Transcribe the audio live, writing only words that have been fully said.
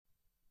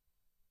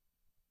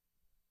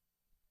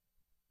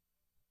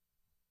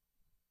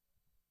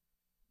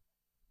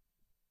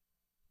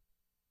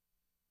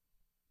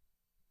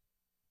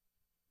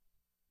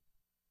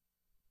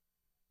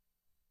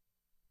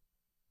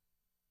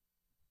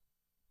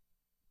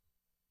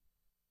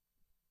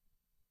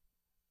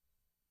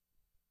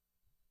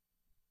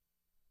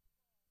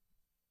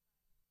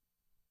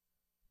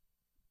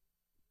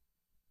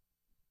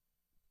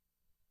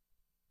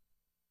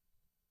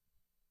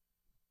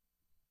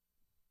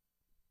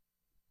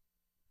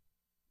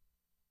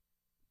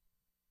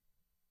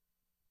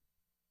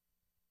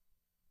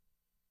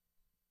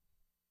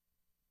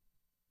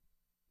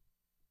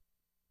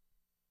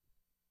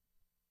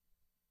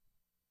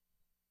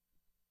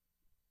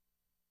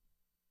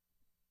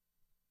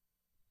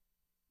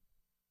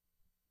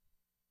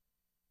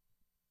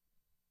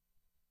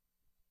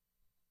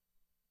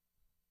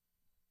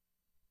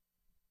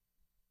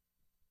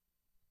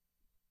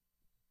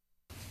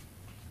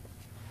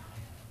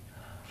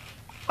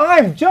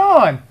I'm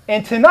John,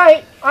 and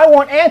tonight I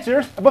want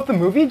answers about the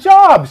movie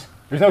Jobs.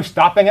 There's no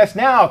stopping us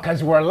now,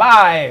 because we're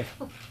live.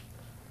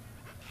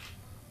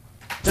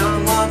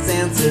 John wants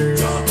answers.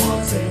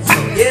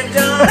 Give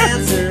John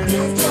answers.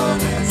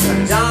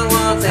 John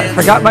wants answers. I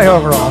forgot my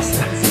overalls.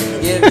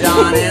 Give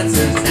John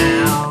answers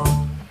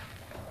now.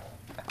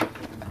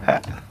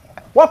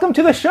 Welcome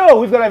to the show.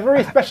 We've got a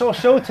very special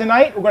show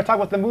tonight. We're going to talk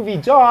about the movie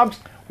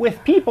Jobs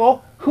with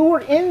people who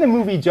were in the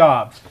movie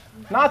Jobs.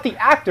 Not the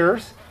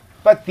actors,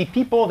 but the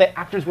people that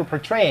actors were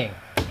portraying.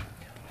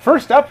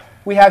 First up,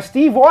 we have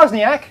Steve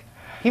Wozniak.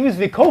 He was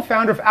the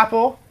co-founder of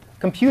Apple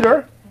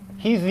Computer.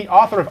 He's the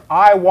author of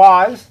I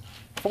Was,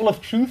 Full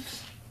of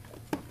Truths.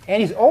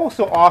 And he's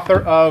also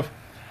author of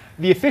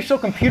the official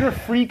Computer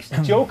Freaks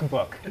joke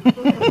book.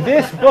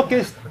 This book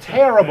is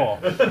terrible.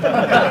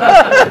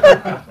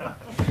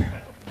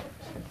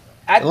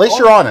 At least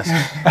you're honest.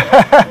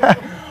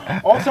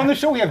 Also on the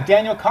show, we have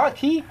Daniel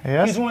Kotke.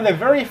 Yes. He's one of the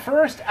very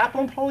first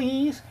Apple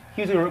employees.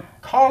 He was a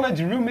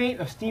college roommate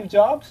of Steve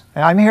Jobs.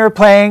 I'm here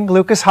playing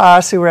Lucas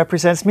Haas, who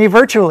represents me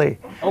virtually.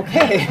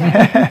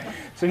 Okay.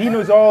 So he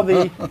knows all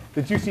the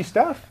juicy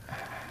stuff.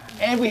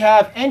 And we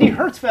have Andy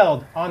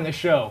Hertzfeld on the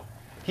show.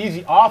 He's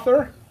the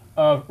author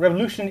of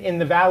Revolution in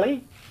the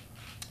Valley.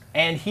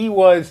 And he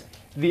was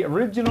the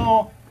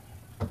original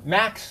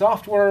Mac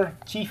software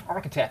chief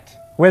architect.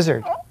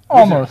 Wizard.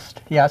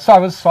 Almost, yeah. So I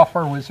was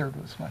software wizard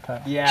was my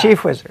title. Yeah.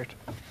 Chief Wizard.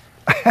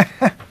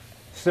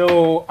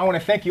 So I want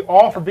to thank you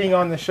all for being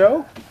on the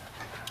show.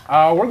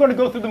 We're going to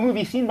go through the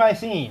movie scene by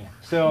scene.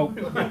 So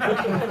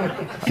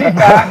sit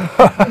back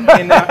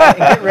and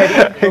get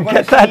ready. We're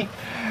going to see.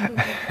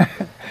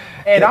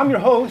 And I'm your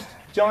host,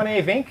 John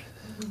A. Vink.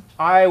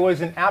 I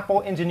was an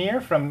Apple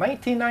engineer from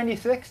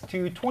 1996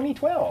 to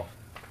 2012.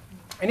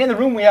 And in the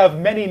room we have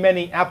many,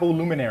 many Apple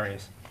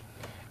luminaries.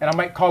 And I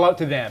might call out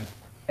to them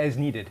as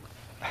needed.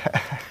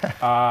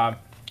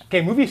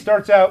 Okay, movie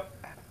starts out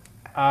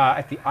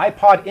at the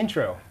iPod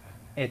intro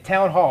at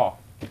Town Hall.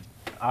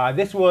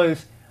 This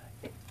was,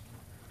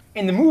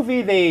 in the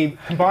movie they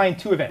combined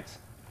two events.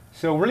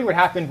 So really what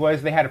happened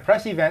was they had a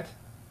press event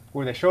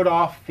where they showed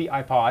off the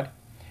iPod,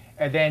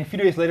 and then a few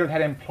days later they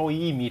had an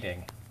employee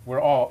meeting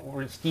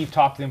where Steve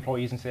talked to the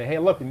employees and said, hey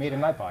look, we made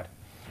an iPod.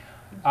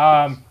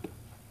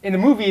 In the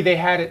movie they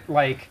had it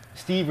like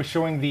Steve was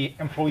showing the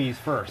employees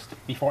first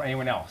before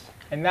anyone else.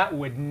 And that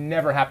would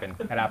never happen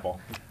at Apple.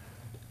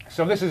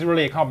 So this is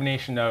really a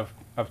combination of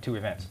two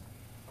events.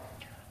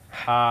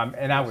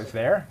 And I was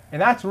there.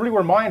 And that's really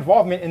where my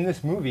involvement in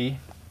this movie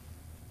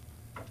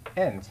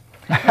ends.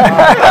 This is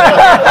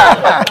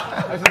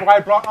why I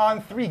brought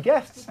on 3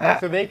 guests,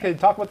 so they could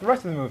talk about the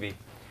rest of the movie.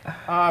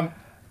 So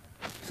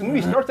the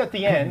movie starts at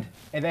the end,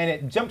 and then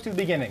it jumps to the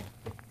beginning.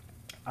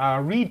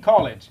 Reed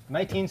College,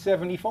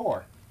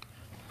 1974.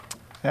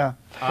 Yeah.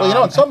 Well, you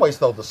know, in some ways,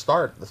 though, the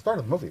start of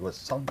the movie was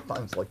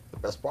sometimes like the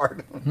best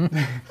part.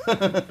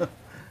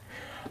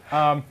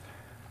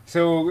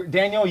 So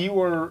Daniel, you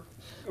were.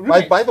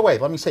 By the way,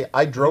 let me say,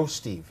 I drove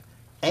Steve,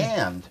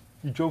 and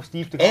You drove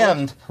Steve to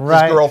college? his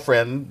Right.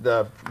 girlfriend,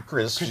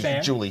 Chris,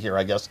 Chris-Ann? Julie here,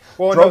 I guess,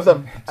 Well, drove no,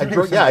 them. to I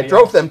drove somebody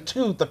else. them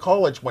to the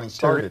college when he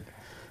started,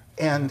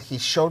 and he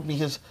showed me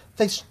his.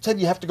 They said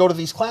you have to go to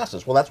these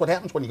classes. Well, that's what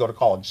happens when you go to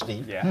college,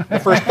 Steve. Yeah. The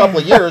first couple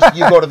of years,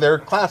 you go to their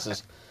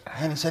classes.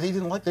 And he said he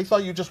didn't like. They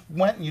thought you just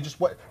went and you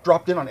just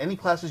dropped in on any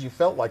classes you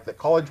felt like. That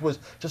college was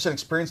just an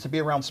experience to be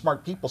around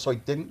smart people. So he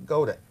didn't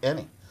go to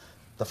any.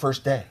 The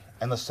first day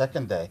and the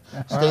second day,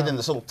 stayed in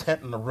this little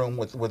tent in the room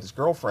with his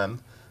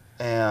girlfriend,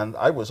 and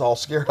I was all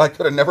scared. I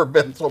could have never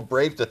been so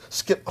brave to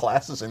skip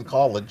classes in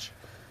college.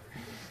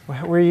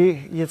 Were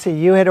you? You'd see,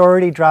 you had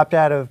already dropped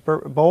out of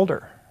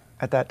Boulder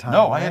at that time.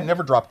 No, I right? had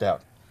never dropped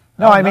out.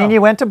 No, I mean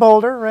you went to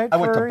Boulder, right? I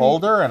went to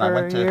Boulder, and I for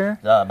went a year?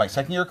 to my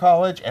second year of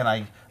college, and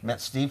I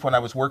met Steve when I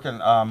was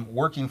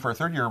working for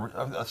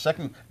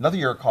another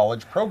year of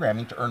college,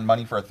 programming to earn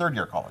money for a third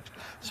year of college.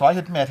 So I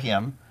had met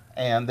him,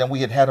 and then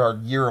we had our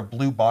year of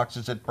blue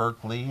boxes at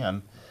Berkeley,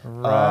 and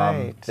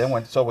Right.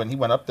 so when he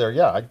went up there,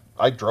 yeah,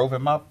 I drove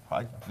him up.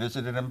 I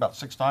visited him about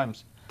 6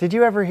 times. Did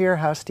you ever hear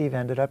how Steve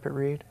ended up at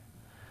Reed?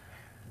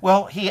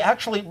 Well, he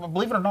actually,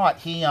 believe it or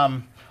not,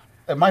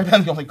 it might have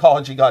been the only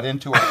college he got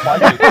into or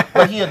applied to,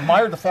 but he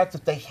admired the fact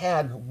that they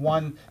had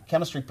one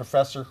chemistry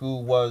professor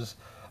who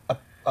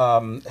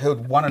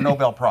had won a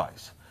Nobel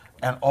Prize.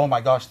 And oh my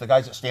gosh, the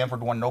guys at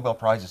Stanford won Nobel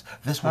Prizes.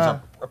 This was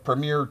a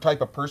premier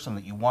type of person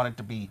that you wanted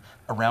to be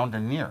around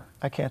and near.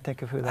 I can't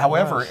think of who that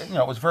However, was.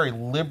 it was a very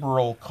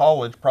liberal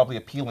college, probably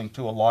appealing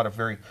to a lot of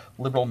very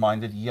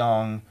liberal-minded,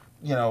 young,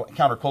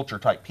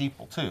 counterculture type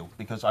people too.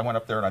 Because I went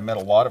up there and I met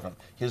a lot of them,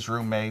 his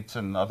roommates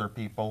and other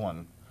people,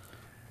 and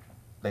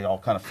they all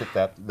kind of fit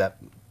that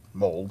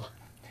mold.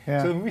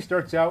 Yeah. So the movie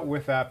starts out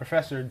with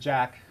Professor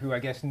Jack, who I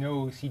guess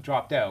knows he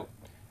dropped out,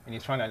 and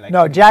he's trying to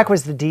No, Jack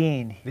was the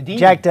dean. The dean?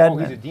 Jack Oh,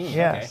 Dudman. he's a dean.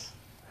 Yes. Okay.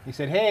 He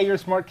said, "Hey, you're a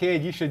smart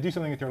kid. You should do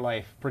something with your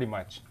life." Pretty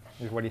much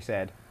is what he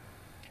said.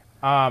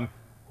 And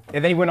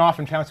then he went off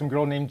and found some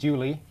girl named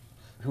Julie,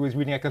 who was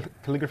reading a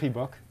calligraphy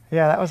book.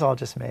 Yeah, that was all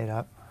just made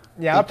up.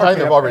 Yeah, he that part's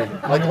kind of made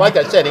up. already, like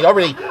I said, he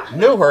already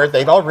knew her.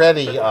 They'd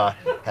already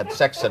had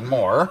sex and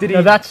more.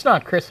 No, that's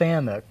not Chris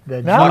Ann. The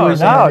No, Jew is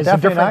no, a definitely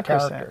different not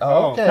Chris character. Ann.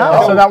 Oh, okay.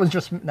 No. So that was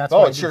just that's.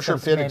 Oh, why it sure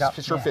it's fit. made up.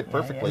 It sure fit Yeah,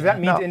 perfectly. Does that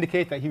mean No. to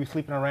indicate that he was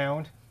sleeping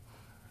around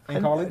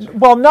in college?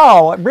 Well,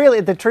 no,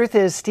 really, the truth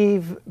is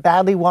Steve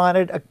badly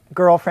wanted a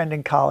girlfriend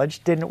in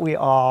college, didn't we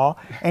all?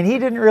 And he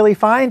didn't really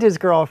find his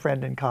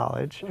girlfriend in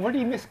college. Where do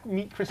you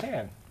meet Chris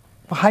Ann?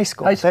 High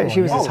school. High school,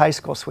 She was his yeah. high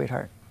school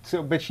sweetheart.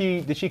 So, but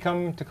did she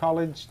come to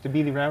college to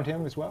be around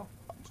him as well?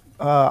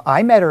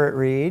 I met her at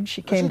Reed.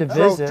 She came to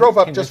visit. Drove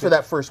up Came just to for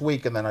that first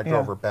week, and then I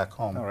drove Yeah. her back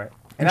home. All right.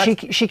 And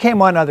that's- she came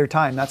one other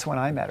time. That's when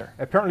I met her.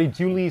 apparently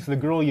Julie's the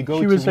girl you go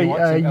She to. was when you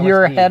want a some year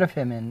LSD. ahead of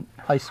him in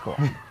high school.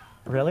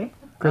 Really?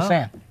 Chris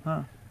Ann.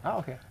 Oh,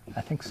 okay.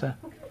 I think so.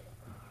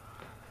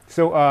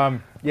 So,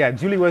 yeah,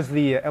 Julie was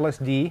the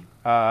LSD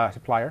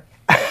supplier.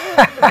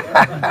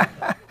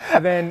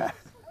 And then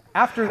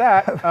after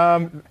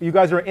that, you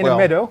guys are in a Well-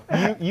 meadow.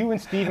 You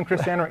and Steve and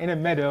Chris Ann are in a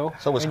meadow.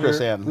 So was and Chris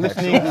you're Ann,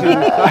 listening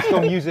to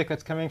classical music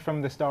that's coming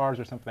from the stars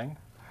or something.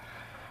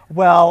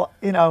 Well,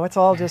 it's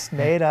all just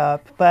made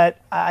up. But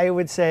I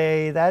would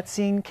say that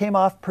scene came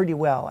off pretty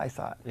well, I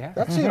thought. Yeah.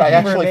 That scene I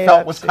actually made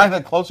felt up was scene. kind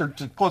of close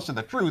to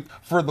the truth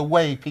for the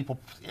way people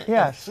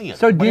Yes. see it.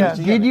 So Yeah.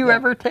 did you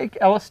ever take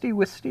LSD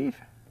with Steve?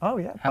 Oh,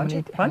 yeah. Bunch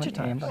of times. Bunch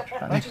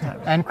of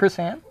times. And Chris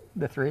Ann,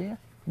 the three of you?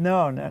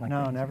 No,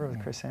 never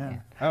with Chris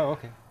Ann. Oh,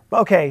 okay.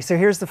 Okay, so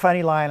here's the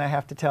funny line I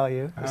have to tell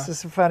you. This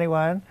is a funny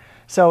one.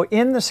 So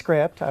in the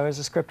script, I was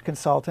a script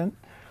consultant.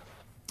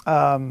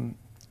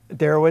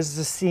 There was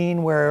a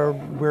scene where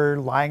we're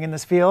lying in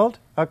this field,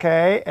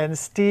 okay, and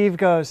Steve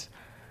goes,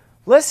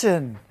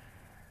 "Listen,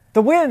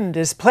 the wind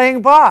is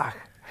playing Bach."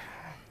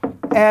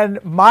 And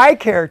my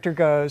character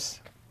goes,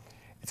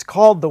 "It's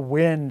called the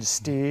wind,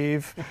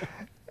 Steve."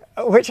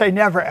 Which I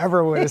never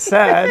ever would have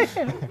said.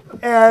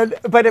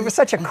 But it was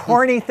such a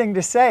corny thing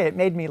to say, it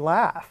made me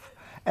laugh.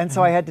 And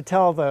so I had to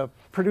tell the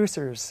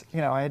producers,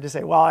 I had to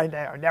say, well, I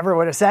never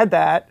would have said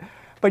that,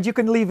 but you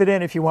can leave it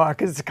in if you want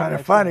because it's kind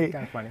of funny.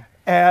 Kind of funny.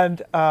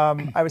 And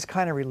I was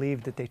kind of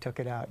relieved that they took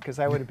it out because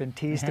I would have been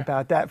teased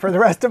about that for the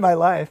rest of my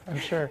life, I'm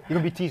sure. You're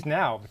going to be teased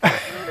now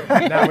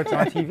because now it's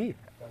on TV.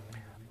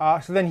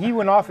 So then he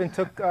went off and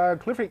took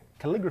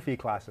calligraphy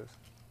classes.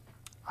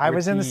 I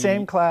was in the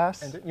same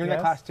class. And you're in that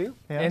class too?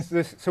 Yes. And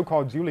this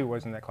so-called Julie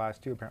was in that class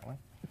too, apparently.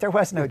 There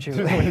was no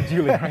Julie.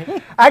 Julie,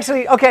 right?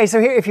 Actually, okay, so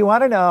here, if you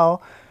want to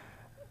know,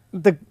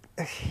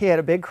 he had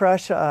a big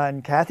crush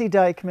on Kathy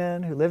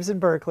Dykman, who lives in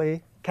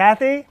Berkeley.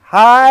 Kathy,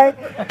 hi.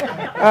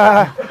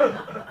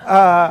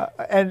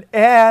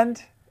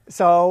 And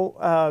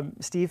so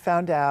Steve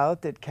found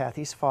out that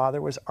Kathy's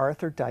father was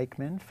Arthur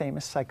Dykman,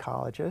 famous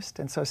psychologist.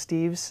 And so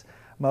Steve's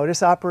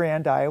modus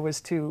operandi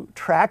was to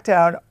track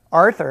down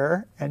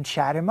Arthur and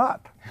chat him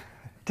up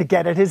to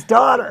get at his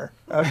daughter.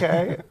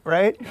 Okay,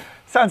 right?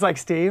 Sounds like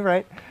Steve,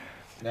 right?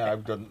 No, I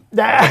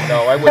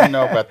wouldn't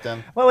know about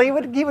them. Well, he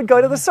would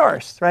go to the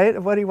source, right,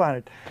 of what he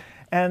wanted.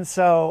 And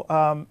so,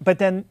 but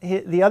then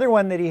the other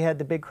one that he had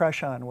the big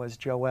crush on was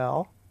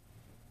Joelle.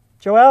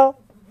 Joelle,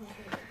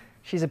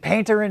 she's a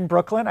painter in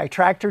Brooklyn. I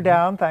tracked her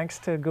down thanks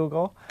to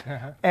Google.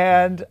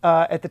 And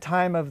at the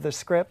time of the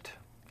script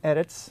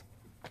edits,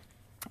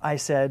 I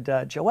said,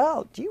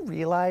 Joelle, do you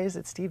realize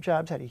that Steve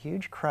Jobs had a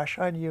huge crush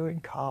on you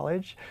in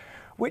college?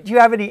 Do you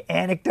have any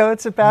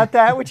anecdotes about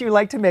that? Would you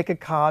like to make a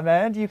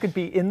comment? You could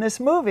be in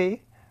this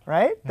movie,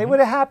 right? They would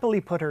have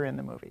happily put her in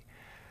the movie.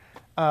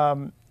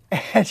 And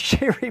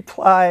she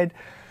replied,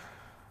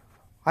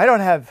 I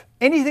don't have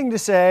anything to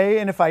say,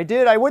 and if I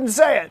did, I wouldn't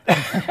say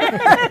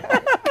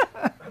it.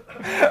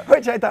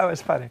 Which I thought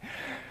was funny.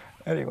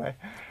 Anyway.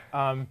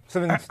 So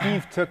then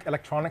Steve took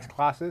electronics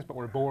classes, but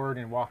were bored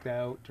and walked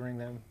out during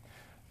them.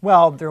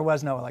 Well, there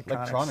was no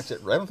electronics. I don't think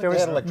There they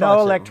was had electronics. no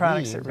at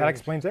electronics Reed. at That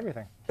explains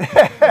everything.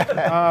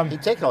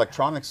 He'd taken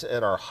electronics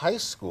at our high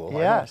school.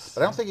 Yes.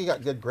 But I don't think he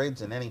got good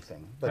grades in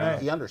anything. But Right.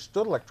 he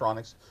understood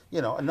electronics,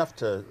 enough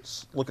to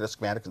look at a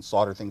schematic and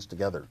solder things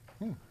together.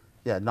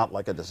 Yeah, not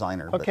like a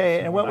designer.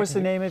 Okay, and what was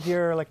the name of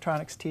your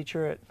electronics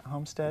teacher at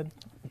Homestead?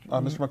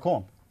 But, Mr.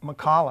 McCollum.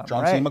 McCollum.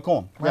 John right. C.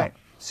 McCollum. Yeah. Right.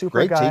 Super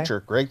Great guy. teacher,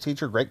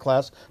 great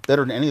class.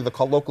 Better than any of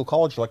the local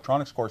college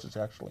electronics courses,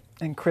 actually.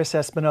 And Chris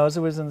Espinoza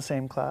was in the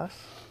same class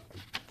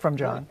from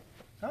John.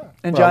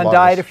 And Well, John a lot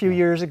died of a few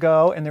years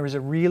ago, and there was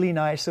a really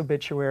nice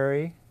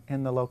obituary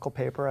in the local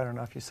paper. I don't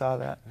know if you saw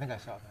that. I think I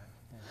saw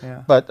that.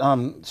 Yeah. But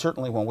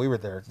certainly when we were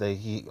there,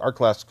 our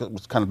class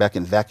was kind of back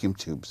in vacuum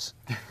tubes.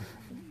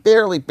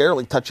 barely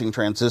touching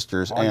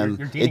transistors, Oh, you're and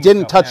dating it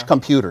didn't yourself touch now.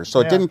 computers. So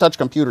Yeah. it didn't touch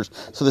computers.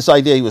 So this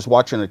idea he was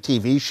watching a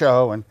TV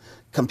show and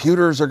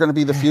computers are going to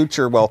be the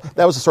future. Well,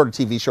 that was the sort of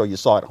TV show you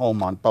saw at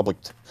home on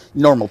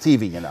normal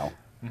TV,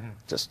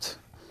 Just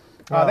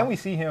Then we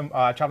see him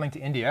traveling to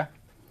India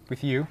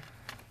with you,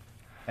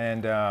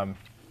 and it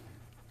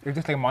was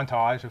just like a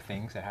montage of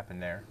things that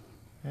happened there.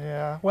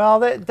 Yeah. Well,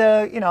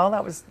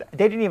 that was,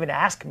 they didn't even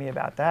ask me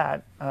about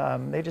that.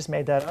 They just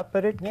made that up,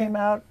 but it came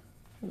out,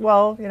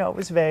 well, it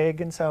was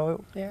vague, and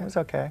so it was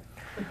okay.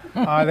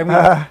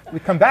 Then we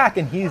come back,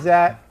 and he's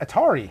at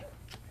Atari.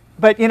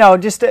 but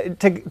just to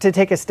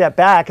take a step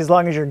back, as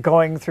long as you're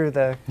going through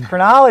the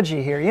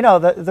chronology here,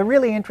 the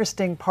really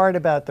interesting part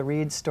about the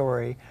Reed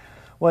story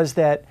was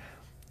that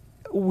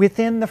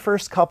within the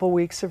first couple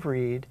weeks of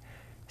Reed,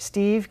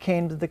 Steve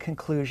came to the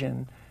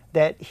conclusion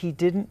that he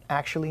didn't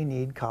actually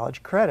need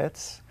college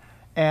credits,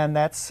 and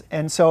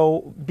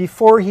so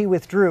before he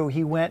withdrew,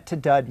 he went to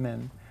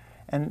Dudman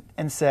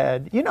and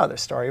said, you know the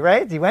story,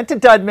 right? He went to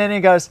Dudman and he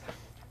goes,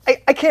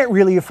 I can't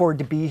really afford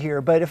to be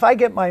here, but if I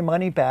get my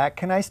money back,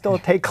 can I still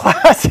take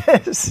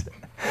classes?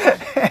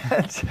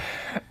 And,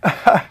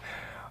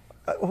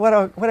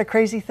 what a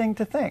crazy thing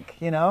to think,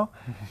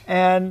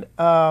 And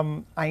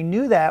I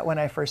knew that when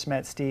I first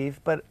met Steve,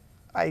 but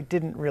I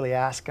didn't really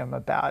ask him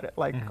about it.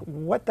 Like,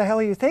 what the hell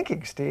are you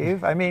thinking,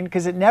 Steve? I mean,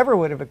 because it never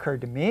would have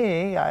occurred to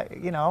me.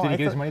 Did he get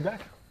his money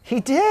back?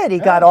 He did. He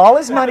got all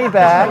his money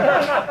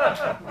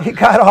back. He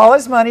got all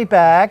his money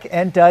back,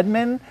 and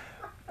Dudman,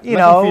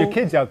 for your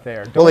kids out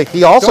there. Well,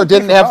 he also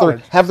didn't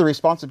have the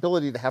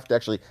responsibility to have to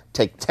actually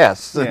take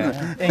tests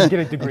and get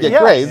a degree. and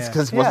get grades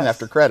because he wasn't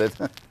after credit.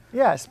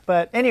 Yes,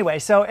 but anyway,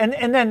 so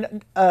and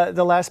then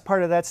the last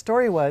part of that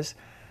story was,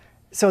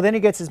 so then he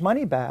gets his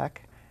money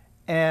back,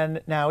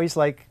 and now he's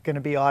like going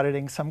to be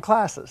auditing some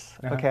classes,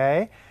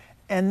 okay?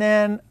 And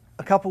then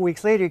a couple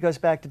weeks later, he goes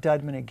back to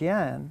Dudman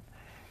again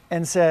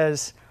and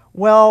says,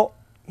 well,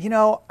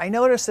 I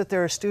noticed that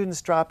there are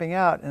students dropping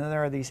out and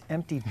there are these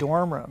empty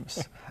dorm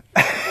rooms.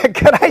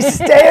 Can I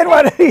stay in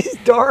one of these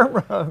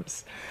dorm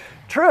rooms?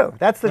 True,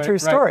 that's the true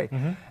story.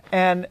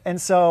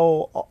 And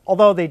so,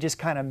 although they just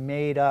kind of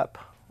made up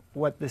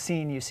what the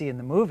scene you see in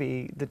the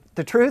movie,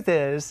 the truth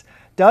is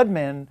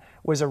Dudman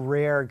was a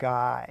rare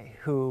guy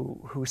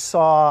who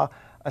saw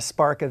a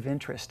spark of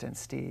interest in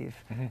Steve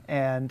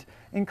and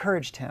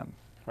encouraged him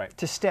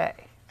to stay.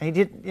 And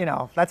he did,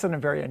 that's a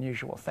very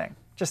unusual thing.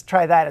 Just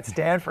try that at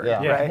Stanford,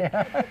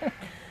 right?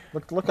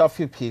 Look how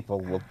few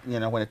people will,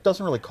 when it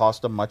doesn't really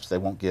cost them much, they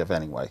won't give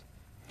anyway.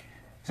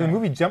 So the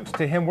movie jumps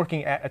to him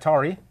working at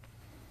Atari,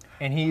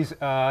 and he's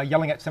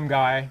yelling at some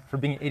guy for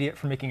being an idiot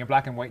for making a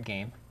black and white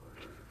game.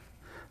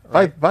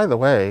 Right. By the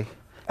way,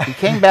 he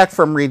came back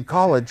from Reed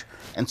College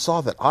and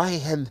saw that I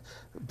had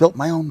built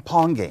my own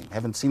Pong game.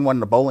 Haven't seen one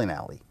in a bowling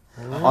alley.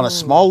 On a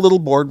small little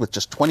board with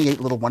just 28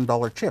 little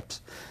 $1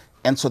 chips.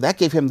 And so that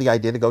gave him the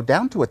idea to go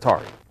down to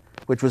Atari,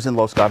 which was in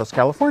Los Gatos,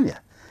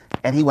 California.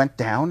 And he went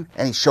down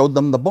and he showed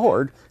them the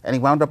board and he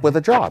wound up with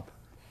a job.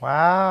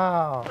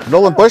 Wow.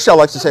 Nolan Bushnell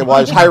likes to say, well,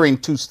 I was hiring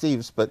two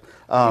Steves, but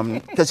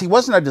because he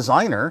wasn't a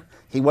designer,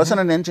 he wasn't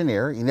an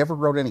engineer, he never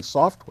wrote any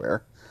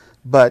software,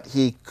 but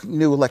he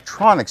knew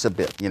electronics a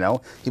bit,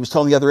 He was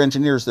telling the other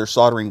engineers their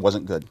soldering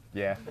wasn't good.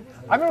 Yeah.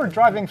 I remember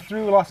driving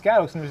through Los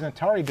Gatos and there's an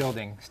Atari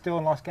building still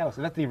in Los Gatos.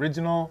 Is that the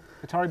original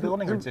Atari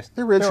building or just?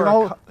 The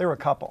original. There were a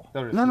couple.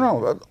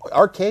 No.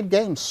 Arcade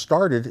games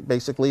started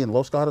basically in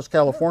Los Gatos,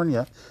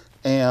 California,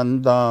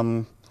 and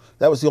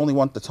that was the only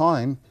one at the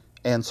time,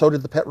 and so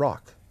did the Pet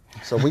Rock.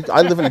 So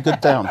I live in a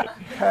good town.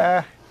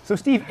 So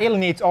Steve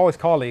alienates all his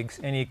colleagues,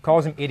 and he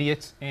calls them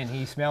idiots, and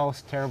he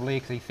smells terribly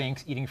because he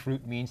thinks eating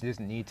fruit means he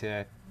doesn't need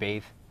to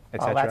bathe,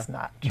 etc. Oh, that's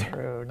not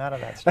true. None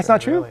of that's true. That's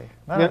not true?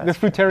 Really. The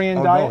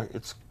fruitarian diet? No,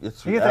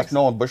 it's ask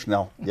Nolan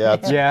Bushnell. Yeah,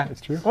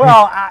 it's true.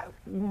 Well,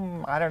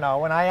 I don't know.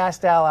 When I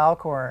asked Al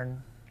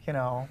Alcorn,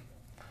 I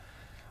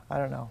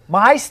don't know.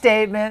 My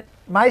statement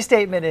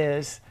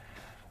is,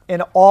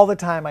 in all the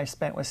time I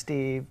spent with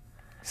Steve,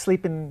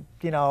 sleeping,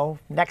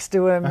 next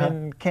to him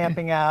and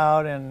camping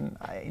out, and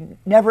I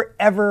never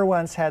ever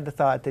once had the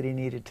thought that he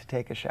needed to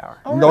take a shower.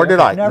 Nor did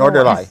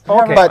I.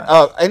 Okay.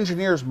 But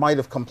engineers might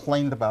have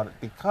complained about it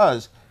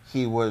because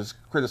he was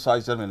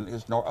criticized in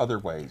his other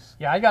ways.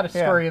 Yeah, I got a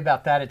story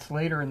about that. It's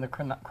later in the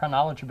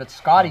chronology, but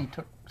Scotty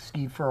took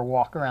Steve for a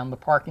walk around the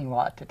parking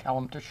lot to tell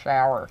him to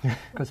shower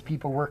because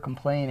people were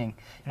complaining.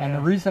 And the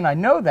reason I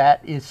know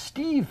that is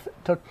Steve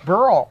took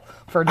Burl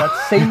for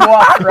that same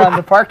walk around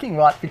the parking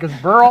lot because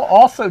Burl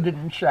also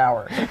didn't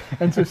shower.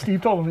 And so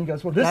Steve told him, he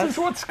goes, well, this is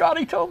what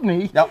Scotty told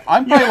me. Now,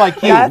 I'm probably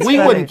like you. We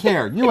wouldn't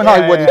care. You and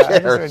I wouldn't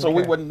care, so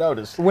we wouldn't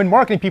notice. When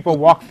marketing people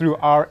walk through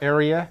our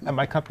area at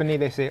my company,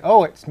 they say,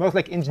 oh, it smells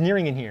like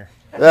engineering in here.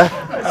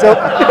 So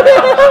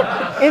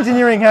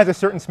engineering has a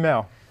certain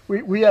smell.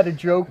 We had a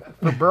joke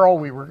for Burl.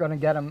 We were going to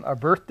get him a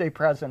birthday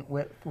present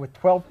with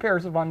 12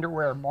 pairs of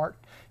underwear,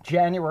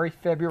 January,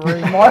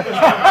 February, March.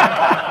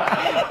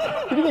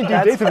 You didn't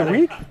do days of the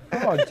week?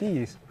 Oh,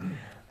 geez.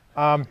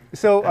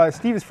 So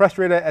Steve is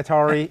frustrated at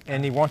Atari,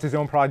 and he wants his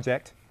own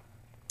project.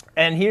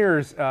 And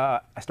here's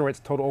a story that's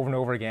told over and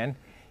over again.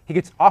 He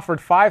gets offered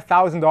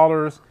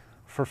 $5,000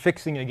 for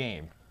fixing a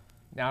game.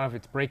 Now, I don't know if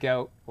it's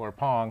Breakout or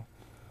Pong,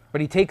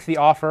 but he takes the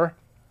offer,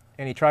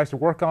 and he tries to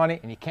work on it,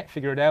 and he can't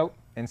figure it out.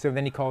 And so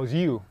then he calls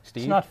you,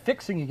 Steve. It's not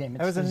fixing a game,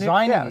 it's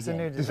designing a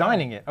game.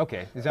 Designing it,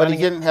 okay. But he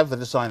didn't have the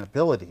design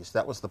abilities.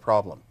 That was the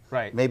problem.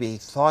 Right. Maybe he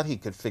thought he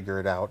could figure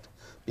it out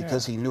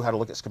because he knew how to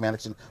look at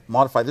schematics and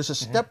modify. There's a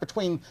step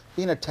between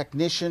being a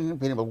technician,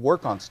 being able to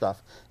work on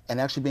stuff, and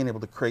actually being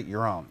able to create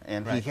your own.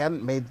 And he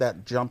hadn't made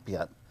that jump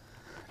yet.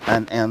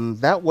 And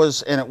that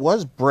was, and it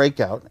was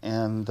Breakout,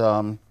 and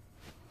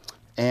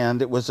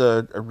And it was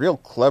a real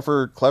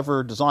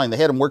clever design. They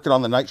had him working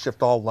on the night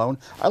shift all alone.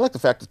 I like the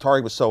fact that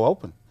Atari was so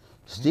open.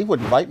 Steve would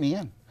invite me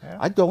in. Yeah.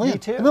 I'd go in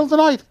too. in the middle of the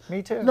night.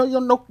 Me too.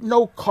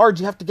 No cards.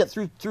 You have to get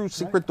through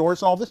secret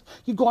doors and all this.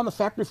 You go on the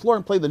factory floor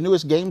and play the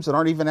newest games that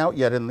aren't even out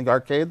yet in the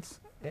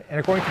arcades. And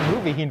according to the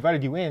movie, he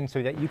invited you in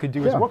so that you could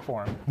do his work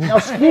for him. Now,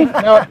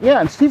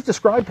 and Steve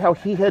described how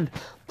he had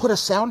put a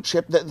sound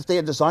chip that they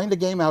had designed a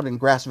game out in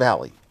Grass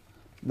Valley,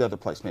 the other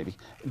place maybe,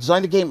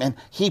 designed a game, and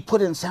he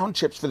put in sound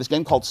chips for this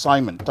game called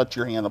Simon. Touch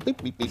your hand,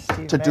 beep, beep, beep,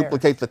 to Mayer.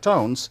 duplicate the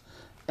tones.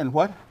 And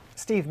what?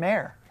 Steve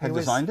Mayer. Had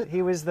designed it?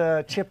 He was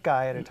the chip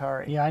guy at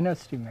Atari. Yeah, I know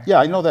Steve Mayer. Yeah,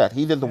 I know that.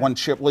 He did the one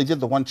chip. Well, he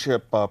did the one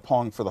chip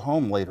Pong for the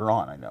home later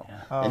on. I know,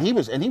 and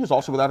he was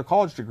also without a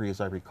college degree,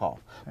 as I recall.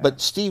 But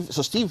Steve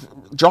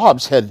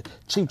Jobs had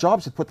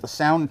put the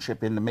sound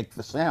chip in to make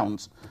the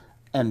sounds,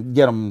 and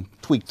get them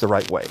tweaked the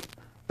right way.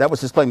 That was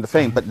his claim to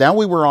fame. But now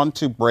we were on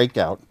to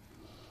Breakout,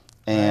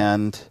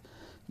 and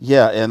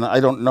and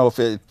I don't know if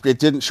it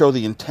didn't show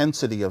the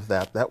intensity of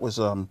that. That was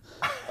an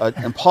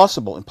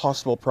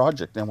impossible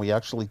project, and we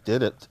actually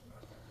did it.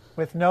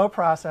 With no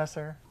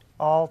processor,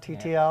 all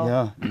TTL.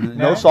 Yeah,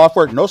 no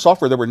software.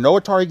 There were no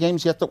Atari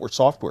games yet that were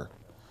software.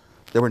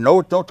 There were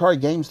no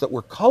Atari games that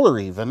were color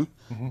even,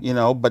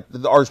 but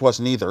ours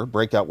wasn't either.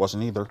 Breakout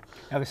wasn't either.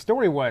 Now the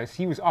story was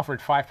he was offered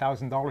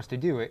 $5,000 to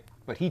do it,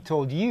 but he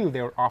told you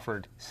they were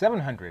offered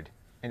 $700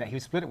 and that he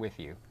would split it with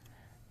you.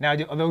 Now,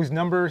 do those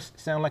numbers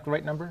sound like the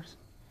right numbers?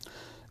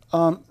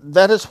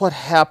 That is what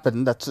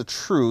happened. That's the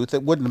truth.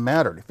 It wouldn't have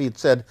mattered. If he had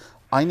said,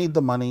 I need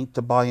the money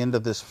to buy into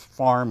this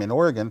farm in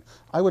Oregon,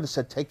 I would have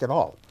said, take it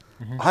all.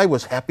 I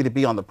was happy to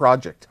be on the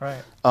project.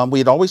 Right. We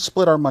had always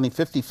split our money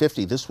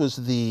 50-50. This was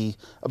the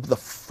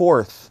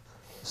third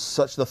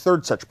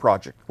such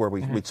project where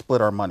we'd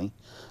split our money,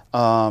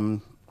 or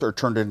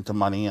turned it into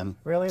money. And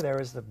Really? There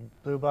was the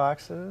blue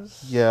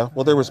boxes? yeah,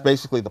 well, there was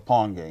basically the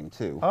Pong game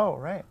too. Oh,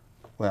 right.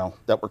 Well,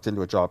 that worked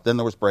into a job. Then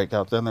there was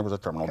Breakout. Then there was a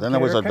Terminal. Then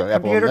there was an Apple.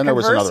 Computer And then there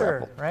was another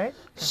converser, Apple. right?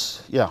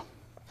 Yeah.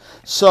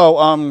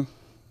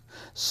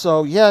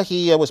 So yeah,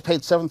 he was paid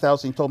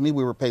 $7,000. He told me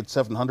we were paid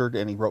 $700,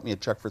 and he wrote me a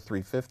check for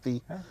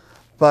 $350.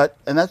 But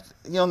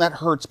that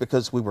hurts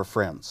because we were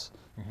friends.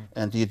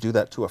 And do you do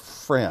that to a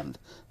friend?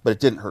 But it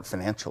didn't hurt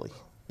financially.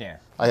 Yeah.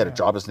 I had a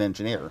job as an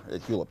engineer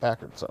at Hewlett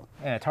Packard, so.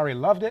 And Atari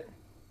loved it,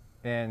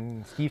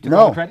 and Steve took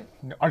all the credit?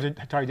 No,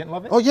 Atari didn't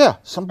love it? Oh yeah,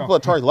 some people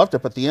at Atari loved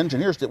it, but the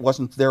engineers, it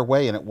wasn't their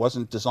way, and it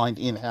wasn't designed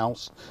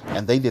in-house,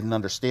 and they didn't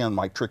understand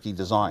my tricky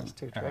design. It's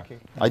too tricky.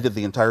 I did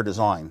the entire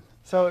design.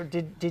 So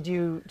did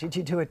you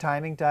do a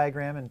timing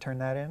diagram and turn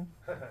that in?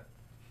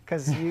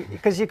 Because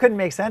you couldn't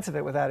make sense of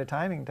it without a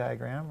timing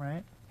diagram,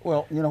 right?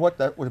 Well, you know what?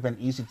 That would have been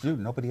easy to do.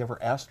 Nobody ever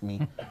asked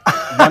me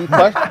one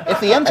question. If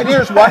the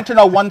engineers wanted to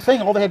know one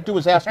thing, all they had to do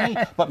was ask me.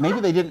 But maybe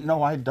they didn't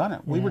know I had done it.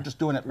 We were just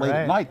doing it late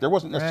at night. There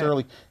wasn't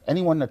necessarily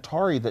anyone at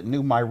Atari that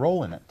knew my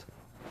role in it.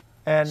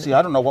 And See,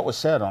 I don't know what was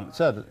said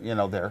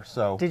there.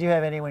 So did you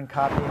have anyone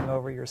copying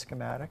over your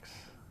schematics?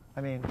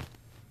 I mean,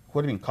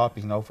 what do you mean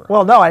copying over?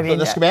 well, no, I mean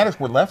the schematics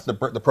were left. The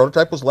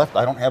prototype was left.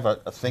 I don't have a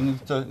thing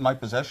in my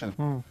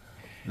possession.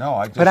 No,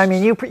 I just. But I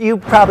mean, you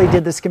probably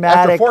did the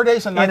schematic. After 4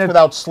 days and nights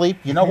without sleep,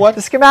 you know what?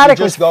 The schematic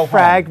you was just go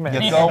fragments.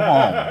 Home. You go home.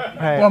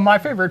 Right. Well, my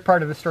favorite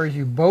part of the story is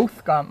you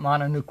both got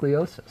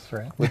mononucleosis,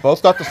 right? We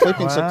both got the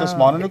sleeping sickness,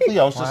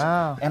 mononucleosis,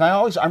 Wow. and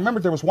I remember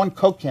there was one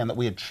Coke can that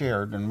we had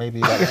shared, and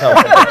maybe that was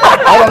helping.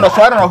 I don't know.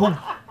 So I don't know who.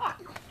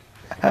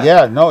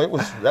 Yeah, no, that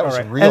was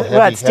real And heavy.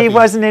 what? Steve heavy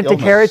wasn't into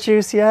illness. carrot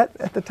juice yet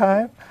at the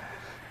time.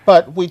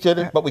 But we did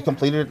it. But we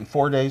completed it in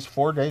 4 days,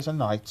 4 days and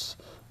nights.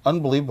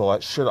 Unbelievable. I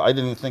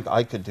didn't even think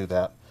I could do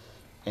that,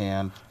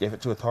 and gave it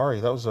to Atari.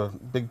 That was a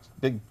big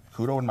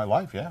kudo in my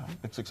life. Yeah,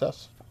 big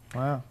success.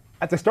 Wow.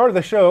 At the start of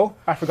the show,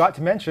 I forgot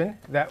to mention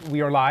that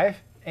we are live,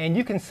 and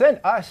you can send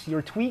us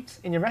your tweets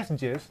and your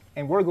messages,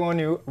 and we're going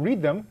to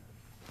read them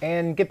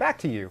and get back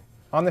to you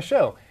on the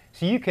show.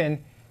 So you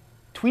can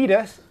tweet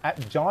us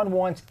at John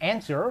Wants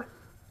Answer.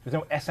 There's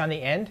no S on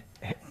the end.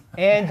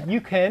 And you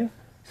can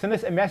send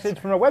us a message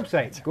from our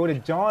website. Go to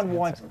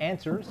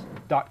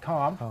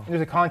johnwantsanswers.com. And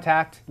there's a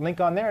contact link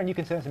on there, and you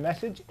can send us a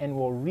message, and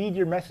we'll read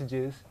your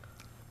messages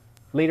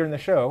later in the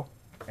show,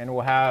 and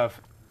we'll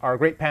have our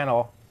great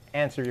panel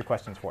answer your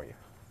questions for you.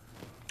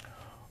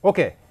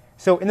 Okay,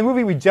 so in the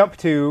movie we jump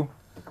to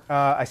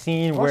a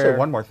scene I want to where... say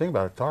one more thing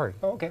about Atari.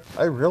 Oh, okay.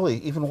 I really,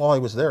 even while I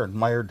was there,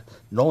 admired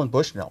Nolan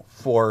Bushnell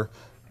for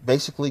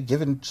basically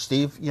giving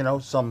Steve,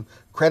 some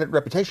credit and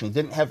reputation. He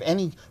didn't have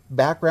any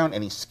background,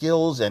 any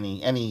skills,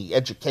 any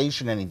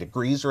education, any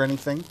degrees or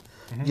anything.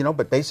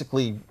 But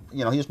basically,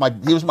 he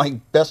was my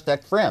best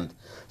tech friend.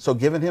 So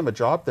giving him a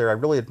job there, I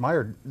really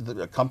admired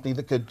a company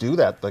that could do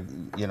that.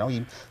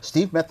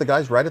 Steve met the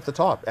guys right at the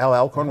top. Al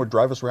Alcorn would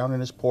drive us around in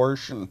his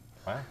Porsche,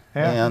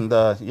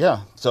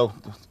 so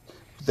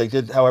they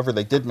did. However,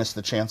 they did miss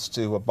the chance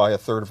to buy a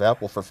third of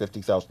Apple for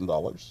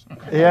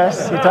 $50,000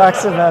 Yes, he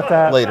talks about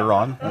that. later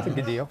on. That's a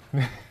good deal.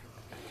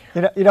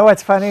 You know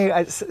what's funny?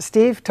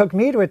 Steve took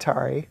me to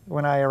Atari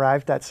when I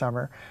arrived that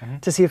summer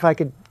to see if I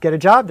could get a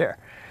job there.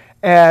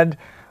 And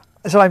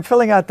so I'm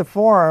filling out the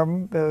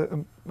form,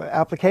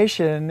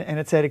 application, and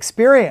it said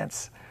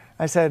experience.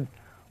 I said,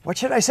 what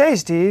should I say,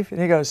 Steve?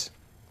 And he goes,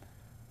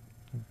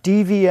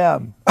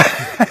 DVM,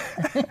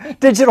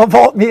 digital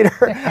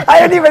voltmeter.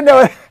 I didn't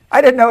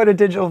know what a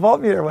digital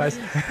voltmeter was,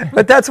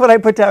 but that's what I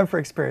put down for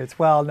experience.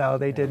 Well, no,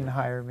 they didn't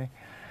hire me,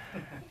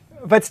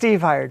 but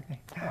Steve hired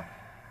me.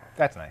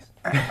 That's nice.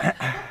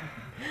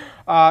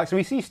 So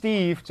we see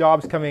Steve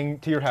Jobs coming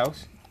to your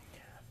house.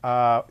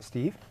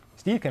 Steve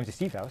comes to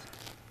Steve's house,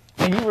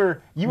 and you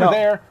were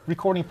there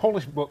recording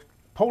Polish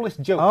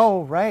jokes.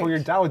 Oh, right. For your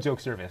dial joke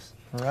service.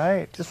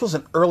 Right. This was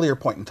an earlier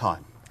point in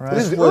time. Right.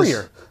 This is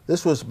earlier.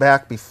 This was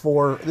back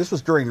before. This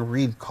was during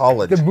Reed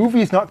College. The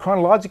movie is not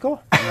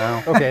chronological.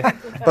 No. Okay.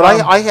 But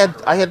I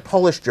had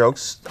Polish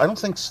jokes. I don't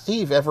think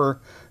Steve ever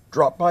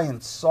dropped by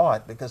and saw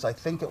it because I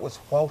think it was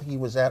while he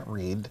was at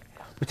Reed.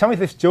 But tell me if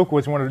this joke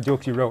was one of the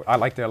jokes you wrote. I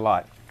liked it a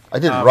lot. I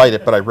didn't write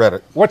it, but I read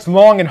it. What's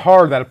long and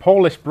hard that a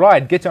Polish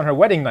bride gets on her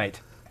wedding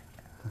night?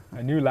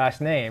 A new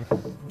last name.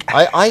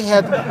 I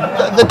had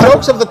the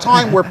jokes of the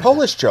time were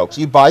Polish jokes.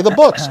 You buy the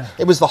books.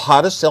 It was the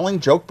hottest selling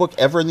joke book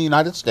ever in the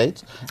United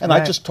States, and I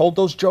Right. just told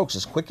those jokes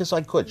as quick as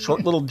I could.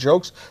 Short little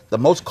jokes. The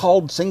most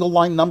called single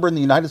line number in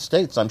the United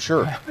States, I'm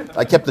sure.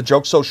 I kept the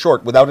joke so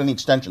short without any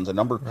extensions. A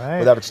number Right.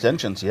 without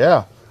extensions.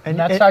 Yeah. And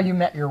that's how you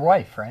met your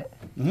wife, right?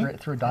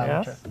 Through dial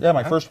Yes. joke. Yeah,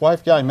 my first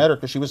wife. Yeah, I met her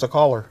because she was a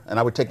caller, and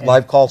I would take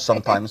live calls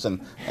sometimes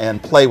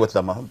and play with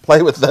them,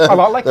 play with A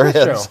lot like their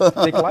this heads. show.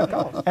 Take live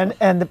calls.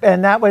 And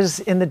that was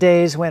in the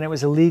days when it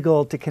was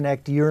illegal to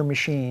connect your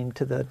machine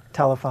to the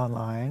telephone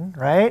line,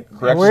 right?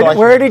 Correct. Where, So I-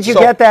 where did you so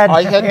get that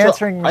I had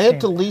answering to, machine? I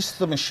had to lease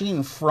the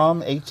machine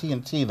from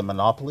AT&T, the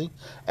monopoly,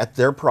 at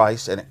their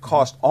price, and it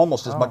cost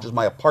almost as much as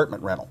my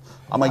apartment rental.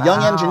 I'm a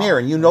young engineer,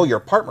 and you know your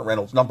apartment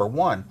rental is number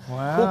one.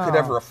 Who could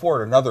ever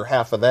afford another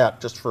half of that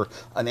just for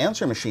an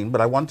answering machine?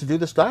 But I wanted to do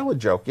this dial-a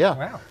joke, yeah.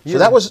 Wow. So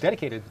that was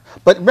dedicated.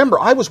 But remember,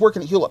 I was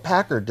working at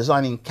Hewlett-Packard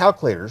designing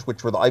calculators,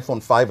 which were the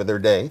iPhone 5 of their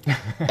day.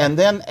 and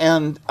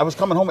I was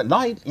coming home at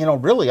night,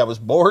 really, I was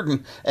bored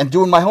and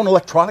doing my own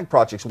electronic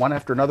projects, one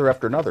after another,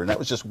 and that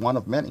was just one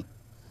of many.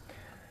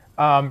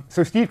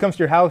 So Steve comes to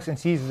your house and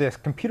sees this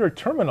computer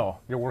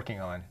terminal you're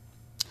working on.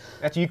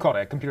 That's what you called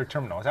it, a computer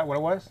terminal. Is that what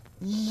it was?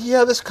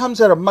 Yeah, this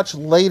comes at a much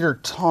later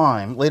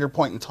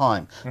point in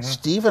time.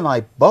 Steve and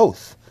I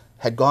both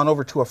had gone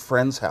over to a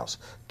friend's house,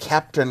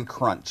 Captain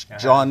Crunch,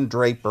 John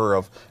Draper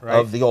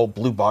of the old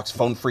Blue Box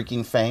phone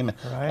freaking fame.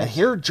 Right. And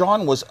here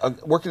John was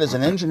working as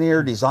an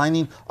engineer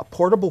designing a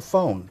portable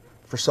phone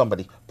for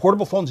somebody.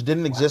 Portable phones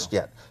didn't exist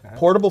yet.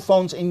 Portable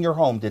phones in your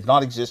home did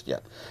not exist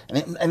yet.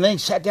 And then he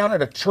sat down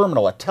at a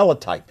terminal, a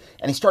teletype,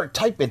 and he started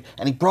typing,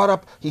 and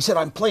he said,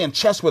 I'm playing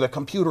chess with a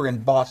computer in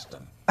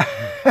Boston.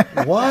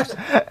 What?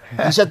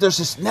 He said, there's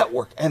this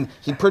network, and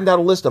he printed out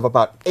a list of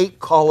about 8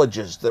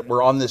 colleges that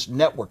were on this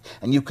network,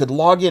 and you could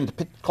log in to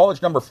pick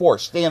college number 4,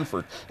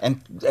 Stanford,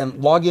 and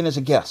log in as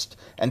a guest.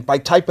 And by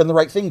typing the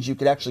right things, you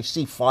could actually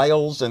see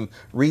files and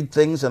read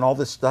things and all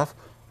this stuff.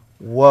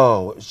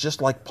 Whoa, it was just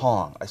like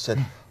Pong. I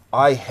said,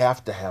 I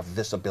have to have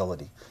this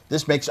ability.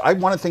 I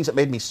wanted things that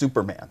made me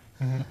Superman.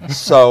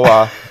 So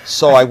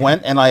I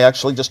went and I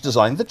actually just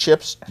designed the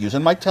chips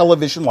using my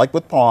television, like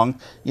with Pong.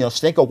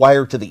 Snake a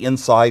wire to the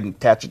inside and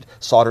attach it,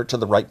 solder it to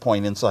the right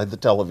point inside the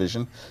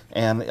television,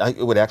 and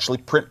it would actually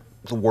print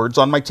the words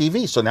on my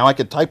TV. So now I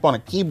could type on a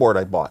keyboard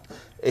I bought.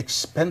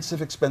 Expensive,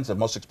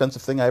 most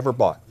expensive thing I ever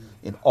bought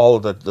in all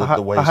of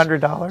the ways.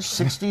 $100?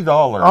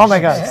 $60. Oh my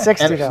God,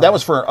 $60. And that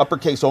was for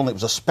uppercase only. It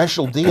was a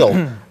special deal.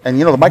 And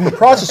the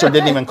microprocessor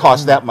didn't even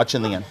cost that much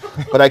in the end.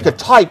 But I could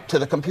type to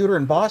the computer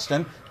in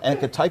Boston, and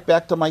it could type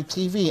back to my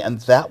TV, and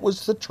that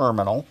was the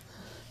terminal.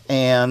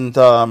 And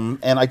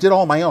I did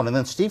all my own. And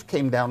then Steve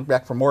came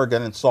back from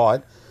Oregon and saw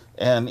it,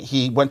 and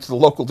he went to the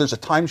local. There's a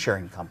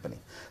time-sharing company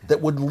that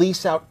would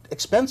lease out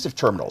expensive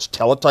terminals,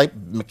 teletype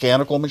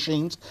mechanical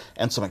machines,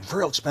 and some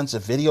very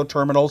expensive video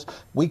terminals.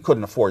 We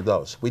couldn't afford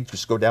those. We'd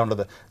just go down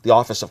to the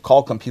office of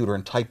Call Computer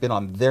and type in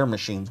on their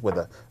machines with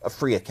a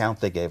free account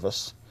they gave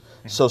us.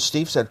 So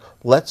Steve said,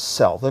 let's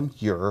sell them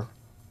your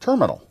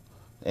terminal.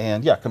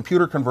 And yeah,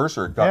 Computer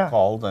Converser it got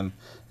called,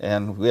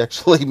 and we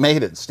actually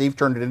made it. Steve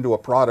turned it into a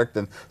product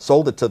and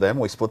sold it to them.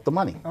 We split the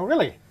money. Oh,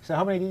 really? So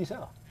how many did you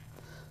sell?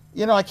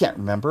 I can't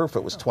remember if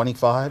it was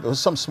 25. It was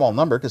some small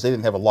number because they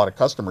didn't have a lot of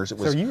customers.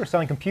 So you were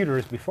selling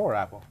computers before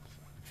Apple.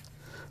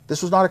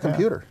 This was not a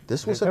computer.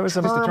 This was a was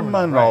a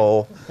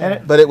terminal.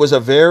 Right. But it was a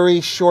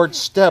very short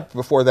step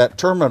before that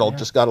terminal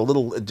just got a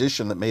little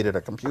addition that made it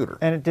a computer.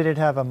 And did it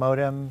have a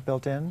modem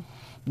built in?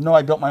 No,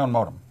 I built my own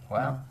modem.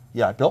 Wow.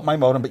 Yeah, I built my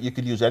modem, but you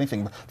could use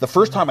anything. The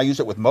first time I used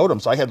it with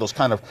modems, I had those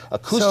kind of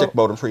acoustic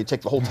modems where you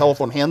take the whole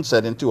telephone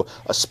handset into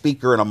a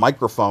speaker and a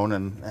microphone,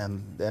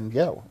 and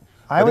yeah.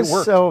 I But it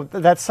was worked.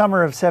 that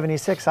summer of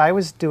 '76. I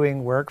was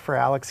doing work for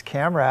Alex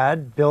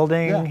Camrad,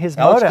 building his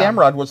Alex modem.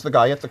 Gamrod was the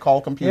guy at the Call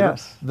Computer,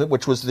 Yes.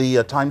 which was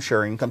the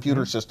time-sharing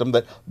computer system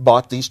that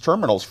bought these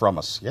terminals from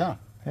us. Yeah.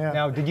 Yeah.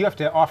 Now, did you have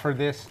to offer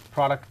this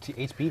product to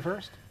HP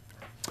first?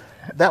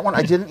 That one,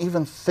 I didn't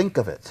even think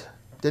of it.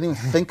 Didn't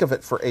even think of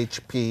it for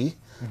HP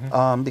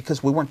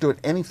because we weren't doing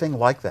anything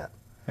like that.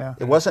 Yeah.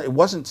 It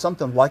wasn't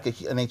something like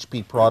an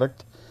HP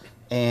product,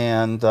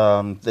 and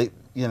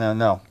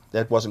no,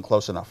 that wasn't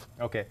close enough.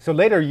 Okay, so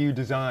later you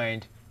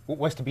designed what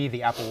was to be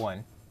the Apple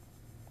I,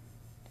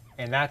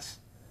 and that's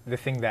the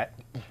thing that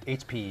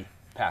HP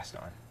passed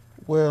on.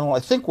 Well, I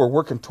think we're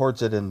working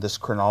towards it in this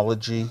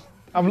chronology.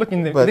 I'm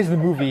looking at But- this is the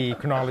movie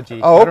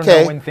chronology. Oh, I don't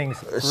okay. know when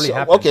things really So-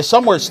 happen. okay,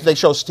 somewhere they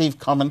show Steve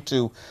coming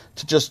to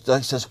just,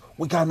 he says,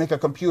 we got to make a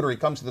computer. He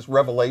comes to this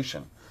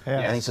revelation.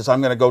 Yeah. And he says,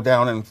 I'm going to go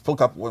down and look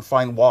up,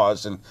 find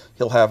Woz, and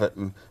he'll have it.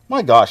 And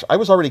my gosh, I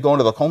was already going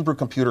to the Homebrew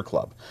Computer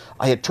Club.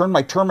 I had turned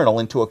my terminal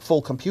into a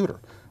full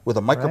computer with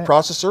a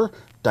microprocessor,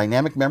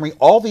 dynamic memory,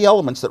 all the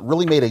elements that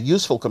really made a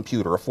useful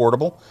computer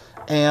affordable.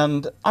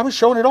 And I was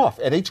showing it off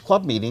at each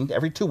club meeting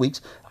every 2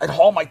 weeks. I'd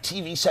haul my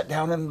TV set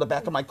down in the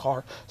back of my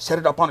car, set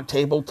it up on a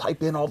table,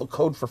 type in all the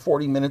code for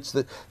 40 minutes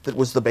that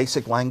was the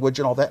basic language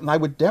and all that, and I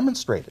would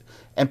demonstrate it.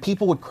 And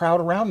people would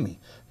crowd around me.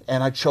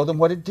 And I'd show them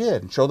what it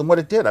did, and show them what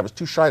it did. I was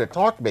too shy to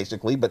talk,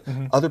 basically, but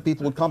other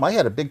people would come. I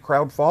had a big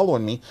crowd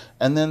following me.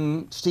 And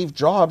then Steve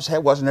Jobs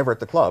wasn't ever at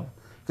the club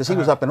because he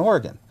was up in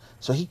Oregon.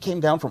 So he came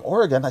down from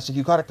Oregon. I said,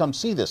 you got to come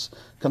see this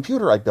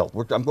computer I built.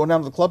 I'm going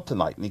down to the club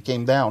tonight. And he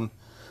came down.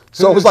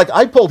 So it was like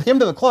I pulled him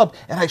to the club,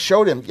 and I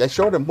showed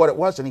him what it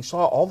was, and he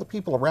saw all the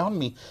people around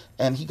me,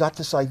 and he got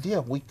this idea.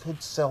 We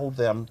could sell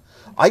them.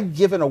 I'd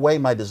given away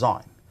my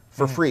design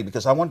for free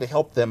because I wanted to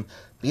help them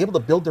be able to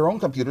build their own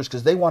computers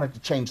because they wanted to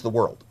change the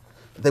world.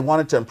 They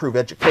wanted to improve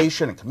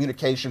education and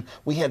communication.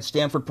 We had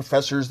Stanford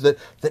professors that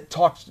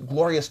talked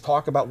glorious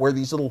talk about where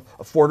these little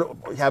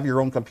have your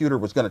own computer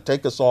was going to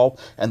take us all,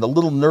 and the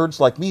little nerds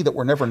like me that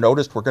were never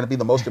noticed were going to be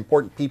the most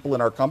important people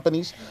in our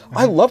companies.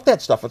 I loved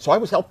that stuff, and so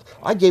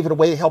I gave it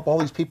away to help all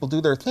these people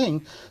do their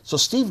thing. So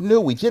Steve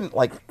knew we didn't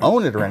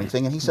own it or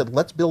anything, and he said,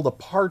 let's build a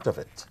part of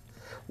it.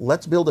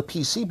 Let's build a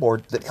PC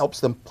board that helps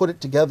them put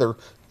it together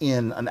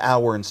in an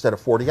hour instead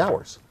of 40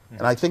 hours.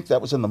 And I think that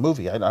was in the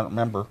movie. I don't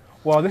remember.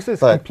 Well, this is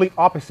complete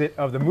opposite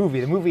of the movie.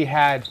 The movie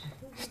had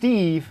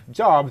Steve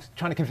Jobs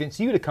trying to convince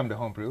you to come to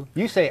Homebrew.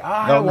 You say,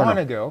 I don't want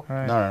to go.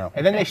 No.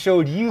 And then they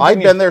showed you. I'd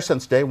been there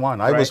since day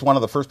one. I was Right. one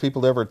of the first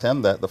people to ever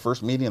attend the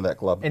first meeting of that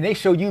club. And they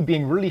showed you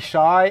being really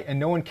shy and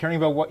no one caring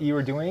about what you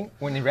were doing,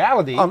 when in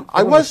reality, I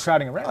everyone was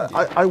crowding around you.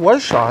 I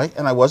was shy,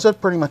 and I was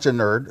pretty much a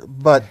nerd.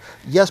 But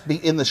yes,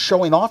 in the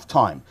showing off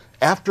time,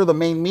 after the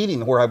main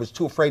meeting where I was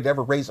too afraid to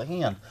ever raise a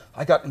hand,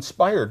 I got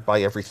inspired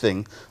by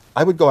everything.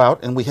 I would go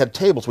out, and we had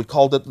tables. We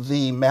called it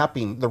the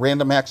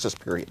random access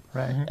period.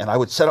 Right. And I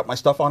would set up my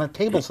stuff on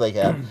tables they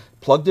had,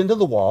 plugged into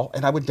the wall,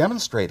 and I would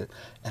demonstrate it.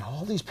 And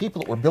all these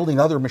people that were building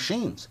other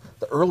machines,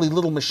 the early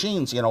little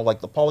machines,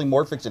 like the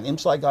Polymorphics and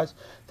IMSCI guys,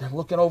 they're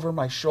looking over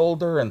my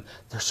shoulder, and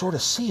they're sort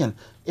of seeing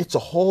it's a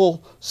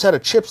whole set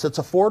of chips that's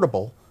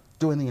affordable,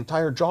 doing the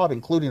entire job,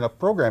 including a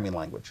programming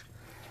language.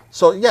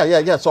 So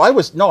yeah. So I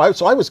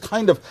was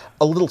kind of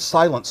a little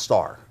silent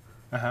star.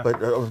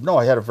 But no,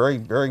 I had a very,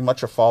 very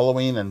much a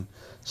following and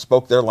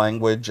spoke their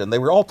language, and they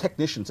were all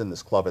technicians in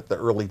this club at the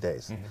early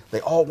days. They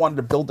all wanted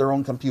to build their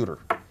own computer.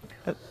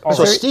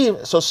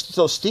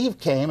 So Steve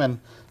came and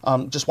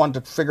just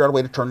wanted to figure out a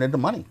way to turn it into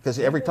money, because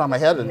every time I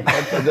had an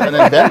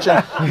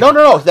invention,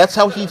 no, that's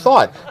how he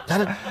thought,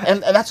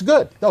 and that's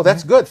good. No,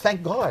 that's good.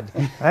 Thank God.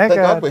 Thank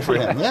God for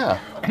him. Yeah.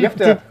 We have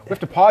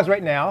to pause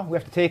right now. We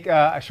have to take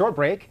a short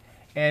break,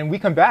 and we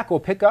come back. We'll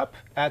pick up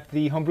at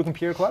the Homebrew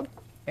Computer Club,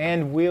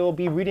 and we'll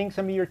be reading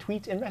some of your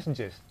tweets and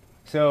messages.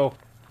 So,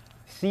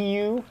 see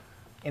you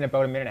in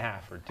about a minute and a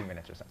half or 2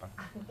 minutes or something.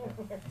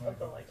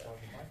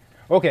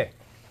 Okay.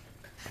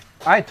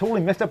 I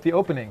totally messed up the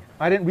opening.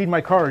 I didn't read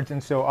my cards,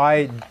 and so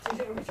I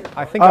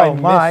think I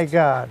missed my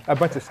God. a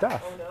bunch of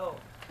stuff. Oh no.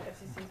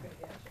 FCC's going to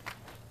catch you.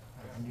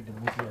 I need to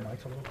move your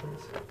mic a little,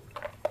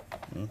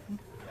 please.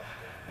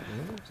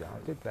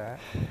 I did that.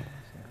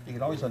 You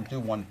can always undo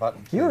one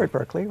button. You were at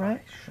Berkeley,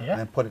 right? And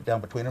then put it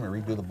down between them and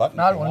redo the button.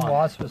 Not if you when want.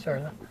 Woz was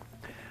there.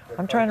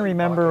 I'm trying to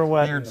remember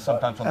what Weird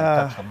sometimes when they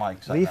touch the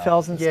mics. Lee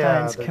Felsenstein's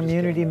they're just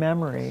community getting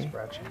memory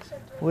Scratches.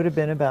 would have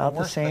been about the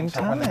worst same things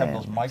are when they have time,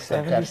 those mics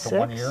that attach to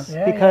one ear. 76.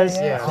 Yeah, because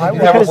yeah. You never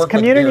because worked with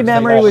community beards, they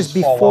memory always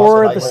was fall off,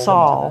 before and I the hold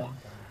Sol, them.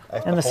 I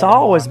have to and the hold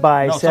Sol them was on.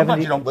 by No, 70.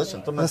 sometimes you don't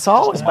listen. The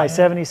Sol was by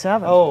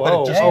 77.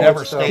 But it just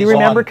never stays Do you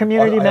remember on.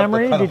 community I have to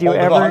memory? kind of Did you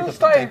hold it ever- on 'cause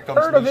the I tape comes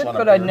heard of loose it, on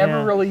but a I beard. never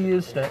Yeah. really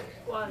used it.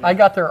 I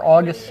got there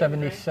August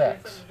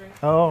 '76,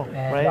 Oh,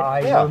 and right.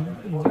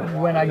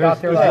 when I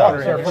got there, I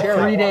was there for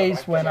 3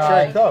 days. When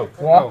I Coke.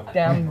 walked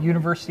down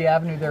University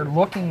Avenue, there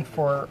looking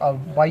for a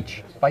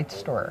bite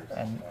store,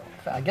 and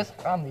I guess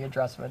I found the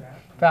address of it.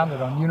 Found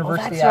it on Well,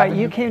 University that's right.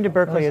 Avenue. You came to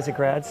Berkeley as a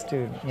grad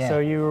student, Yeah. so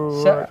you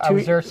were I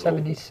was there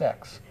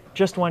 '76.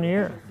 just 1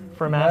 year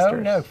for a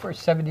master's. No, for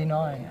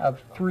 '79.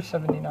 Through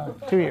 '79.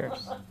 2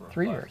 years,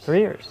 3 years. 3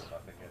 years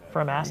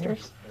for a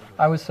master's.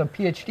 I was a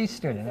PhD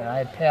student, and I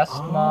had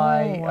passed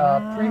my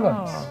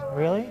prelims. Oh,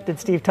 really? Did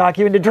Steve talk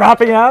you into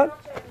dropping out?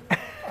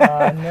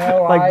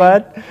 No, Like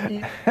Bud?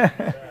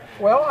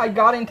 Well, I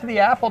got into the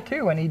Apple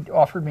too, and he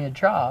offered me a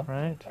job.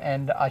 Right.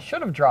 And I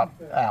should have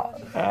dropped out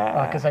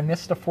because I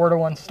missed a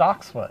 4-to-1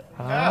 stock split.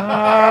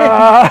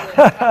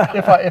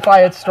 If I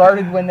had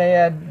started when they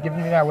had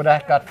given me that, I would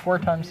have got 4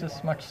 times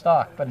as much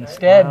stock. But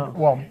instead,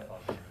 well,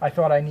 I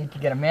thought I need to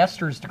get a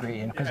master's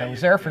degree, and because I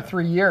was there for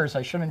 3 years,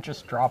 I shouldn't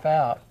just drop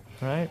out.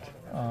 Right.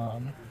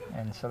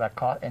 And so that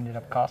ended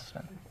up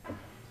costing.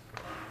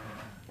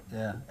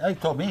 Yeah, he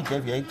told me he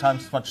gave you 8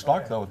 times as much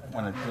stock though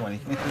when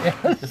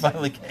he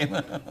finally came.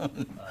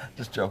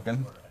 Just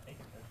joking.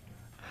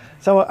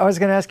 So I was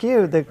going to ask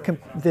you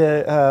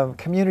the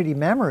community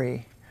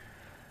memory.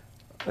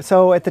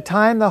 So at the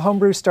time the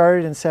homebrew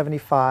started in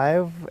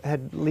 '75,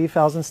 had Lee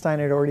Felsenstein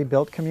had already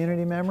built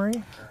community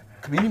memory?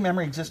 Community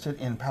Memory existed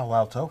in Palo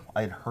Alto.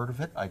 I had heard of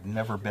it. I'd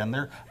never been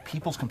there.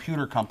 People's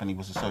Computer Company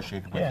was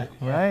associated with it.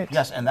 Right.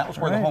 Yes, and that was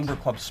where the Homebrew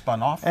Club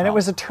spun off And it from.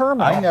 was a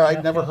terminal.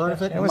 I'd never heard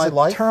of it It in was my a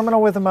life.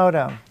 terminal with a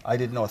modem. I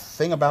didn't know a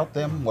thing about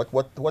them,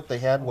 what they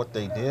had, what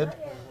they did.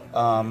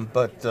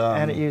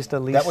 And it used a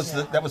lease.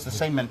 That was the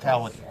same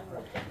mentality.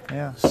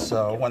 Yeah.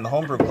 So when the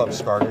Homebrew Club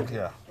started,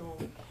 yeah.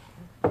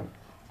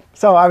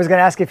 So I was going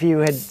to ask if you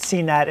had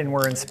seen that and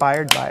were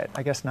inspired by it.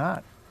 I guess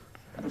not.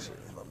 Actually,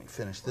 let me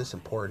finish this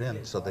and pour it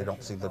in so they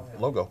don't see the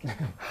logo.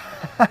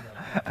 Right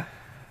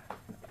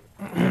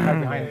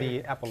behind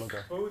the Apple logo.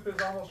 Booth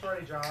is almost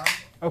ready, John.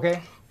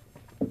 Okay.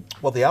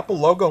 Well, the Apple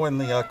logo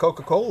and the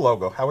Coca-Cola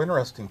logo. How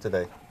interesting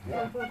today.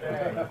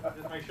 Okay,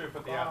 just make sure you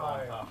put the apple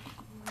on top.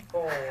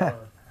 4,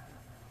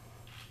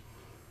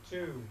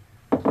 2.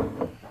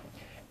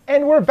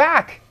 And we're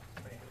back.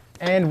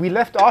 And we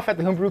left off at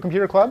the Homebrew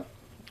Computer Club.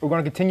 We're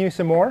going to continue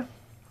some more.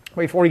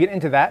 But before we get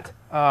into that,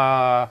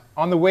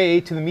 on the way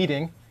to the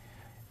meeting,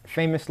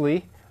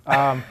 famously,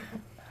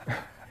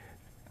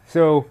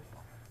 So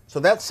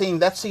that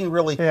scene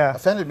really Yeah.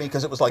 offended me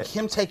because it was like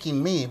him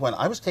taking me when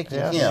I was taking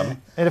him.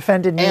 It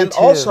offended me And too.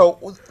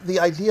 also, the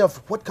idea of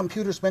what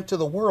computers meant to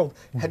the world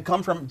had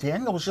come from,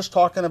 Daniel was just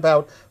talking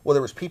about, well,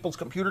 there was People's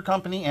Computer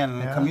Company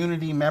and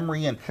Community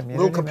Memory and little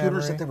Community computers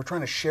memory. that they were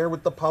trying to share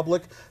with the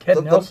public.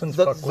 Ted Nelson's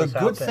book was good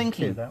out then,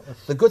 thinking, too. That was-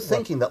 the good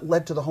thinking that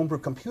led to the Homebrew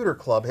Computer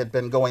Club had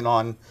been going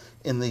on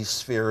in these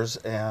spheres.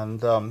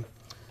 And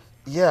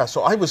yeah,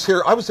 so I was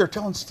there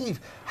telling Steve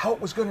how it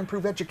was going to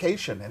improve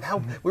education and how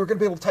we were going to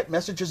be able to type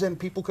messages in,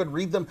 people could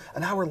read them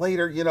an hour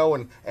later, you know,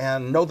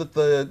 and know that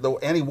the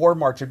anti-war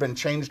march had been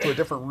changed to a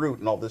different route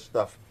and all this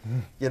stuff,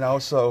 you know.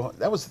 So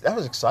that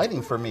was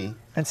exciting for me.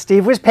 And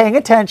Steve was paying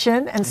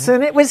attention, and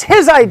soon it was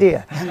his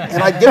idea.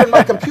 And I'd given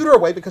my computer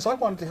away because I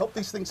wanted to help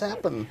these things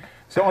happen.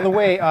 So on the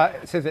way,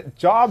 it says that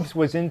Jobs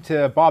was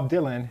into Bob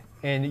Dylan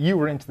and you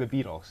were into the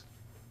Beatles.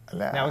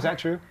 Now, is that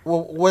true?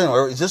 Well, wait,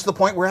 is this the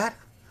point we're at?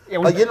 Yeah,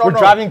 we're, You know, we're no.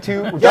 driving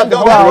to. We're Yeah, driving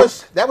no,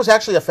 to that was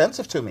actually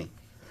offensive to me,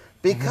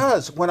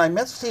 because when I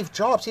met Steve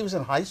Jobs, he was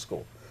in high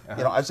school.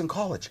 You know, I was in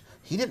college.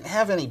 He didn't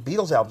have any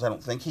Beatles albums, I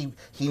don't think.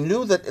 He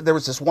knew that there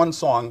was this one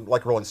song,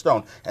 like Rolling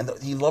Stone, and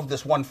he loved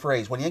this one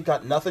phrase: "When you ain't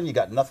got nothing, you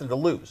got nothing to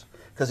lose."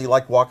 Because he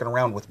liked walking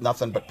around with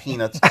nothing but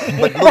peanuts,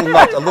 but little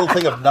nuts, a little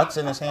thing of nuts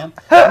in his hand.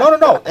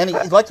 No. And he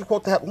liked to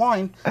quote that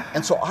line.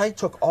 And so I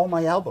took all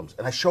my albums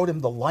and I showed him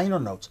the liner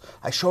notes.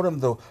 I showed him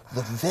the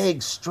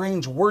vague,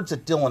 strange words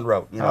that Dylan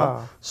wrote, you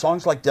know,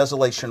 songs like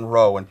Desolation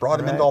Row, and brought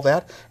him into all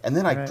that. And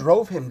then I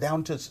drove him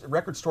down to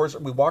record stores.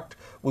 We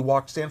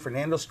walked San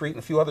Fernando Street and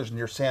a few others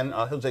near San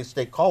Jose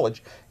State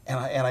College.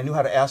 And I knew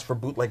how to ask for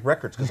bootleg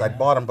records because I'd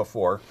bought them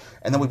before.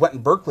 And then we went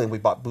in Berkeley and we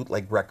bought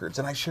bootleg records.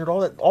 And I shared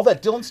all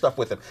that Dylan stuff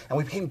with him. And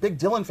we became big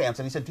Dylan fans.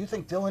 And he said, "Do you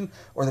think Dylan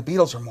or the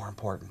Beatles are more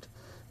important?"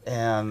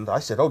 And I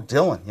said, "Oh,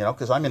 Dylan, you know,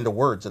 because I'm into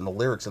words and the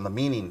lyrics and the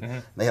meaning.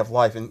 And they have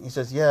life." And he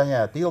says,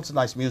 yeah, Beatles is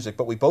nice music.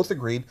 But we both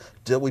agreed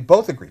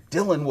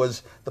Dylan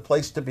was the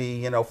place to be,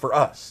 you know, for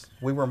us.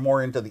 We were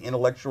more into the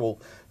intellectual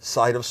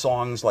side of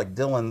songs like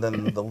Dylan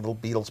than the little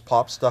Beatles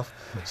pop stuff.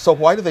 So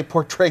why do they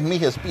portray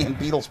me as being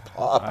Beatles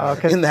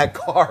pop in that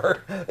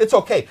car? It's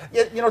okay.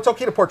 You know, it's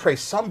okay to portray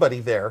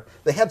somebody there.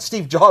 They had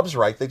Steve Jobs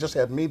right. They just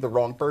had me the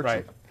wrong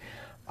person.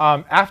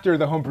 Right. After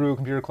the Homebrew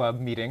Computer Club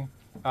meeting,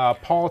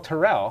 Paul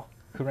Terrell,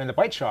 who ran the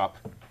Byte Shop,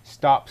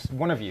 stops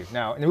one of you.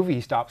 Now, in the movie,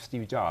 he stops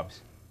Steve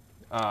Jobs.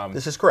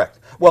 This is correct.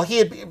 Well,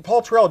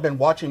 Paul Terrell had been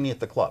watching me at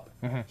the club.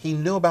 He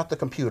knew about the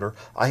computer.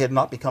 I had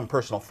not become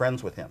personal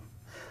friends with him.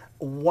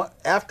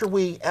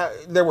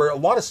 There were a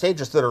lot of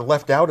stages that are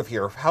left out of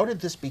here. How did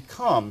this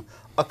become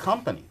a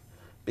company?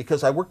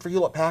 Because I worked for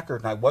Hewlett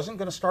Packard, and I wasn't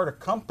going to start a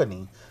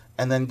company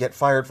and then get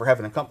fired for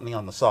having a company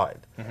on the side.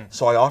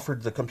 So I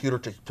offered the computer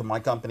to my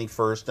company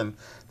first, and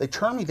they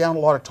turned me down a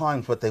lot of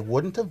times, but they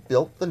wouldn't have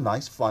built the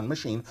nice, fun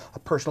machine a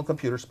personal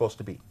computer is supposed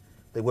to be.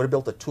 They would have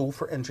built a tool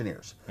for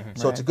engineers.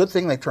 So it's a good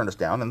thing they turned us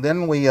down. And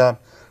then we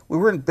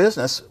were in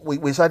business. We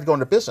decided to go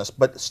into business,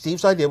 but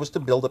Steve's idea was to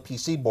build a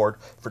PC board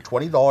for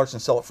 $20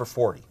 and sell it for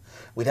 $40.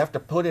 We'd have to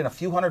put in a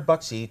few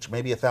 $100 each,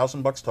 maybe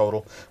 $1,000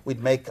 total.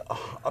 We'd make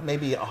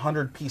maybe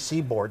 100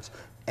 PC boards,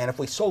 and if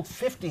we sold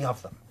 50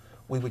 of them,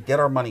 we would get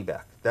our money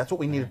back. That's what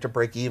we needed to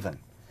break even.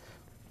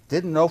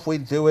 Didn't know if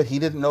we'd do it. He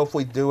didn't know if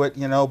we'd do it,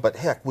 you know, but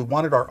heck, we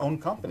wanted our own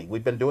company.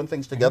 We've been doing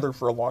things together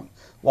for a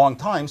long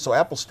time, so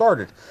Apple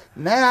started.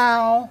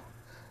 Now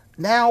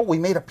we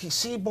made a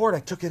PC board. I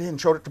took it in,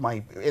 showed it to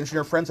my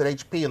engineer friends at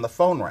HP, and the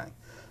phone rang.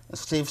 And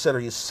Steve said, "Are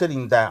you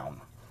sitting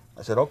down?"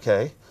 I said,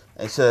 "Okay."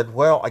 And he said,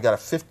 "Well, I got a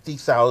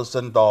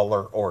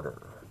 $50,000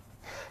 order."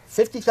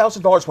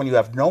 $50,000 when you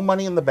have no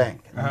money in the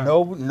bank,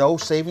 no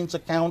savings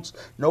accounts,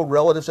 no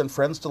relatives and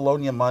friends to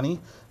loan you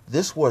money.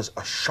 This was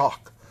a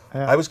shock.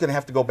 Yeah. I was going to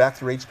have to go back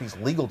through HP's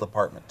legal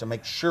department to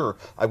make sure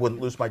I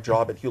wouldn't lose my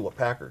job at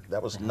Hewlett-Packard.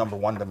 That was number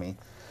one to me.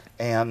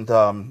 And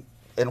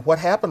what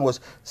happened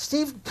was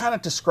Steve kind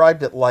of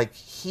described it like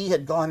he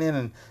had gone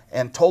in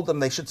and told them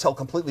they should sell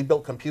completely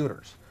built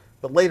computers.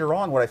 But later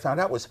on, what I found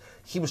out was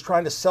he was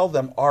trying to sell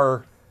them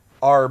our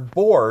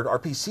board, our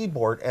PC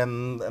board,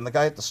 and the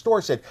guy at the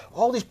store said,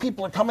 all these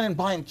people are coming and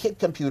buying kit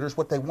computers.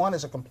 What they want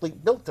is a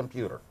complete built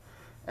computer.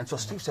 And so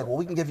Steve said, well,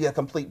 we can give you a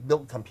complete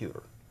built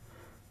computer.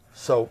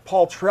 So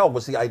Paul Terrell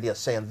was the idea,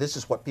 saying this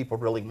is what people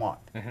really want.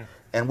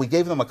 And we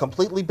gave them a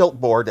completely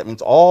built board. That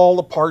means all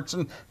the parts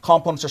and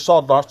components are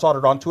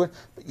soldered onto it,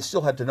 but you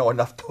still had to know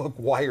enough to hook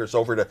wires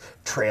over to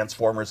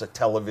transformers, a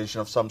television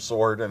of some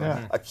sort, and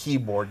a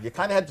keyboard. You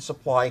kind of had to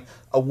supply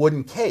a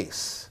wooden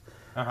case.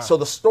 So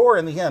the store,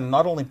 in the end,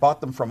 not only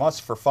bought them from us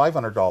for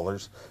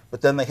 $500,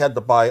 but then they had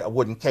to buy a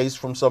wooden case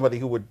from somebody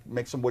who would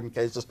make some wooden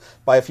cases,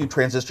 buy a few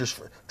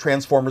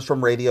transformers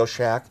from Radio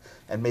Shack,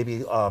 and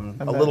maybe a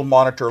little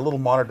monitor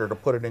to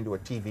put it into a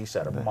TV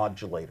set, a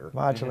modulator.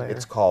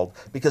 It's called,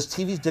 because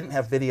TVs didn't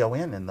have video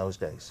in those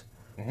days.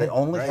 They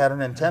only had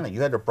an antenna. You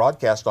had to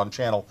broadcast on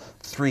channel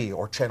 3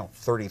 or channel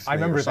 33 I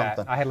remember or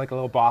something. that. I had like a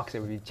little box. It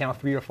would be channel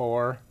 3 or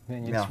 4, and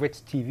then you'd switch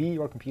TV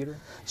or computer.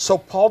 So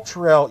Paul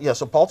Terrell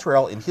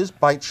in his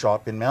bite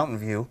shop in Mountain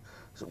View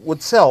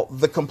would sell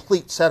the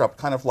complete setup,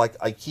 kind of like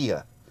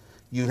IKEA.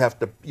 You have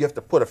to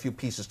put a few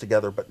pieces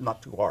together, but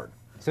not too hard.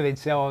 So they'd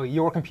sell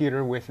your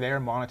computer with their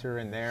monitor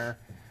and their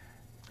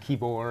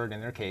keyboard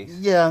and their case.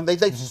 Yeah, they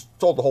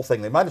sold the whole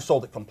thing. They might have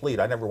sold it complete.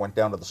 I never went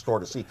down to the store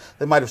to see.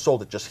 They might have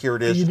sold it just here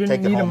it is. You take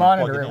didn't it need home a and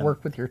plug monitor. it It in.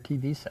 worked with your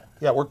TV set.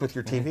 Yeah, it worked with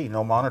your TV.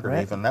 No monitor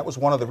Right. even. That was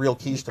one of the real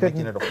keys to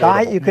making it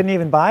affordable. You couldn't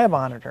even buy a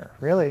monitor,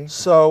 really.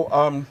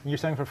 So You're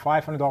selling for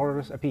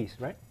 $500 a piece,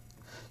 right?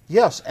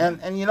 yes,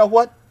 and you know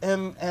what?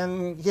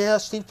 And yeah,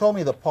 Steve told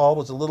me that Paul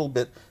was a little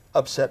bit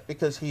upset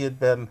because he had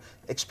been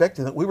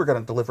expecting that we were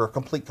going to deliver a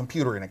complete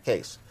computer in a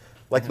case.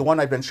 Like the one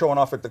I'd been showing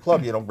off at the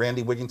club, you know,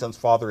 Randy Wigginton's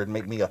father had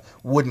made me a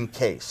wooden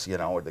case, you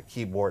know, with the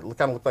keyboard. It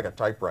kind of looked like a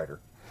typewriter.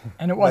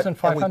 And it wasn't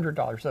But- and we-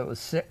 $500. It was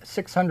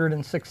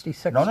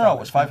 $666. No, it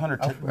was 500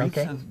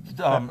 Okay.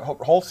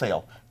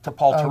 wholesale to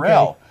Paul Okay.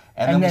 Terrell.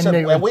 And And then then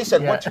they we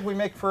said, would- what yeah. should we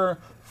make for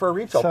a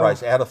retail So-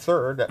 price? Add a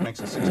third, that makes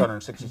it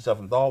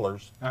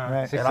 $667.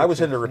 Right. And I was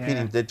into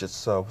repeating digits,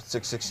 so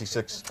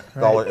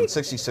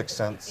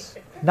 $666.66.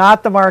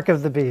 Not the mark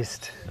of the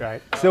beast.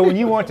 Right. So when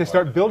you want to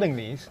start building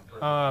these,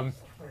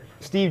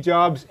 Steve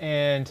Jobs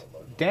and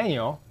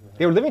Daniel,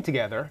 they were living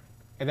together,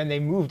 and then they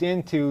moved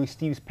into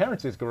Steve's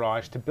parents'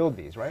 garage to build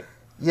these, right?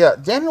 Yeah,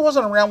 Daniel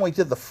wasn't around when we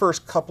did the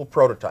first couple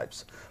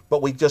prototypes,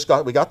 but we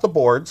got the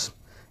boards,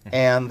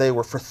 and they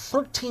were for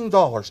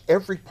 $13.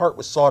 Every part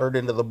was soldered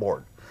into the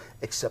board,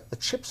 except the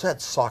chips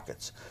had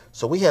sockets.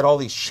 So we had all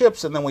these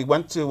chips, and then we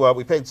went to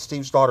we paid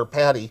Steve's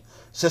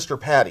sister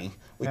Patty.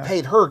 We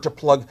paid her to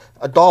plug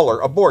a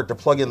board to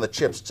plug in the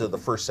chips to the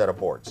first set of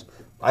boards.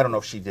 I don't know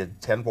if she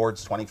did 10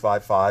 boards,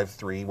 25, 5,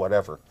 3,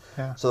 whatever.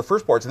 Yeah. So the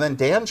first boards, and then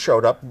Dan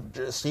showed up.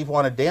 Steve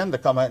wanted Dan to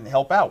come out and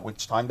help out.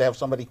 It's time to have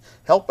somebody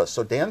help us.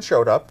 So Dan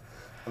showed up,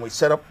 and we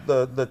set up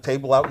the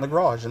table out in the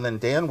garage. And then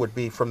Dan would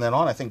be, from then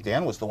on, I think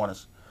Dan was the one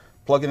who's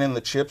plugging in the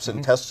chips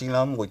and testing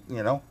them.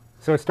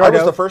 So it I started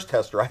was out, the first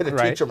tester. I had to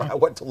Right. teach him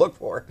what to look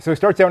for. So it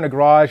starts out in the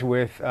garage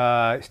with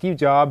Steve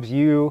Jobs,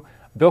 you,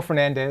 Bill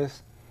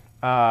Fernandez,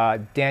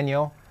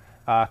 Daniel,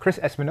 Chris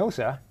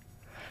Espinosa,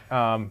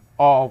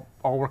 all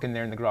working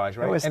there in the garage,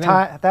 right? It was And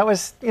that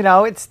was,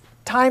 it's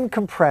time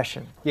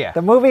compression. Yeah.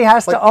 The movie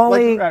has to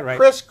only. Right.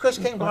 Chris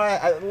came by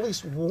at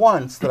least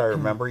once that I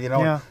remember,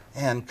 Yeah.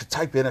 and could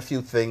type in a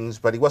few things,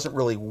 but he wasn't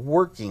really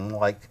working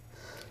like.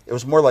 It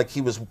was more like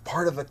he was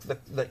part of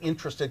the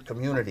interested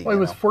community. Well, he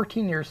you was know?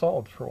 14 years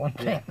old, for one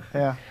thing.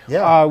 Yeah.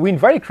 Yeah. We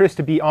invited Chris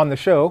to be on the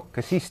show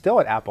because he's still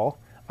at Apple,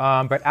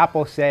 but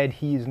Apple said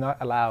he's not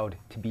allowed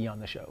to be on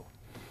the show,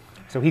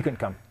 so he couldn't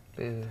come.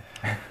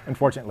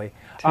 Unfortunately.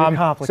 So is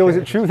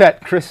complicated. it true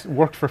that Chris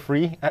worked for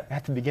free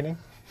at the beginning,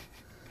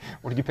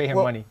 or did you pay him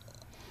Well, money?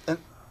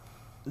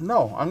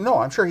 No,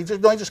 I'm sure he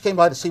just came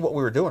by to see what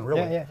we were doing,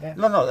 really. Yeah.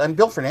 No, and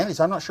Bill Fernandez,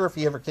 I'm not sure if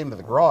he ever came to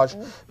the garage.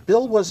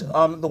 Bill was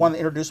the one that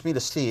introduced me to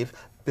Steve.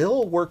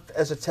 Bill worked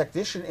as a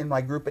technician in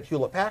my group at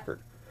Hewlett-Packard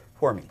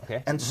for me.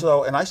 Okay. And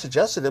so, and I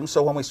suggested him,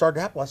 so when we started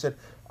Apple, I said,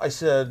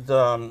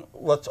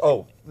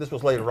 this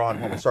was later on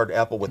when we started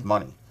Apple with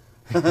money.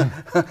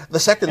 The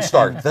second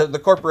start, the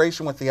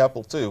corporation with the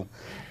Apple II.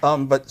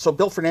 So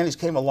Bill Fernandez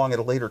came along at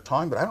a later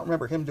time, but I don't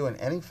remember him doing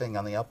anything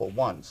on the Apple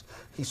I's.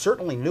 He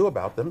certainly knew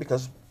about them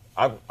because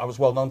I was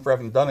well known for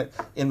having done it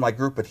in my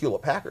group at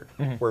Hewlett-Packard,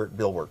 where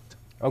Bill worked.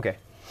 Okay.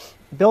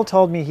 Bill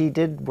told me he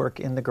did work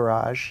in the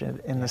garage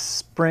in the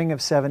spring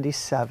of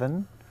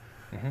 '77.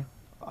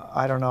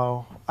 I don't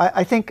know.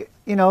 I think,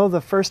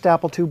 the first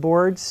Apple II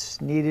boards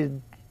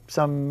needed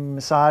some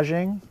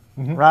massaging.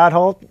 Rod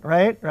Holt,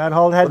 right? Rod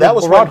Holt had That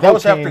was Rod that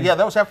was Holt after. came Yeah,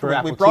 that was after for we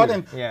Apple brought II,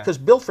 in yeah. because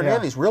Bill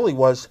Fernandez really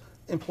was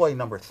employee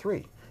number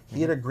 3.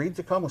 He had agreed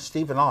to come with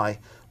Steve and I,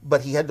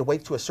 but he had to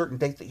wait to a certain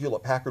date that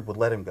Hewlett Packard would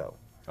let him go.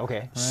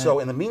 Okay. So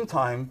in the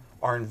meantime,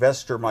 our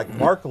investor Mike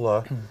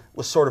Markula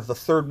was sort of the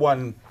third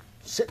one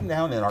sitting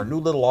down in our new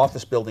little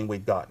office building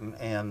we'd gotten,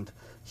 and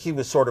he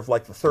was sort of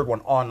like the third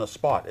one on the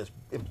spot as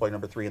employee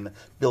number 3, and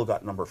Bill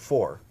got number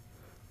 4.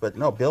 But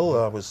no,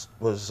 Bill was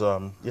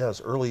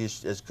as early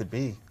as could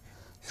be,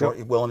 so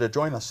willing to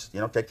join us.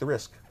 Take the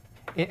risk.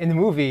 In the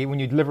movie, when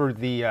you delivered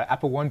the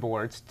Apple I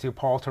boards to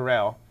Paul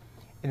Terrell,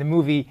 in the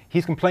movie,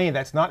 he's complaining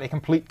that's not a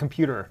complete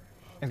computer.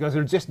 And he goes,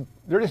 they're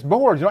just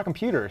boards, they're not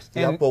computers.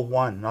 The Apple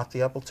I, not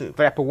the Apple II.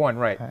 The Apple I,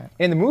 right.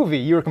 In the movie,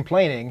 you were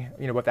complaining,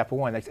 about the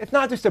Apple I. Like, it's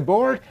not just a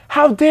board.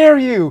 How dare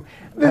you?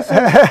 This is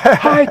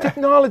high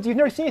technology. You've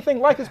never seen anything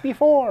like this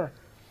before.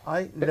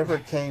 I never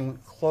came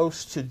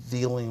close to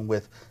dealing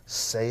with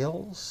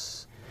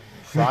sales,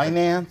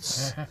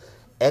 finance,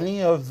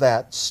 any of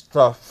that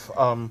stuff.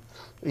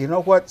 You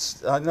know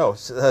what? No,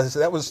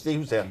 that was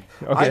Steve's end.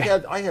 Okay.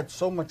 I had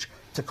so much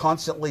to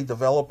constantly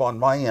develop on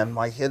my end.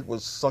 My head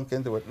was sunk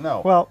into it.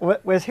 No. Well,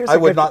 here's I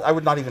would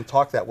not even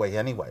talk that way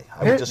anyway.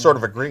 I would just sort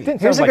of agree.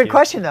 Didn't Here's sound a like good you.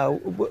 question,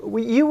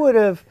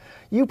 though.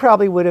 You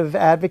probably would have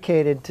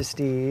advocated to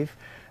Steve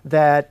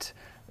that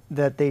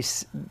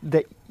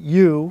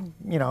you,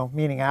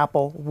 meaning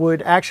Apple,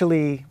 would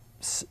actually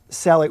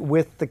sell it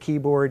with the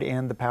keyboard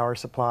and the power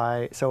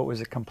supply, so it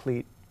was a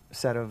complete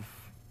set of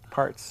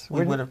parts.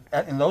 We would have,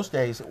 in those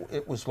days,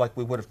 it was like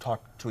we would have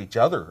talked to each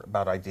other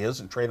about ideas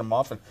and trade them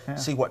off and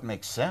see what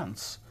makes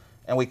sense.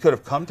 And we could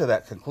have come to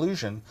that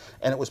conclusion,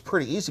 and it was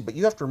pretty easy. But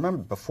you have to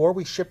remember, before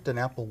we shipped an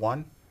Apple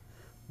I,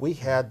 we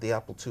had the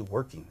Apple II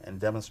working and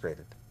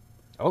demonstrated.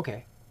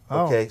 Okay.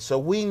 Okay, so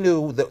we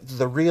knew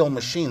the real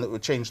machine that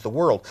would change the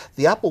world.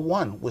 The Apple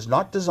I was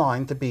not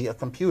designed to be a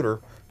computer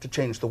to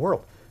change the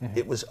world.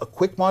 It was a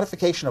quick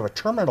modification of a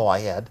terminal I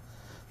had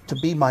to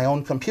be my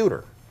own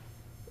computer.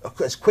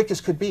 As quick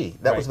as could be.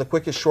 That was the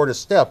quickest,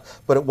 shortest step,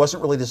 but it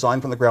wasn't really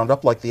designed from the ground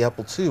up like the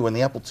Apple II. And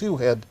the Apple II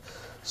had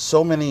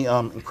so many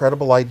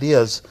incredible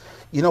ideas.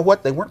 You know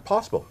what? They weren't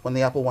possible when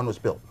the Apple I was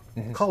built.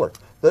 Color.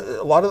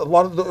 A lot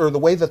of the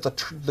way that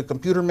the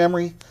computer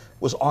memory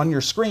was on your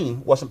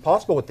screen wasn't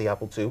possible with the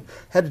Apple II.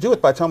 Had to do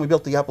it by the time we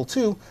built the Apple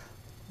II.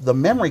 The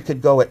memory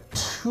could go at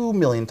 2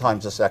 million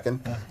times a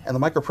second, and the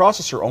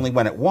microprocessor only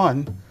went at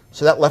 1,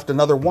 so that left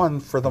another 1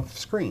 for the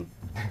screen.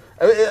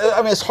 I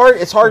mean, it's hard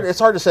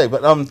to say,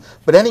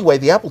 but anyway,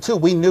 the Apple II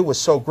we knew was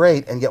so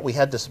great, and yet we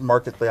had to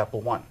market the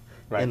Apple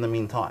I in the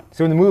meantime.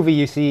 So in the movie,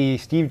 you see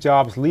Steve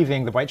Jobs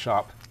leaving the Byte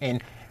Shop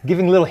and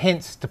giving little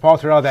hints to Paul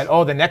Terrell that,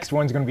 the next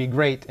one's going to be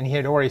great, and he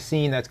had already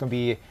seen that it's going to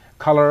be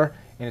color,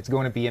 and it's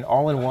going to be an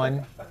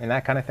all-in-one, and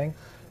that kind of thing.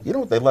 You know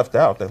what they left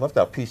out? They left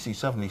out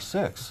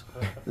PC-76.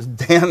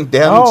 Dan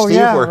and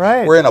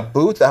Steve were in a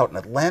booth out in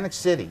Atlantic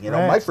City.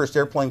 My first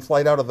airplane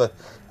flight out of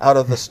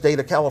the state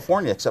of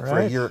California, except for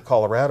a year at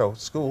Colorado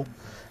school.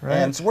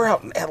 And so we're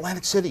out in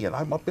Atlantic City, and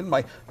I'm up in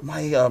my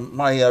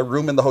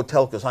room in the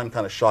hotel because I'm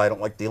kind of shy. I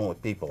don't like dealing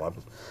with people.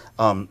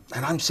 And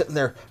I'm sitting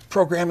there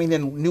programming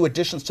in new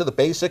additions to the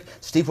BASIC.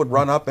 Steve would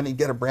run up and he'd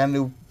get a brand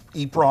new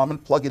EEPROM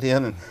and plug it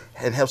in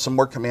and have some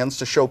more commands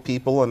to show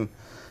people.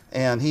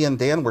 And he and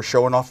Dan were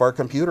showing off our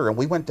computer, and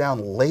we went down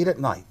late at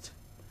night.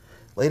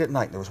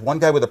 There was one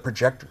guy with a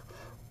projector.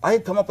 I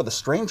had come up with a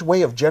strange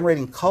way of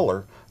generating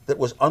color that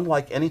was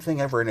unlike anything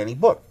ever in any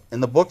book.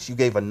 In the books, you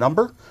gave a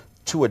number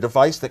to a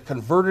device that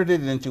converted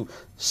it into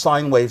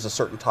sine waves of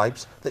certain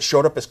types that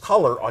showed up as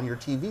color on your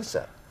TV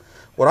set.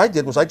 What I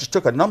did was I just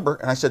took a number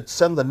and I said,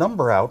 send the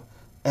number out,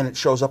 and it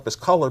shows up as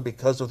color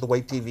because of the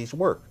way TVs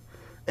work.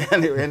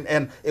 And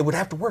it would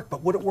have to work,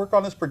 but would it work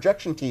on this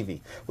projection TV?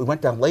 We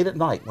went down late at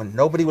night when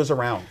nobody was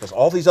around because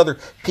all these other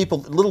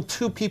people,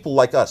 two people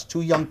like us,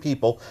 2 young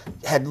people,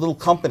 had little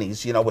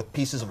companies, with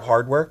pieces of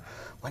hardware.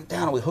 Went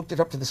down and we hooked it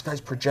up to this guy's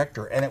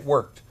projector, and it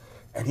worked.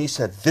 And he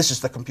said, "This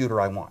is the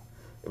computer I want."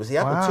 It was the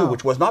Apple II,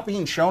 which was not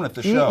being shown at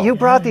the show. You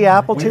brought the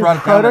Apple II brought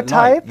it down at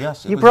night. prototype?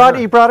 Yes, you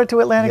brought it to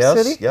Atlantic Yes,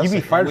 City? yes. You'd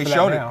be fired we for that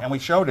showed now. it, and we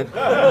showed it.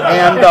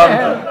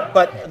 And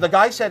but the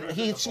guy said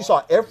he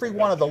saw every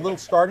one of the little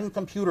starting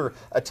computer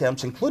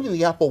attempts, including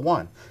the Apple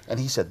I, and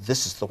he said,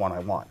 "This is the one I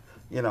want."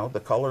 The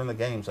color and the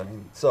games. I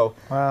mean, so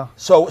Wow.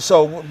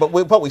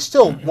 But we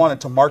still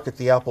wanted to market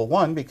the Apple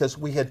I because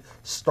we had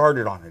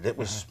started on it. It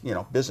was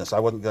business. I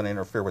wasn't going to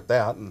interfere with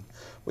that, and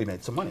we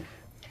made some money.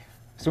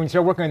 So when you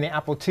started working on the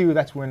Apple II,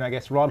 that's when I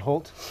guess Rod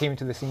Holt came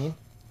into the scene.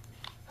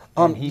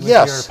 And he was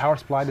Yes. your power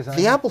supply designer.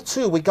 The Apple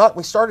II,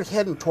 we started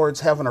heading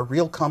towards having a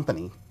real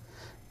company,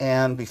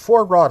 and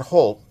before Rod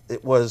Holt,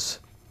 it was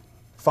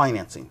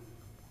financing.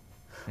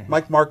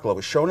 Mike Markkula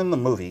was shown in the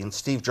movie, and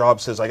Steve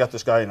Jobs says, "I got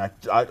this guy, and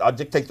I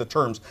dictate the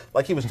terms,"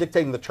 like he was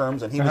dictating the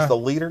terms, and he was the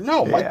leader.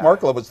 No, Mike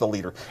Markkula was the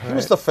leader. He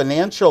was the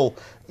financial,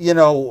 he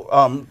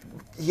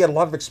had a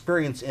lot of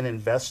experience in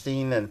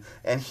investing,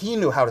 and he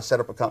knew how to set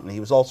up a company. He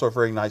was also a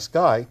very nice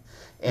guy,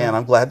 and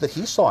I'm glad that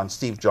he saw in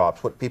Steve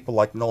Jobs what people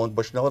like Nolan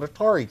Bushnell at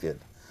Atari did.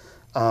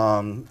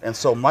 And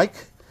so Mike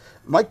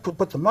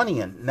put the money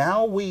in.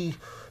 Now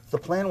the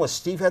plan was,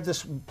 Steve had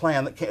this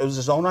plan that it was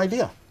his own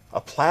idea,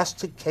 a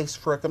plastic case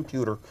for a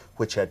computer,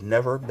 which had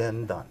never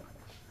been done.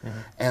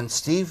 And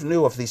Steve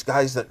knew of these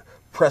guys that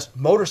pressed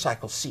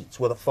motorcycle seats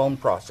with a foam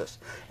process,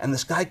 and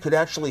this guy could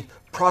actually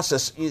press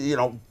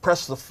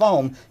the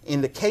foam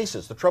into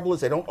cases. The trouble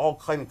is they don't all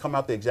kind of come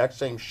out the exact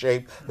same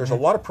shape. There's a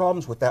lot of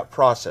problems with that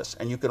process,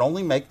 and you can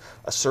only make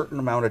a certain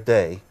amount a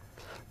day.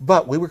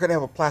 But we were going to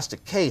have a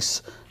plastic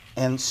case,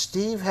 and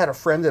Steve had a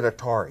friend at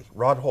Atari,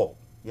 Rod Holt.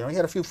 He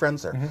had a few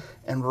friends there.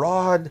 And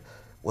Rod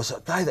was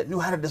a guy that knew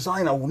how to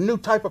design a new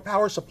type of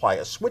power supply,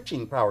 a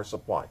switching power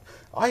supply.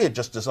 I had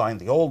just designed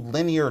the old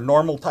linear,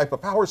 normal type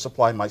of power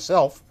supply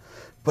myself,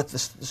 but the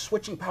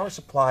switching power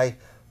supply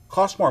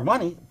cost more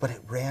money, but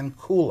it ran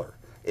cooler.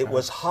 It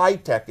was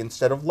high-tech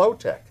instead of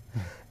low-tech.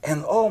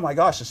 And oh my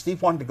gosh, and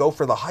Steve wanted to go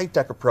for the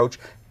high-tech approach,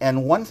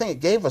 and one thing it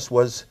gave us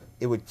was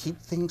it would keep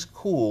things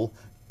cool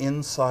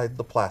inside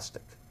the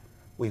plastic.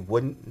 We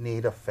wouldn't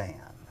need a fan.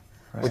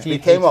 Which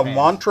became a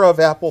mantra of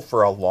Apple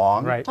for a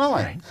long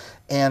time.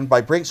 And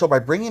by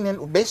bringing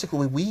in,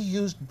 basically we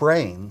used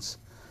brains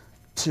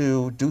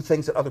to do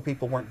things that other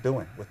people weren't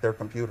doing with their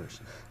computers.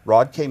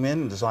 Rod came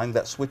in and designed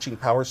that switching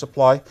power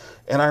supply,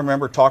 and I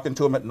remember talking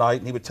to him at night,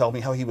 and he would tell me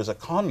how he was a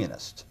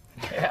communist.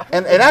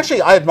 And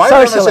actually, I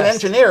admired him as an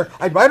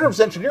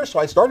engineer. So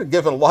I started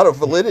giving a lot of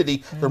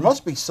validity. There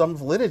must be some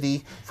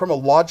validity from a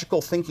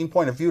logical thinking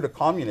point of view to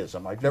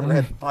communism. I've never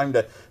had time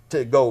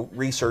to go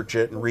research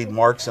it and read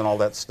Marx and all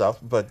that stuff,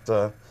 but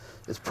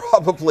it's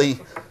probably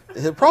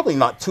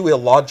not too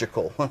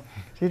illogical.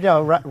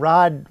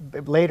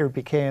 Rod later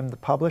became the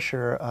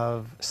publisher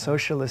of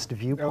Socialist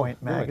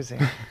Viewpoint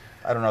magazine.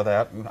 I don't know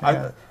that.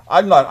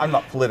 I'm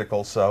not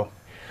political, so.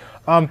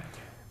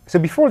 So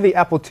before the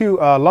Apple II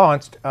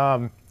launched,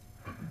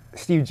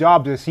 Steve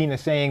Jobs is seen as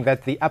saying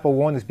that the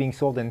Apple I is being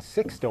sold in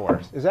 6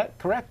 stores. Is that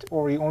correct,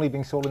 or are you only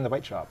being sold in the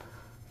Byte Shop?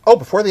 Oh,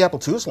 before the Apple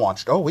IIs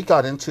launched, we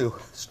got into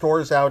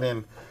stores out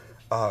in,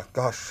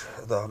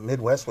 the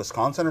Midwest,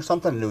 Wisconsin or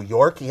something, New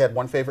York. He had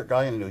one favorite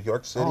guy in New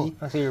York City.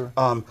 I see.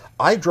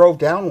 I drove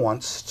down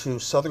once to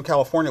Southern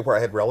California where I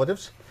had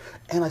relatives,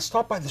 and I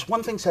stopped by this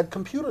one thing said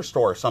computer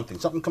store or something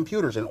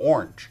computers in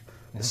Orange.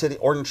 The city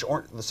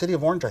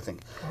of Orange, I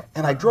think.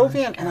 And I drove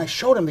in and I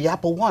showed him the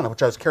Apple I,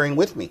 which I was carrying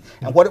with me,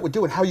 and what it would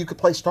do and how you could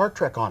play Star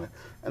Trek on it.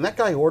 And that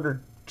guy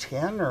ordered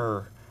 10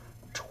 or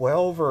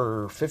 12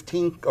 or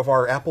 15 of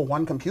our Apple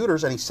I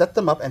computers, and he set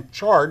them up and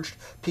charged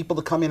people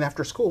to come in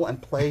after school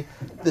and play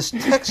this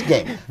text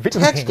game.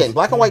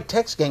 Black and white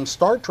text game,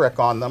 Star Trek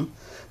on them.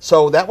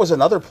 So that was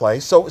another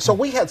place. So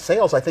we had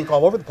sales, I think,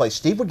 all over the place.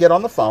 Steve would get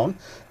on the phone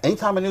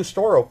anytime a new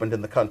store opened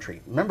in the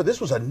country. Remember, this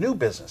was a new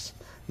business.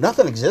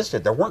 Nothing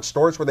existed. There weren't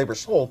stores where they were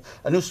sold.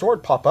 A new store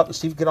would pop up, and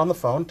Steve would get on the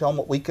phone, tell him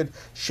what we could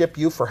ship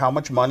you for how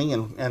much money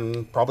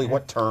and probably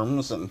what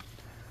terms.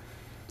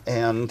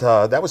 And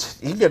that was,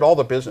 he did all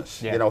the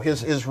business. Yeah.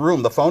 His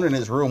room, the phone in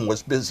his room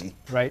was busy.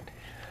 Right.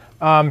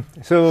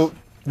 So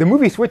the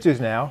movie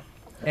switches now,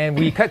 and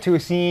we cut to a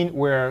scene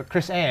where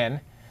Chris Ann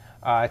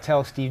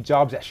tells Steve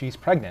Jobs that she's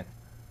pregnant.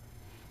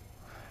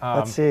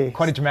 Let's see.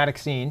 Quite a dramatic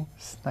scene.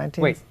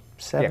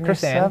 1977.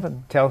 Chris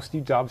Ann tells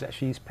Steve Jobs that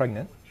she's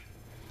pregnant.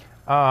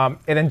 And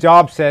then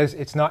Jobs says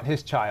it's not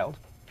his child.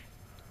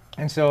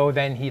 And so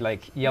then he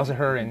yells at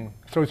her and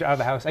throws her out of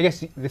the house. I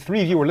guess the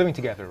 3 of you were living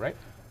together, right?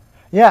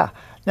 Yeah.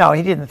 No,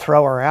 he didn't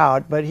throw her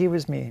out, but he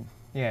was mean.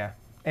 Yeah.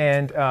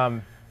 And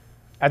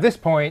at this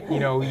point,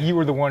 you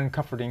were the one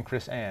comforting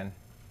Chris Ann.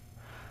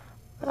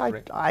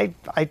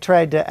 I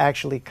tried to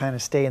actually kind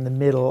of stay in the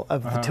middle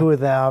of the two of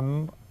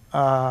them.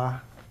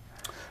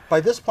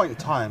 By this point in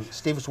time,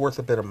 Steve was worth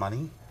a bit of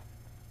money,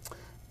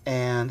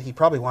 and he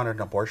probably wanted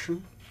an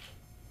abortion.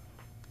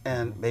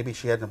 And maybe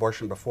she had an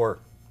abortion before.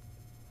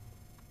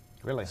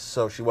 Really?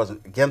 So she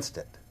wasn't against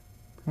it.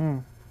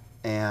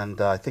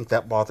 And I think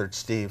that bothered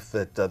Steve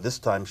that this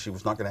time she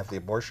was not going to have the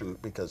abortion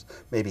because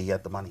maybe he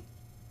had the money.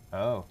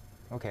 Oh,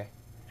 okay.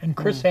 And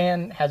Chris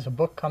Ann has a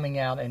book coming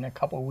out in a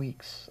couple of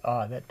weeks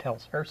that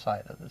tells her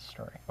side of the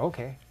story.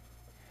 Okay.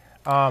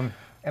 And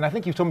I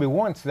think you've told me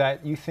once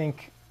that you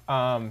think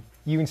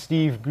you and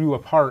Steve grew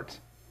apart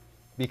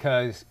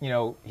because,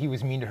 he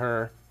was mean to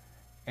her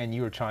and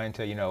you were trying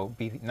to,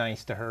 be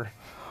nice to her.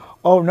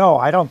 Oh, no,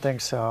 I don't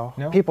think so.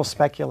 No? People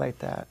speculate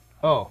that.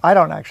 Oh. I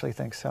don't actually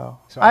think so.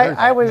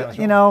 I was,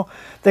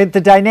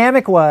 the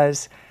dynamic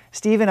was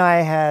Steve and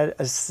I had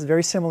a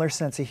very similar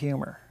sense of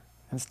humor.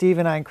 And Steve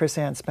and I and Chris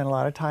Ann spent a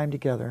lot of time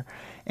together.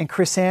 And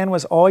Chris Ann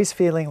was always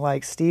feeling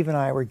like Steve and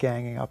I were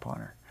ganging up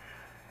on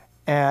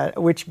her,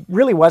 which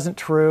really wasn't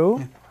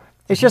true.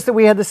 It's just that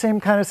we had the same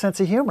kind of sense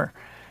of humor.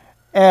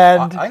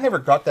 And I never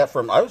got that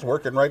from. I was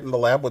working right in the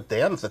lab with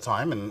Dan at the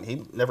time, and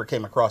he never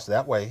came across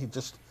that way.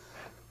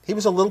 He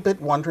was a little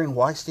bit wondering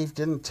why Steve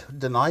didn't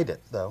denied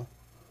it, though.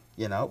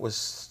 You know, it was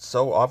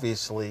so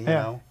obviously, you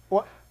know,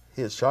 What?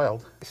 his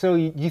child. So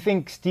you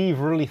think Steve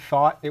really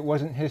thought it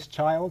wasn't his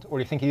child, or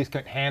do you think he just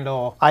couldn't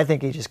handle I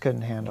think he just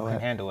couldn't handle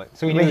it.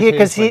 So he knew it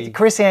was his, but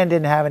Chris Ann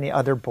didn't have any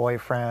other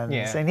boyfriends,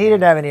 Yeah. and he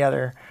didn't have any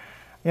other,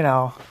 you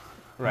know.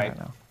 right.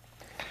 know.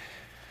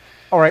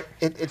 All right.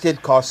 It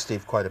did cost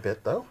Steve quite a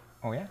bit, though,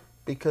 Oh yeah.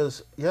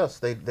 because yes,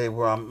 they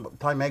were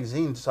Time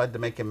Magazine decided to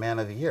make him Man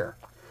of the Year.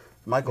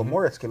 Michael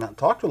Moritz came out and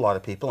talked to a lot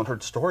of people and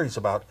heard stories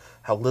about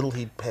how little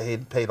he'd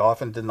paid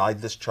off and denied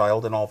this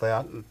child and all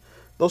that, and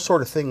those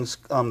sort of things.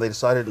 They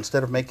decided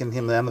instead of making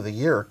him Man of the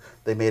Year,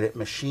 they made it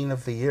Machine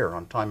of the Year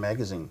on Time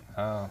Magazine.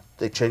 Oh.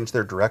 They changed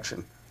their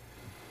direction.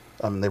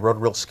 They wrote a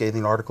real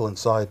scathing article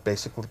inside,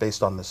 basically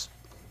based on this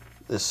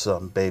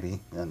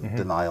baby and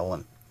denial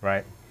and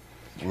Right.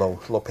 low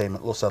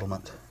payment, low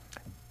settlement.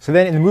 So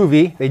then in the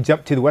movie, they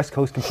jump to the West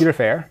Coast Computer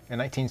Fair in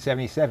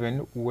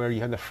 1977, where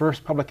you have the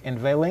first public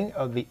unveiling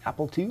of the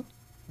Apple II.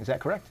 Is that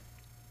correct?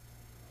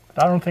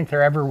 I don't think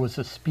there ever was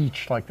a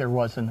speech like there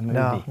was in the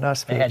movie. No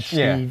They had speech.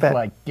 Yeah. Steve But-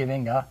 like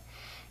giving a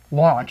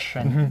launch,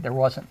 and there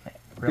wasn't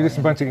really. Just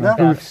a bunch of anything about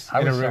booths it.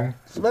 I in a was there. room.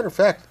 As a matter of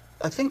fact,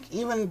 I think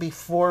even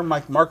before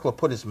Mike Marklow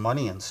put his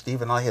money in,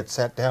 Steve and I had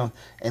sat down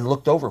and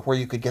looked over where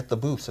you could get the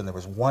booths, and there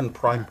was one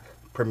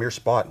premier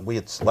spot, and we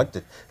had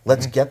selected,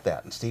 let's get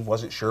that. And Steve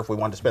wasn't sure if we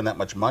wanted to spend that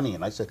much money,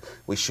 and I said,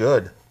 we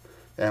should.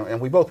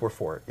 And we both were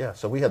for it, yeah.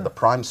 So we had the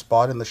prime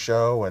spot in the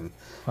show, and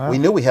we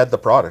knew we had the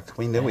product.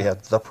 We knew we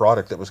had the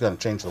product that was going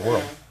to change the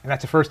world. And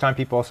that's the first time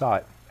people saw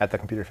it at the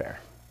computer fair.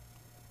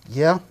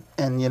 Yeah,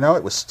 and you know,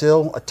 it was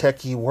still a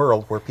techie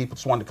world where people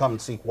just wanted to come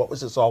and see what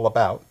was this all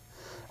about.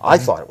 I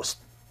thought it was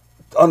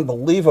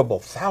unbelievable,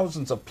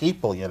 thousands of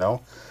people, you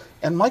know.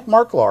 And Mike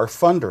Marklow, our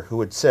funder, who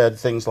had said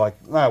things like,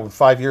 in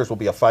 5 years we'll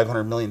be a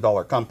 $500 million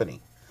company.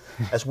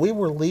 As we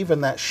were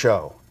leaving that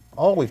show,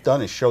 all we've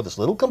done is show this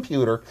little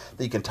computer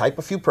that you can type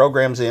a few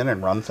programs in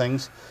and run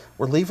things.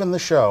 We're leaving the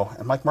show,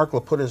 and Mike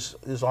Marklow put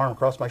his arm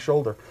across my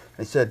shoulder,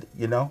 and he said,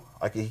 you know,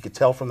 he could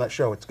tell from that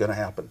show it's going to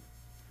happen.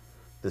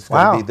 This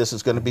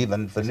is going to be the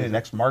new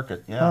next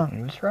market. Yeah.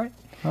 He was right.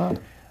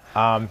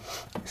 So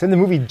then the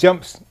movie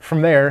jumps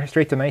from there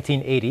straight to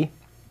 1980.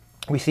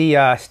 We see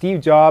Steve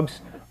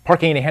Jobs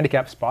parking in a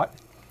handicapped spot,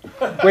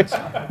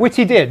 which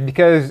he did,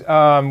 because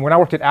when I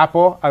worked at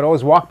Apple, I'd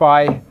always walk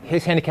by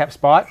his handicapped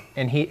spot,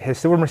 and his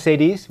silver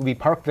Mercedes would be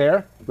parked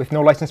there with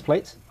no license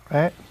plates.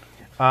 Right?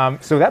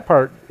 So that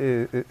part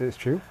is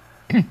true.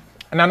 And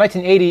now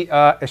 1980,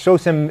 it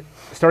shows him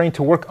starting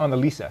to work on the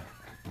Lisa.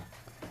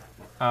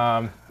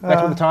 That's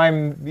what the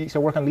time he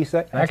started working on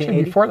Lisa.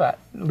 Actually, before that,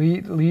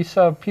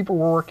 Lisa, people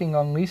were working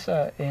on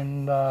Lisa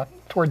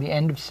toward the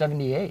end of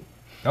 '78.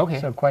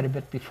 Okay. So quite a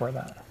bit before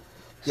that.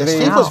 Yeah,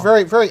 Steve was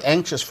very, very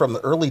anxious from the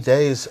early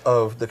days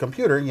of the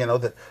computer, you know,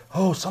 that,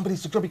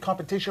 somebody's going to be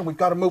competition, we've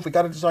got to move, we've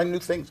got to design new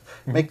things,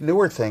 make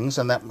newer things,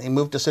 and that he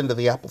moved us into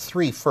the Apple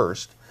III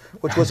first,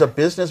 which was a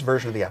business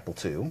version of the Apple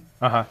II.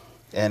 Uh-huh.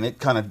 And it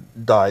kind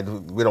of died.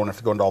 We don't have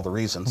to go into all the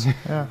reasons.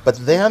 But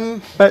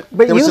then, But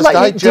there was you this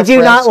guy, did Jeff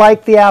you not Raskin.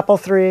 like the Apple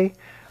III?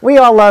 We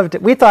all loved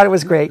it. We thought it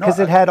was great because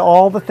it had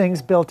all the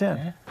things built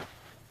in.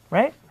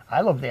 Right? I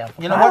love the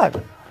Apple. You know I what?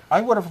 like it.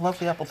 I would have loved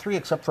the Apple III,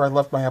 except for I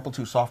loved my Apple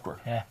II software.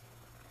 Yeah.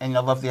 And I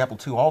love the Apple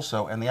II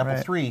also. And the Apple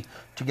Right. III,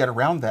 to get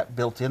around that,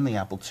 built in the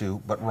Apple II,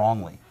 but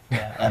wrongly.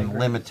 Yeah, I and agree.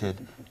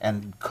 limited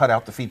and cut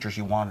out the features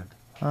you wanted.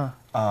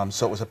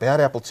 So it was a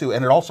bad Apple II.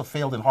 And it also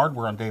failed in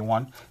hardware on day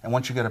one. And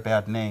once you get a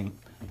bad name,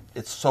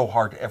 it's so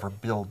hard to ever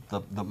build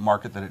the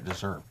market that it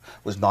deserved.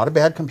 It was not a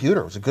bad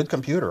computer. It was a good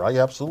computer. I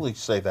absolutely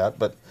say that.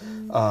 But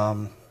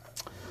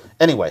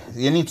anyway,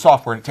 you need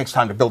software, and it takes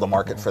time to build a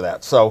market for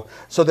that. So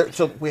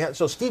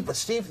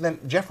Steve, then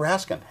Jeff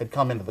Raskin had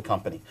come into the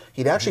company.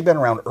 He'd actually been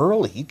around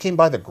early. He came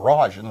by the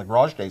garage in the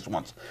garage days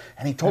once,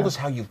 and he told us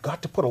how you've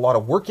got to put a lot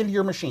of work into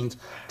your machines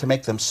to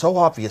make them so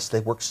obvious they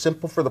work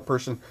simple for the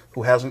person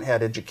who hasn't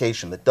had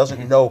education, that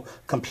doesn't know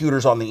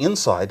computers on the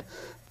inside.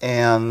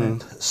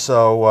 And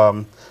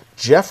so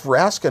Jeff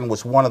Raskin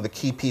was one of the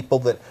key people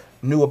that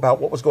knew about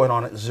what was going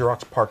on at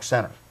Xerox PARC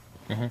Center.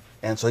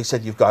 And so he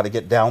said, you've got to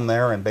get down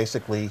there, and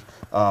basically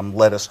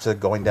led us to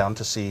going down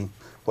to see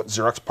what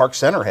Xerox PARC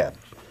Center had.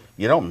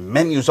 You know,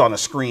 menus on a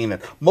screen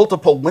and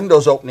multiple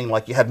windows opening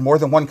like you had more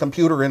than one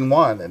computer in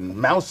one, and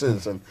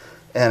mouses, and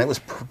it was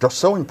just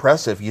so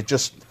impressive. You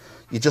just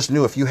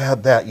knew if you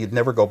had that, you'd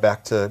never go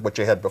back to what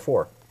you had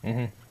before.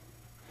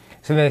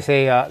 So then they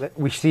say that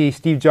we see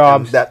Steve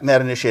Jobs And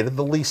that initiated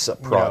the Lisa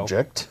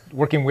project.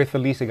 working with the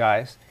Lisa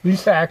guys.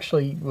 Lisa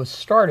actually was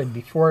started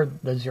before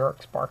the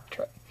Xerox PARC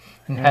trip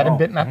and had a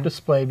bitmap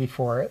display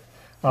before it,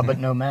 but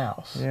no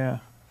mouse. Yeah.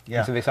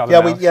 Yeah. So they saw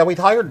the mouse. we'd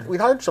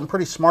hired some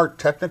pretty smart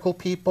technical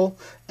people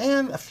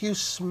and a few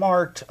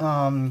smart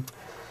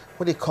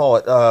what do you call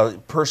it?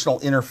 Personal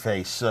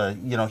interface.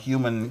 You know,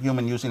 human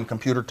using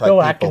computer type Bill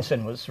people.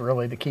 Atkinson was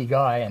really the key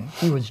guy, and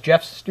he was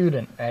Jeff's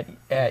student at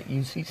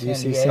UC San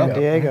UC Diego. San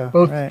Diego,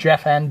 Both right.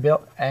 Jeff and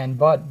Bill and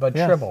Bud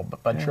Yes. Tribble,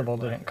 but Bud Tribble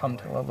didn't come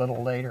till a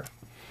little later.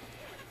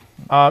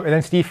 And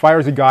then Steve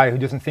fires a guy who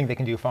doesn't think they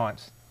can do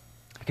fonts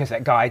because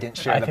that guy didn't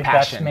share I the think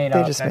passion. that's made They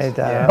up. just That's- made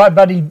that yeah. up.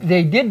 But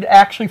they did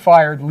actually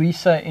fire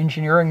Lisa,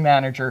 engineering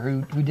manager,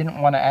 who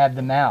didn't want to add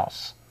the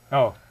mouse.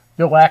 Oh,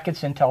 Bill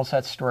Atkinson tells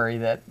that story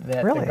that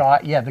Really?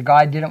 the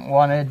guy didn't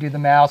want to do the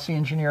mouse. The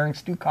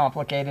engineering's too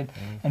complicated,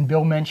 and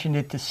Bill mentioned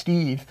it to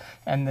Steve,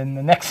 and then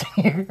the next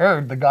thing you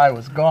heard, the guy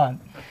was gone.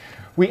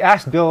 we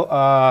asked Bill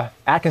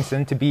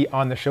Atkinson to be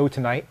on the show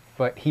tonight,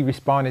 but he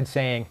responded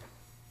saying,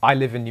 "I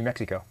live in New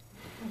Mexico."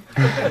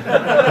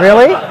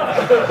 Really?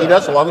 He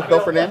does along with Bill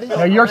Fernandez.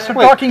 Now you're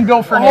talking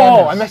Bill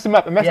Fernandez. Oh, I messed him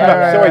up. Yeah,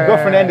 Sorry, right, Bill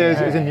right, Fernandez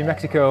right, is in New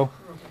Mexico.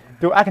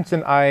 Bill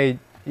Atkinson,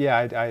 he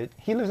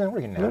lives in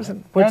Oregon now. Lives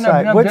in right?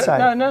 Woodside. No,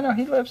 Woodside. no,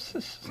 he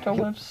still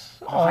lives.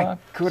 I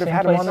could have same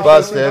had him on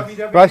place. the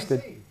Busted.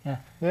 Busted. Yeah.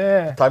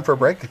 Yeah. Time for a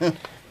break.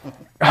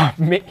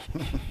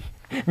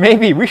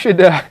 Maybe we should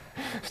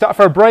stop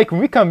for a break.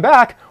 When we come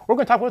back, we're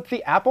going to talk about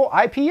the Apple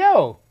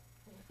IPO.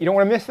 You don't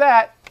want to miss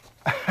that.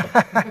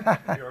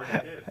 You already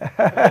did.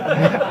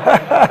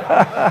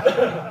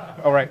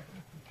 All right.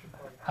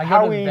 I How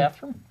go to we- the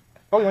bathroom.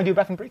 Oh, you want to do a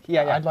bathroom break?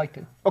 Yeah, yeah. I'd like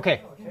to.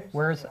 Okay.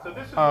 Where is it? So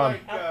this is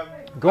like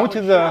Go how into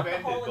it the- should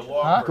have ended, the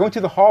long Huh? Go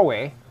into the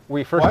hallway where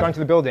you first got into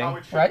the How building.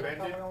 it should Right. have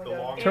ended, the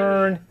long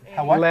Turn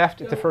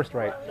left. It's the first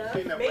right.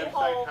 Seen that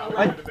website, how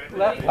it should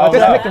have ended.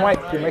 Disconnect the mic.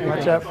 Your mic is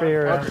Watch on. out for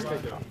your.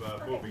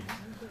 Movies.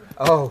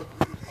 Oh,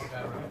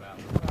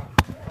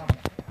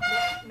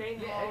 Main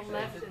hall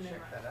left and then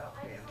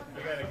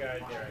We got a guy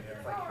there.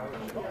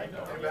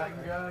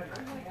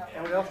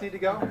 Anyone else need to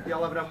go?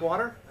 Y'all have enough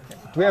water?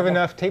 Do we have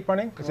enough tape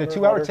running? Is it a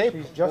 2-hour tape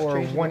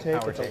or 1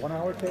 hour It's a tape? 1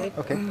 hour tape.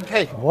 Okay.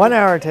 hey. 1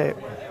 hour tape.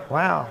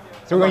 Wow.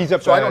 So we're going to use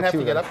up So I don't have 2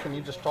 to of get them. up. Can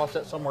you just toss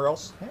that somewhere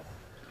else?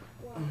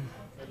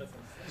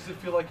 Does it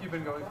feel like you've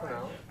been going for an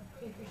hour?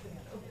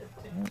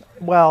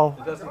 Well,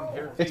 It doesn't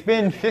hear. It's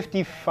been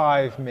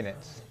 55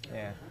 minutes.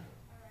 Yeah.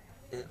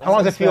 How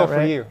long does it Sounds feel about for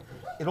right. you?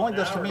 It only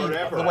does for me.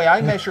 The way I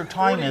measure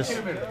time is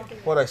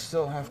what I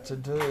still have to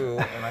do,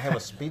 and I have a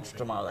speech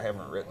tomorrow that I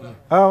haven't written.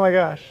 oh my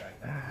gosh.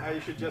 Now you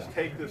should just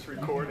take this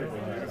recording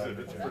and use it.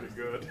 It's pretty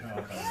good.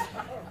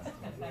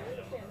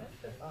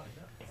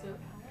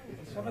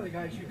 Some of the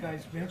guys you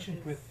guys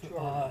mentioned with,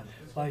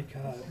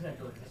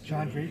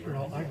 John Draper and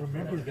all, I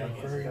remember them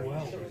very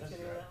well.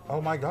 Oh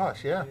my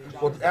gosh, yeah.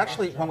 Well,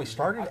 actually, when we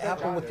started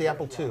Apple with the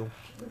Apple II,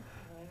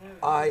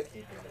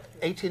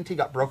 AT&T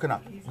got broken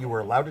up. You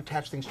were allowed to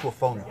attach things to a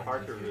phone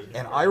line.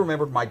 And I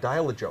remembered my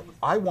dial-a-joke.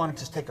 I wanted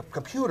to take a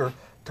computer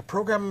to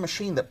program a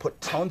machine that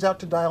put tones out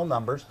to dial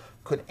numbers,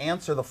 could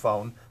answer the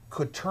phone,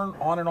 could turn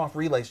on and off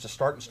relays to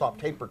start and stop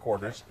tape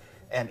recorders,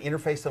 and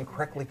interface them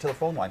correctly to the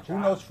phone line. Who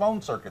knows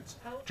phone circuits?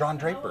 John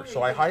Draper.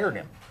 So I hired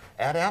him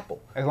at Apple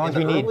As long in as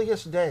we the need.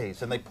 earliest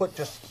days, and they put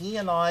just he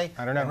and I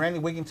don't know. and Randy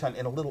Wigginton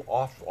in a little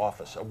off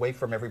office away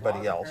from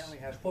everybody else.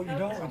 Well, you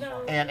know,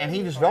 And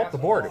he developed the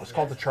board. It was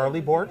called the Charlie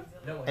board,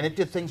 and it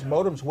did things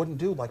modems wouldn't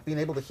do, like being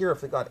able to hear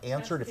if it got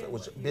answered, if it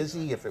was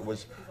busy, if it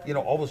was, you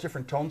know, all those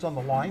different tones on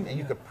the line, and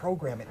you could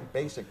program it in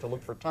BASIC to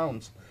look for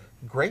tones.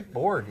 Great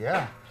board,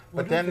 yeah.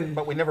 But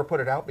but we never put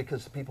it out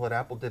because the people at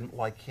Apple didn't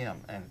like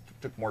him, and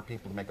it took more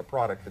people to make a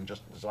product than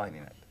just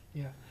designing it.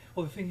 yeah.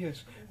 Well, the thing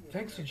is,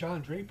 thanks to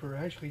John Draper,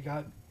 I actually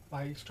got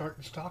my start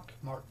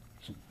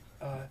in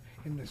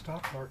in the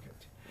stock market.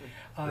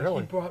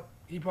 Really?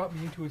 He brought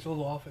me into his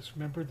little office.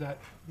 Remember that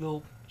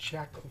little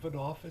shack of an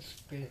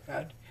office they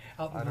had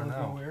out in the I don't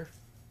middle of know. nowhere?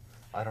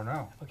 I don't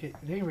know. Okay,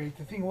 at any rate,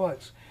 the thing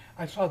was,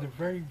 I saw the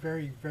very,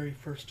 very, very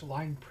first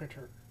line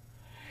printer.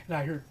 And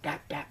I heard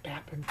bap, bap,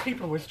 bap, and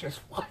paper was just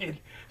flying.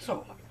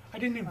 So I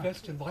didn't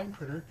invest in line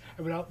printer.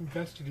 I went out and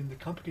invested in the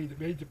company that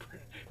made the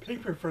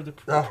paper for the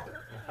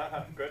printer.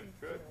 Good,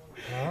 good.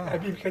 I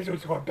mean, because it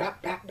was going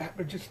bap, bap, bap,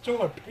 but just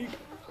still on paper.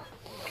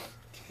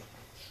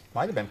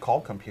 Might have been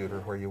Call Computer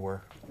where you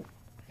were.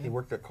 He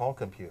worked at Call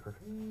Computer.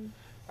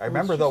 I it's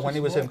remember though just when a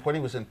he was small-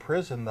 in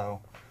prison though,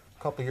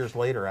 a couple of years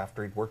later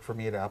after he'd worked for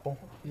me at Apple,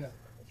 Yeah.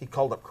 he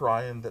called up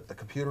crying that the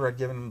computer I'd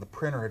given him, the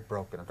printer had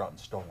broken or gotten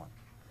stolen.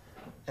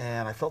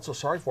 And I felt so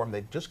sorry for him.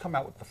 They'd just come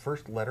out with the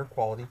first letter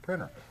quality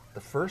printer. The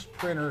first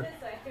printer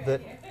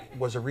that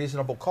was a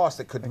reasonable cost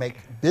that could make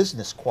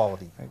business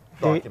quality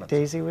documents.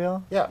 Daisy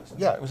wheel? Yeah,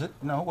 yeah, it was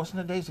no, it wasn't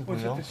a daisy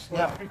Was wheel. it the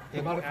Yeah, slide-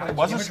 it, modified it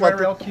wasn't Image Writer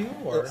selected.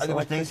 LQ or It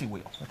was daisy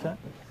wheel. What's that?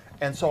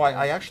 And so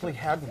I actually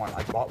had one.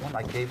 I bought one.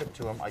 I gave it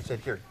to him. I said,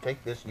 "Here,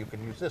 take this. You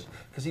can use this."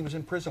 Because he was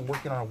in prison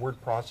working on a word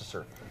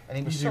processor, and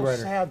he was Easy so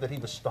Writer. sad that he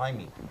was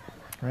stymied.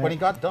 When he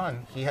got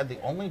done, he had the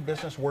only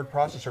business word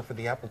processor for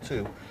the Apple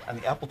II, and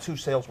the Apple II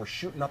sales were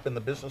shooting up in the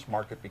business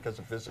market because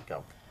of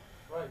VisiCalc.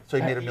 So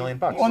he made $1 million.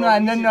 Well, no,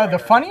 and then the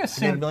funniest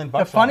Made $1 thing, million the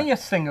bucks on it.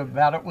 funniest thing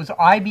about it was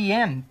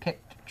IBM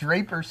picked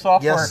Draper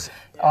software Yes.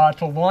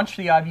 to launch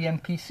the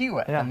IBM PC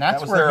with, Yeah. and that's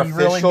That was where their he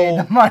really official-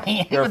 made the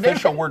money. their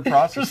official word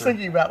processor. Just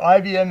thinking about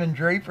IBM and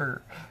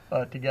Draper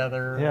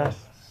together. Yes,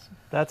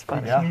 that's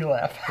funny. Makes me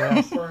laugh.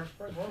 Where's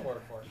one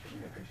water for us?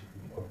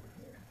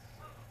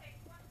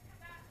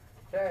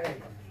 Okay.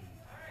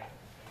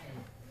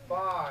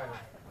 5,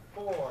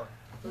 4,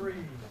 3,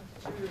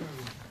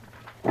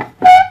 2.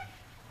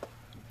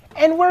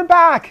 And we're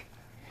back.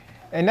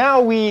 And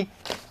now we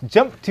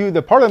jump to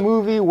the part of the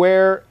movie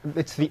where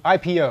it's the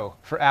IPO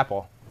for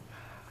Apple.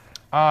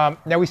 Now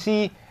we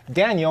see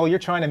Daniel, you're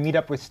trying to meet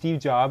up with Steve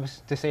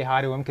Jobs to say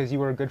hi to him because you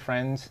were good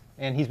friends,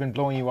 and he's been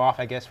blowing you off,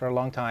 I guess, for a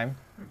long time.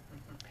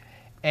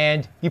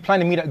 And you plan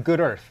to meet at Good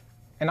Earth.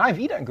 And I've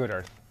eaten at Good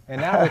Earth. And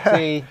now it's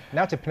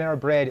a Panera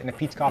Bread and a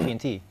Pete's Coffee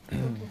and Tea.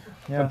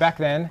 But back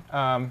then,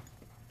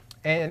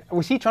 and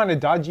was he trying to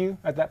dodge you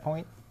at that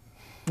point?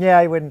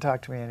 Yeah, he wouldn't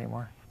talk to me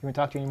anymore. He wouldn't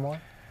talk to you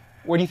anymore?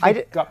 What do you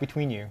think got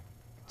between you?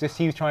 Just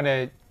he was trying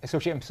to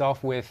associate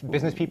himself with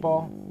business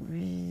people?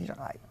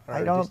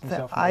 I don't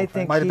think. I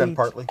think might have been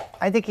partly.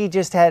 I think he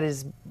just had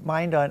his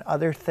mind on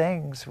other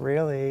things.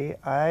 Really,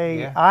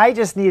 I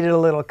just needed a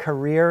little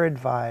career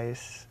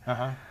advice.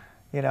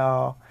 You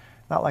know,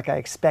 not like I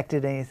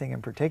expected anything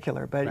in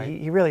particular, but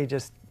he really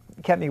just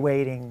kept me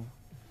waiting.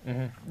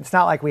 It's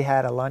not like we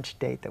had a lunch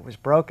date that was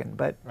broken,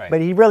 but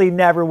he really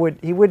never would.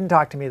 He wouldn't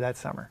talk to me that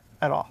summer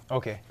at all.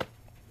 Okay.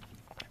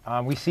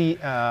 We see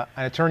an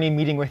attorney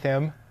meeting with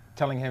him,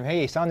 telling him,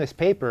 hey, sign this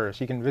paper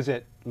so you can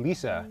visit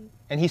Lisa.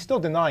 And he's still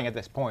denying at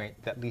this point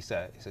that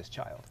Lisa is his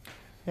child.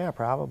 Yeah,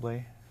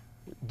 probably.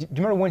 Do you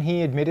remember when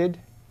he admitted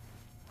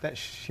that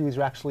she was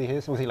actually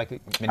his? Was he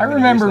like I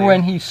remember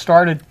when he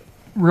started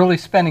really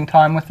spending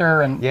time with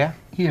her, and yeah?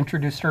 He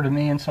introduced her to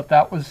me and stuff.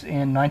 That was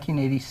in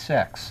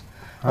 1986.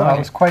 So that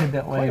was quite a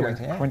bit later.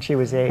 When she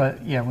was 8.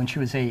 But yeah, when she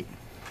was 8.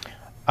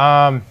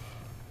 And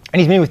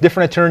he's meeting with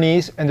different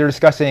attorneys, and they're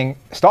discussing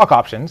stock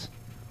options.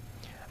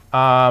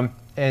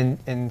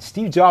 And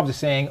Steve Jobs is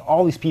saying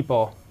all these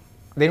people,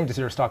 they don't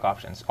deserve stock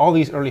options. All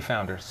these early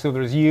founders. So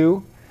there's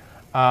you,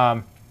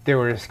 there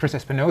was Chris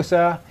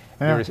Espinosa,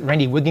 there was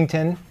Randy Woodington,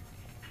 and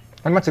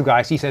a bunch of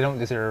guys he said don't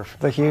deserve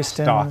the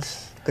Houstons.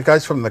 stocks. The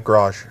guys from the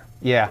garage.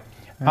 Yeah.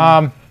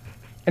 And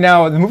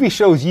now the movie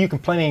shows you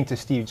complaining to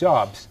Steve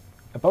Jobs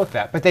about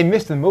that, but they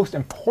missed the most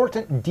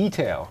important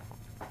detail.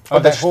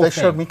 They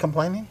showed me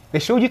complaining? They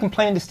showed you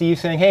complaining to Steve,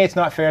 saying, hey, it's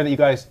not fair that you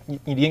guys, you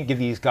didn't give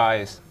these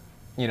guys,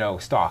 you know,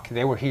 stock.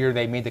 They were here,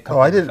 they made the company.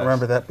 Oh, I didn't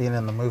remember that being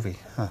in the movie.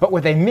 Huh. But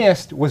what they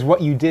missed was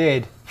what you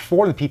did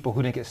for the people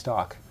who didn't get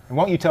stock. And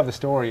why don't you tell the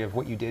story of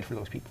what you did for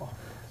those people?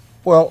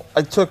 Well,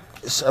 I took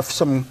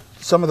some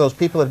of those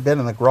people that had been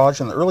in the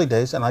garage in the early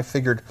days, and I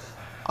figured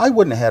I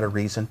wouldn't have had a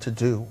reason to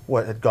do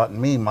what had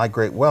gotten me my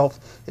great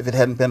wealth if it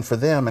hadn't been for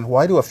them. And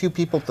why do a few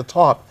people at the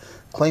top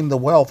claim the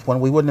wealth when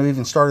we wouldn't have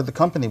even started the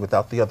company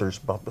without the others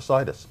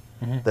beside us?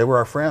 They were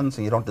our friends,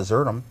 and you don't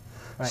desert them.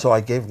 So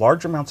I gave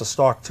large amounts of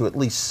stock to at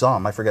least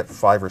some, I forget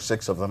 5 or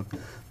 6 of them,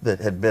 that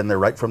had been there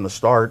right from the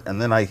start. And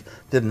then I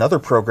did another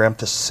program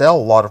to sell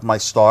a lot of my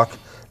stock,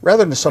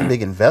 rather than to some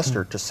big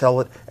investor, to sell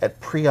it at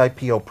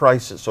pre-IPO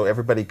prices so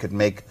everybody could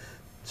make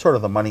sort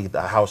of the money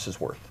the house is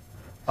worth.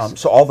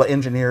 So all the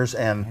engineers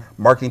and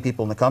marketing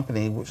people in the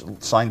company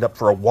signed up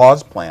for a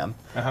WAS plan.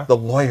 The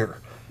lawyer,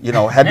 you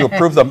know, had to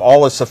approve them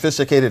all as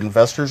sophisticated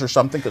investors or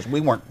something because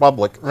we weren't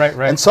public. Right.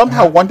 And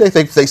somehow one day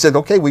they said,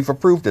 okay, we've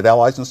approved it.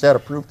 Al Eisenstadt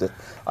approved it.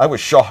 I was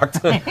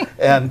shocked.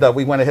 And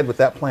we went ahead with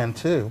that plan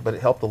too. But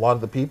it helped a lot of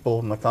the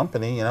people in the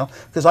company, you know,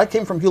 because I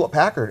came from Hewlett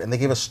Packard and they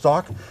gave us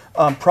stock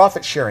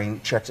profit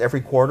sharing checks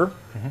every quarter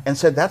and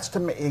said that's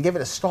they give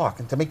it a stock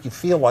and to make you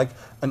feel like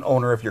an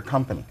owner of your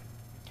company.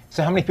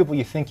 So how many people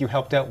you think you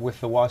helped out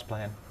with the WAS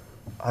plan?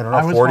 I don't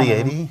know, 40,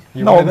 80?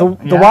 No,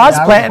 the WAS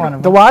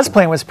plan. The WAS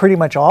plan was pretty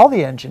much all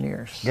the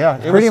engineers. Yeah,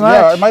 pretty much.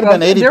 Yeah, it might have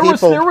been 80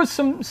 people. There was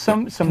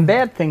some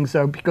bad things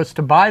though, because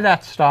to buy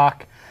that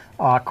stock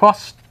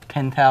cost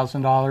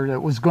 $10,000. It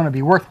was going to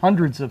be worth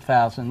hundreds of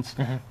thousands,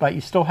 but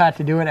you still had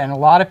to do it. And a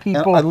lot of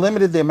people, I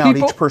limited the amount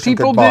each person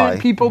could buy.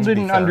 People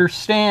didn't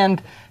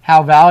understand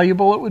how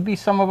valuable it would be,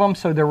 some of them.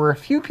 So there were a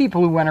few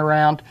people who went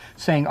around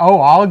saying, "Oh,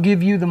 I'll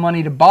give you the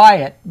money to buy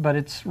it, but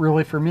it's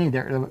really for me."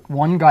 There,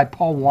 one guy,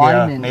 Paul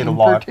Wyman, made in a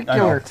lot.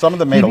 particular, Some of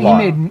them made a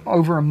lot. He made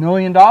over $1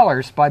 million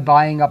by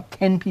buying up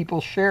 10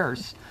 people's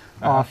shares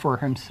for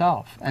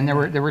himself. And there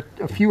were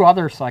a few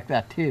others like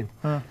that too.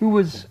 Who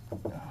was?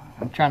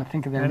 I'm trying to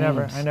think of their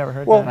names. I never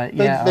heard well, that.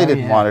 They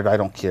didn't want it. I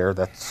don't care.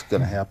 That's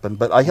going to happen.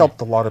 But I helped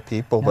a lot of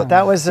people. But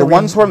that was the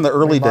ones from the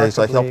early days,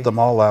 I helped them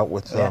all out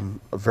with a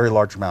very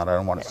large amount. I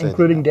don't want to say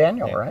including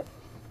Daniel, right?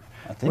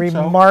 I think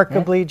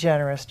remarkably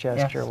generous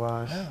gesture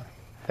was.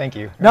 Thank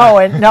you. No,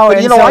 and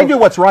you know, I do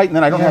what's right, and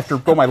then I don't have to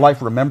go my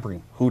life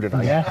remembering who did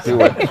I do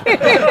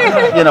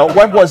it. You know,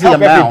 what was the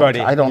amount? Everybody.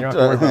 I don't.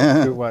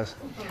 Who it was.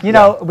 You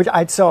know,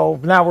 so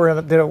now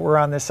we're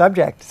on this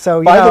subject.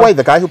 So by the way,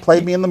 the guy who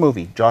played me in the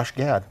movie, Josh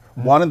Gad,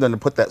 wanted them to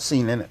put that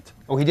scene in it.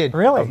 Oh, he did.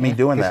 Really? Of me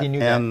doing that, He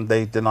knew and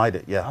they denied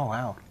it. Yeah. Oh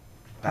wow,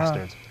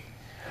 bastards.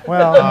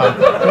 Well,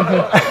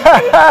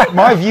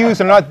 my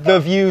views are not the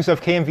views of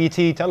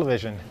KMVT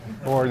television.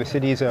 or the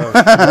cities of,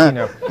 you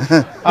know.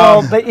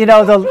 Well, but you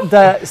know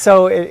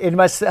so it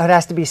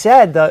has to be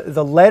said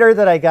the letter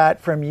that I got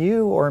from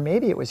you, or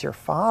maybe it was your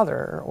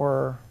father,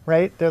 or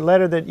right, the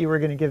letter that you were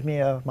going to give me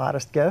a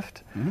modest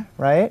gift,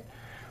 right?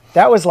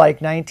 That was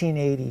like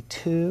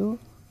 1982,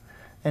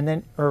 and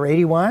then or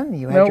 81.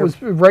 You had No, it your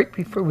was right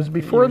before. It was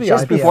before the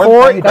just IPO.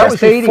 before that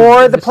was 80,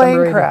 before the December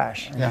plane 80.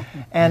 crash. Yeah.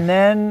 And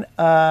then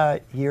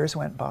years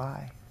went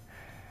by,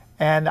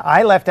 and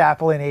I left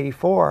Apple in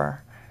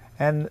 '84,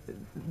 and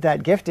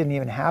that gift didn't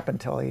even happen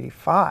until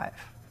 '85.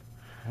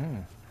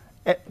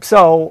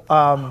 So,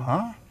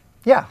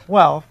 yeah,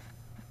 well,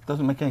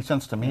 Doesn't make any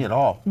sense to me at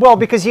all.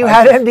 because you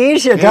had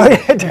amnesia, don't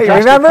you? Do you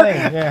remember?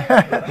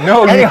 Yeah.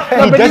 No, he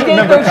But he doesn't gave,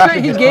 remember those,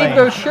 crashing he his gave plane.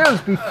 those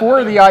shares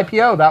before the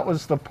IPO. That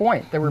was the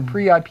point. They were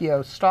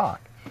pre-IPO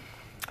stock.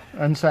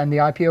 And the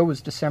IPO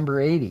was December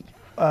 80.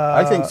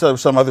 I think so.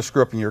 Some other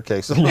screw up in your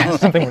case. Something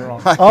went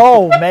wrong.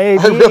 Oh,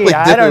 maybe. really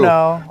I don't do.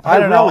 know. I I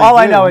don't know. really All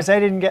I do. know is I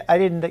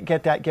didn't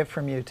get that gift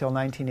from you till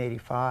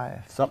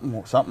 1985. Something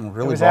It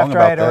really was wrong after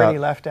I about had already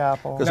that. left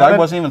Apple. Because No, I but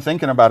wasn't even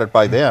thinking about it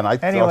by then. I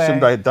Anyway.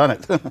 assumed I had done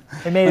it.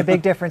 It made a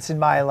big difference in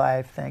my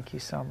life. Thank you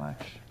so much.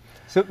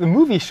 So the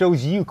movie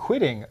shows you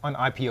quitting on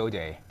IPO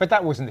day, but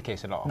that wasn't the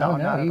case at all. No,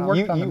 not he at all.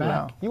 worked on the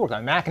Mac. You worked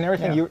on Mac and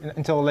everything Yeah.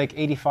 until like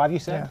 85, you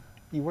said?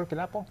 Yeah. You worked at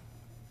Apple?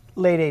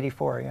 Late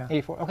 '84, yeah.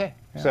 84, okay.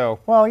 So,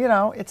 Well, you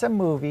know, it's a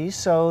movie,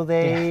 so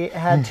they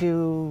had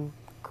to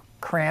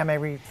cram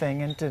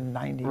everything into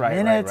 90 Right,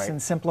 minutes right. and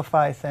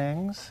simplify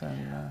things.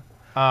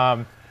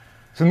 And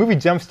so the movie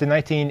jumps to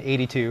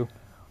 1982,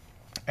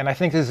 and I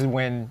think this is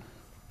when,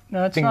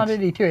 No, it's not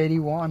 82,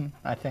 81,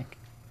 I think.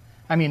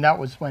 I mean, that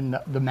was when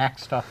the Mac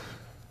stuff.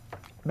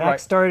 Mac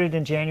Right. started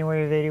in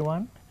January of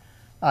 '81.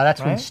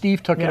 That's when Right?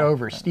 Steve took it Yeah.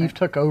 over. Steve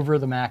took over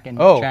the Mac in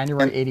Oh,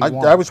 January And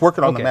 81. I was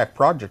working on the Okay. Mac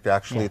project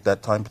actually at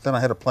that time, but then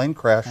I had a plane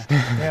crash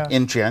Yeah.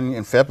 in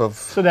Feb of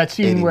So that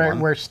scene where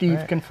 81. Steve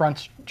Right.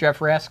 confronts Jeff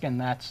Raskin,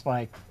 that's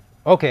like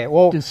okay,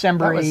 well,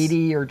 December that was-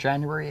 80 or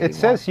January 81. It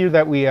says here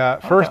that we,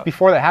 first,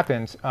 before that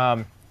happens,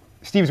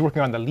 Steve's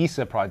working on the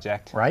Lisa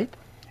project, Right?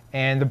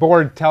 and the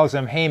board tells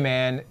him, hey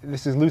man,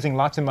 this is losing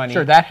lots of money.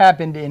 Sure, that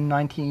happened in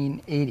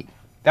 1980.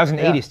 That was in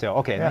Yeah. 80 still,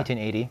 okay, Yeah.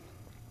 1980.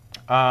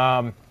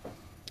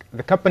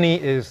 The company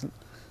is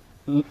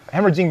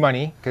hemorrhaging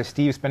money because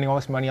Steve's spending all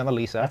this money on the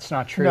Lisa. That's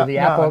not true. No, the no,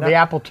 Apple no. the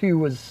Apple II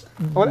was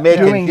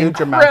Making doing huge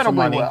amounts of incredibly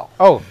money. well.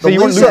 Oh, so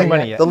you weren't losing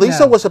money yet? The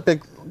Lisa No. was a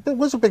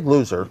big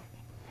loser,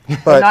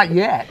 but Not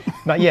yet.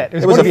 Not yet.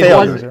 it was a gonna be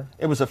failure. loser.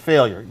 It was a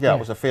failure. Yeah, it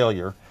was a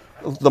failure.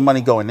 The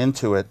money going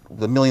into it,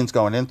 the millions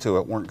going into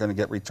it, weren't going to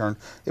get returned.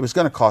 It was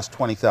going to cost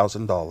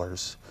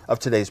 $20,000 of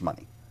today's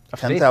money.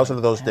 today's 10,000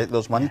 of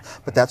those money,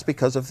 but that's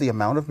because of the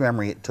amount of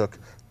memory it took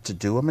to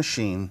do a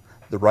machine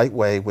the right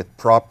way with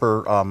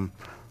proper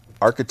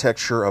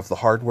architecture of the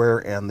hardware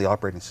and the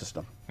operating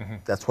system.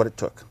 That's what it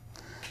took.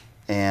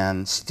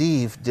 And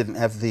Steve didn't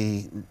have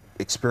the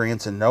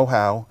experience and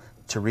know-how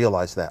to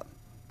realize that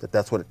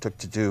that's what it took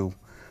to do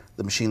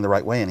the machine the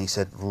right way. And he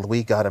said,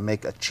 we got to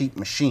make a cheap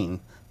machine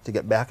to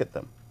get back at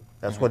them.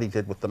 That's what he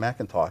did with the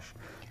Macintosh,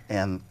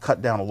 and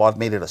cut down a lot,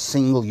 made it a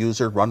single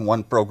user, run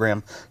one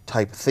program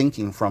type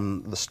thinking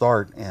from the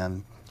start,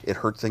 and it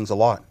hurt things a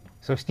lot.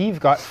 So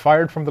Steve got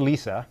fired from the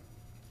Lisa,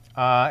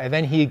 and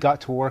then he got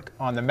to work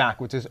on the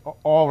Mac, which is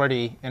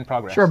already in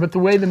progress. Sure, but the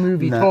way the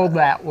movie No. told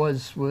that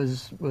was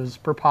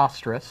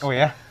preposterous. Oh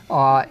yeah.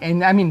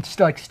 And I mean,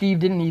 like Steve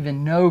didn't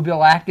even know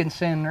Bill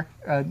Atkinson,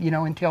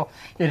 until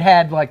it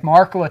had like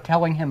Markula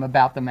telling him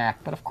about the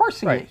Mac. But of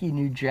course, Right. he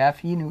knew Jeff.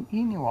 He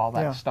knew all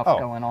that Yeah. stuff Oh.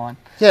 going on.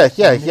 Yeah.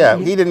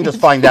 He didn't just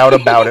find out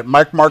about it.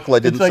 Mark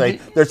Markula didn't like say,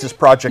 he- there's this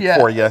project Yeah.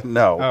 for you.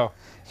 No. Oh.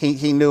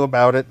 He knew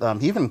about it.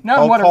 He even No,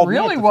 called, what it called me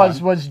at really the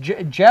was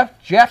time.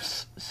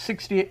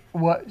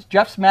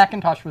 Jeff's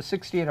Macintosh was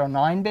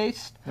 6809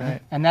 based,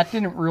 and that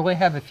didn't really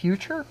have a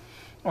future.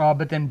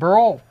 But then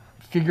Burl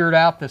figured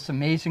out this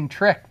amazing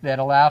trick that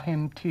allowed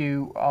him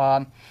to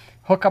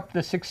hook up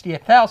the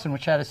 68000,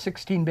 which had a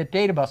 16-bit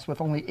data bus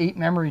with only 8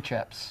 memory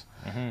chips.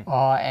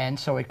 And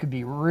so it could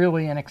be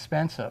really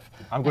inexpensive.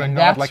 I'm gonna And nod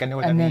that's- like I know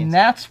what and that then means.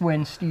 that's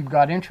when Steve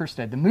got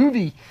interested. The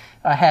movie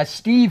has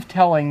Steve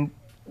telling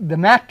the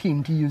Mac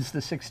team to use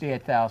the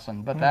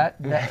 68,000, but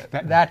that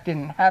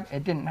didn't happen.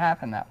 It didn't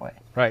happen that way.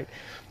 Right.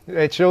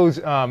 It shows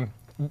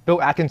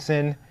Bill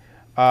Atkinson,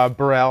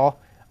 Burrell,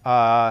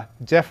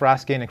 Jeff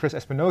Raskin, and Chris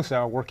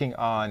Espinosa working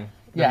on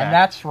the Yeah, Mac. and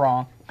that's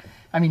wrong.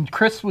 I mean,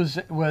 Chris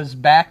was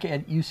back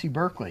at UC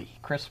Berkeley.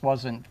 Chris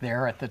wasn't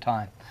there at the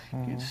time.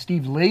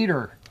 Steve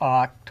later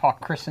talked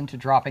Chris into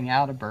dropping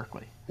out of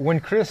Berkeley. When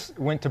Chris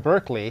went to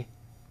Berkeley,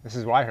 this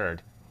is what I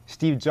heard,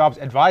 Steve Jobs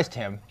advised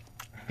him,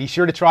 be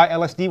sure to try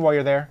LSD while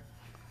you're there.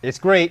 It's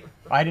great.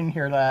 I didn't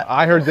hear that,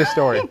 I heard this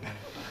story.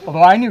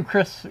 although I knew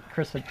Chris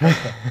had tried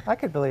it. I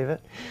could believe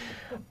it.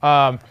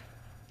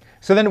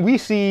 So then we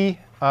see,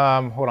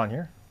 hold on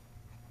here.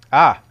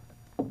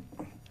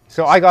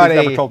 So I got Steve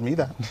a... never told me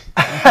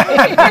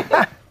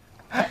that.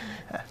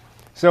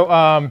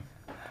 So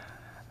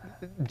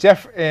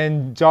Jeff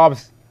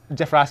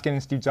Raskin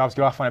and Steve Jobs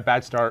get off on a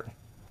bad start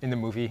in the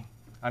movie.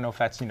 I don't know if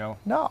that's, No,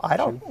 I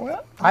don't.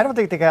 I don't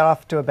think they got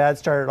off to a bad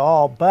start at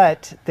all.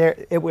 But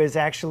it was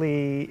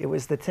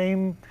the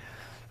same.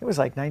 It was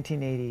like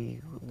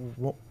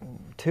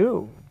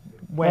 1982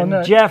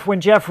 when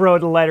Jeff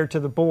wrote a letter to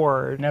the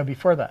board. No,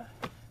 before that.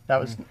 That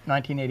was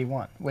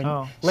 1981. When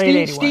late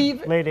 81.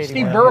 Steve Late 81.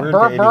 Steve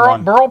Yeah.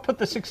 Burrell put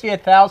the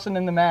 68,000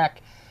 in the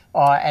Mac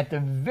at the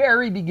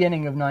very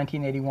beginning of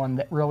 1981.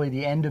 That really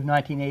the end of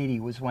 1980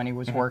 was when he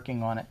was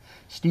working on it.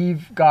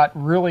 Steve got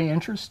really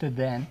interested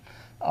then.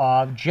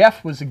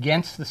 Jeff was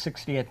against the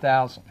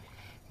 68,000.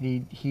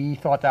 He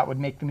thought that would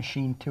make the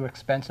machine too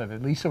expensive.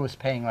 Lisa was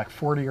paying like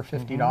 $40 or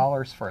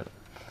 $50 for it,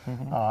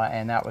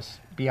 and that was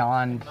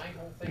beyond. My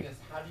whole thing is,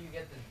 how do you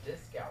get the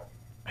disc out?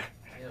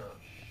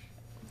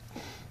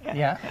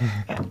 Yeah,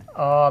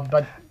 and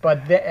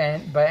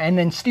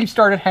then Steve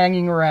started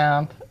hanging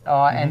around,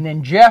 and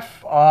then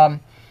Jeff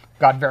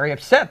got very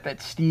upset that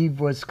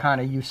Steve was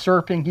kind of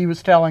usurping. He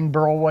was telling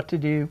Burl what to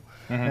do.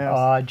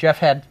 Jeff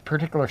had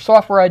particular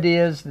software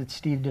ideas that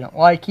Steve didn't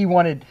like.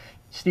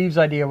 Steve's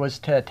idea was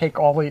to take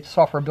all the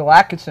software Bill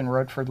Atkinson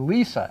wrote for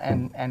Lisa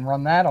and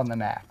run that on the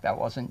Mac. That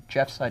wasn't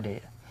Jeff's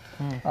idea,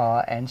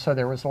 and so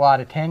there was a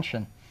lot of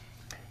tension.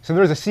 So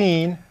there's a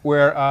scene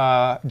where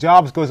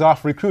Jobs goes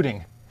off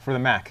recruiting for the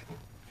Mac.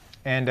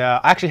 And I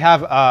actually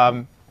have,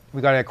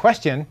 we got a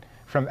question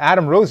from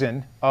Adam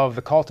Rosen of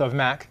the Cult of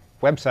Mac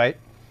website.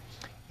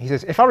 He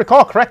says, if I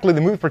recall correctly,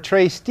 the movie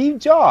portrays Steve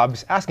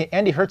Jobs asking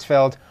Andy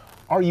Hertzfeld,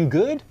 are you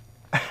good?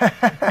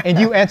 And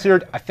you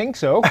answered, I think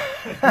so.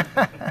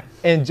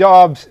 And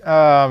Jobs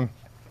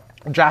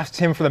drafts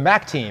him for the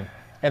Mac team.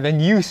 And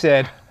then you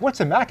said, what's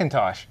a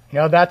Macintosh?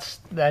 No, that's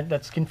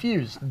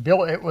confused.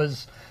 It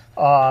was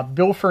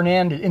Bill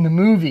Fernandez in the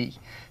movie,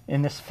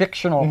 in this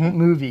fictional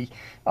movie.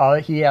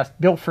 He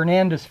asked Bill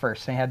Fernandez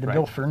first, and he had the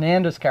Bill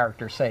Fernandez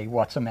character say,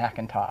 what's a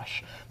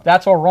Macintosh?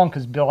 That's all wrong,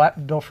 because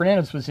Bill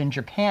Fernandez was in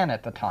Japan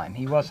at the time.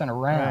 He wasn't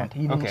around.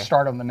 He didn't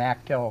start on the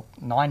Mac till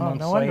 9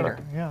 months later.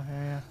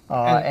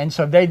 And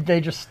so they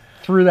just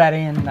threw that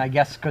in, I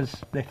guess, because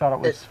they thought it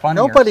was funny.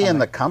 Nobody in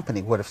the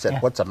company would have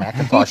said, what's a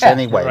Macintosh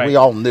anyway? Right. We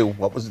all knew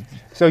what was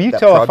So you that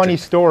tell project. a funny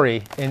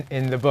story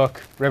in the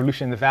book,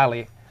 Revolution in the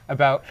Valley,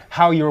 about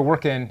how you were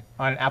working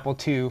on an Apple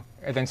II,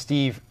 and then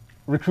Steve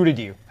recruited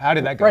you. How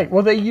did that go? Right.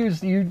 Well, they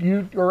used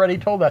you already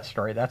told that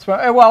story. That's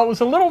why. Well, it was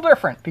a little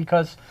different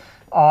because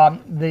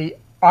the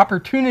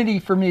opportunity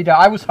for me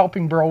I was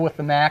helping Burl with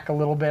the Mac a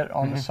little bit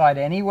on the side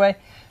anyway,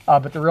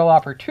 but the real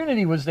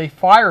opportunity was they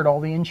fired all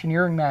the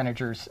engineering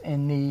managers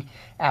in the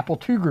Apple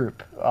II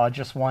group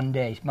just one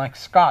day. Mike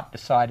Scott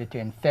decided to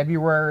in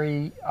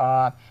February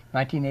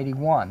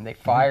 1981. They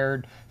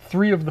fired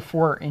 3 of the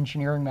 4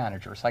 engineering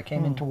managers. I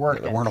came into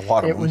work. There weren't a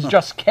lot of it them. was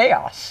just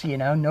chaos,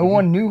 No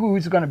one knew who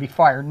was going to be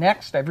fired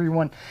next.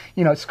 Everyone,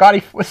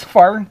 Scotty was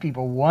firing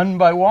people one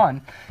by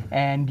one,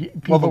 and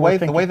people the were way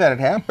thinking, that it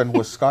happened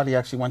was Scotty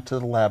actually went to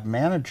the lab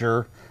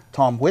manager,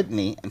 Tom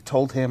Whitney, and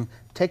told him,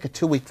 take a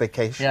 2-week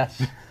vacation.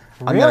 Yes.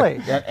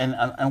 Really?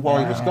 And while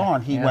he was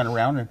gone, he went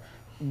around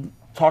and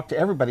talked to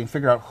everybody and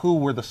figured out who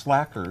were the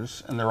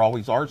slackers, and there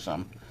always are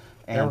some.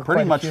 And were pretty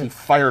quite a much few. he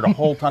fired a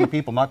whole ton of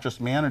people, not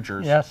just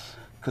managers. Yes.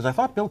 Because I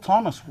thought Bill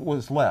Thomas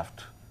was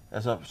left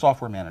as a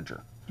software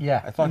manager.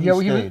 Yeah. I thought he Yeah,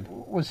 stayed.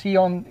 was he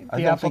on the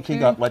I don't Apple think he II?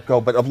 got let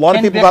go, but a lot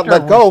of Ken people got Victor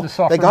let go. was the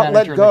software They got manager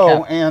let in the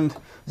go, Cap. and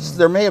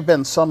there may have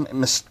been some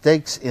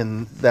mistakes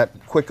in that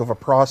quick of a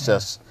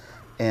process,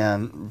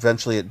 and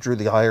eventually it drew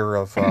the ire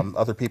of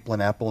other people in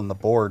Apple and the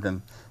board,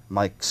 and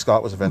Mike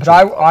Scott was But eventually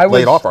I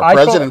laid off, our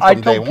president I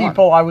from day told one.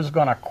 people I was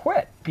going to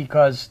quit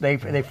because they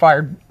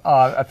fired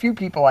a few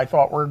people I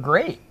thought were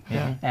great,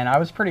 and I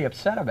was pretty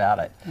upset about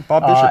it.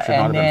 Bob Bishop should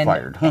and not have been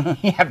then- fired.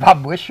 Yeah,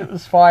 Bob Bishop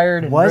was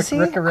fired. And Was he?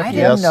 Rick I Arricchio-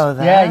 didn't know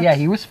that. Yeah,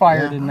 he was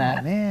fired in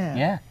that. Man.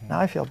 Yeah.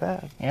 Now I feel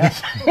bad.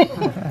 Yes.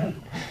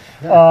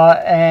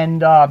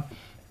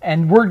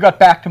 And word got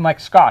back to Mike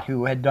Scott,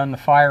 who had done the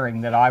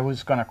firing, that I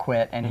was going to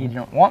quit, and he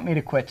didn't want me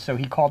to quit, so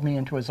he called me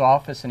into his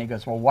office, and he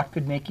goes, well, what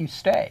could make you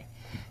stay?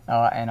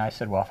 And I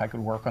said, well, if I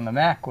could work on the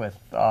Mac with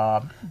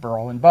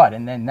Burl and Bud.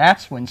 And then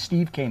that's when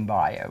Steve came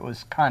by. It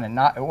was kind of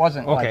not, it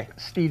wasn't like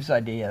Steve's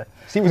idea.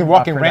 Steve was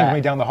walking for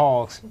randomly that. down the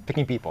halls,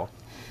 picking people.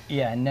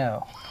 Yeah,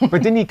 no.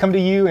 But didn't he come to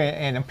you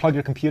and unplug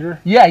your computer?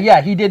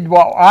 Yeah, he did.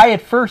 Well, I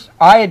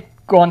had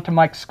gone to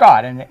Mike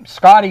Scott, and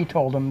Scotty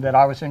told him that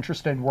I was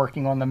interested in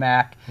working on the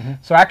Mac.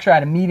 So actually I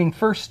had a meeting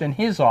first in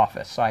his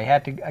office. I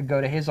had to go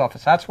to his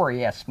office. That's where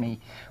he asked me,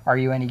 are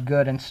you any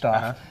good and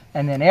stuff.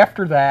 And then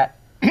after that,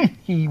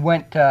 he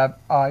went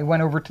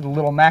over to the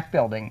little Mac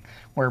building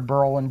where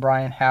Burl and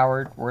Brian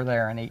Howard were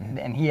there,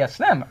 and he asked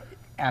them,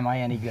 am I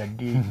any good?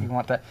 Do you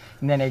want that?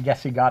 And then I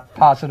guess he got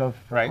positive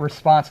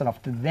response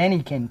enough to then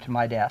he came to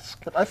my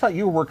desk. But I thought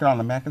you were working on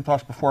the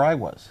Macintosh before I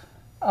was.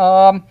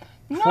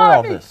 Before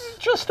all this.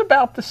 Just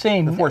about the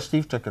same. Before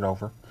Steve took it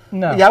over.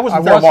 No. Yeah, I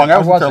wasn't there long. I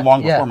wasn't there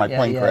long Yeah, before my yeah,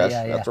 plane yeah, crashed.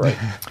 yeah, yeah. That's right.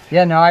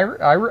 Yeah, no,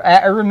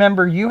 I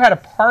remember you had a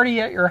party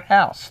at your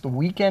house the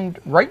weekend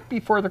right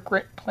before the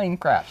plane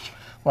crash.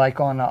 like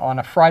on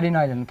a Friday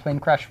night, and the plane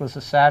crash was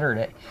a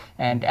Saturday.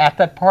 And at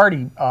that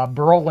party,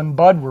 Burl and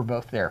Bud were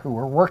both there, who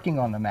were working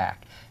on the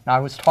Mac. And I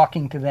was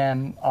talking to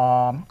them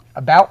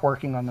about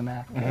working on the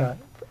Mac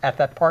at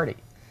that party.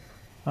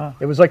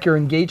 It was like your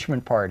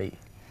engagement party.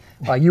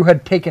 You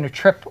had taken a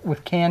trip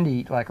with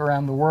Candy, like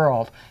around the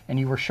world, and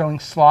you were showing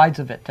slides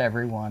of it to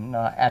everyone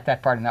at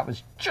that party. And that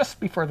was just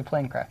before the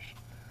plane crash.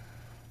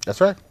 That's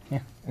right. Yeah.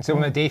 And so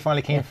when the day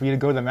finally came for you to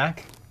go to the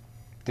Mac,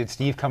 did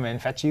Steve come in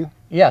and fetch you?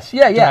 Yes,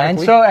 yeah. And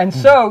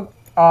so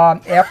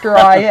after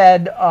I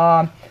had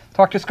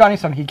talked to Scotty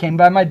some, he came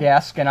by my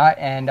desk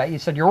and he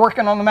said, "You're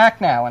working on the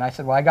Mac now." And I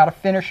said, "Well, I got to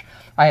finish.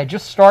 I had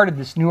just started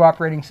this new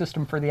operating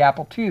system for the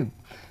Apple II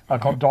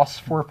called DOS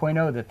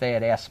 4.0 that they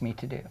had asked me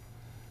to do."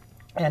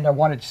 And I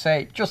wanted to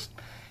say,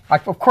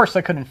 of course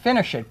I couldn't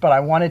finish it, but I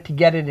wanted to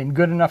get it in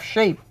good enough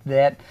shape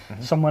that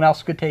someone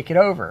else could take it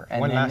over.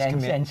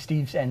 And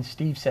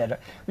Steve said,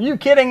 "Are you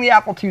kidding? The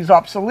Apple II's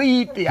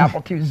obsolete. The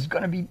Apple II's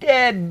going to be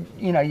dead.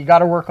 You know, you got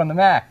to work on the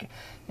Mac."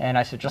 And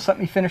I said, "Just let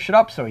me finish it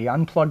up." So he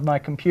unplugged my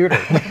computer,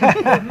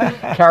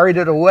 carried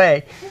it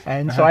away,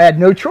 and so I had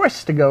no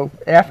choice to go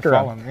after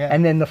him. Yeah.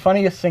 And then the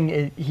funniest thing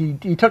is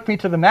he took me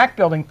to the Mac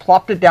building,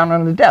 plopped it down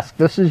on the desk.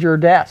 "This is your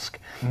desk,"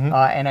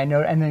 and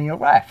then he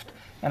left.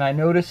 And I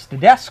noticed the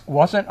desk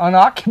wasn't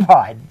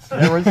unoccupied. So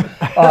there was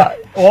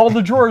all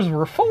the drawers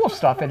were full of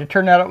stuff, and it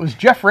turned out it was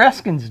Jeff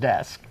Raskin's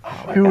desk,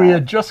 who he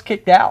had just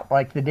kicked out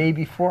like the day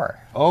before.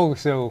 Oh,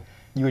 so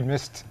you had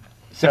missed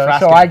So Jeff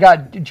so Raskin. I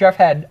got Jeff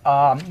had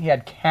he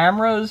had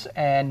cameras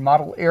and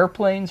model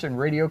airplanes and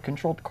radio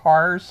controlled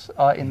cars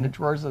in the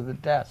drawers of the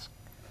desk.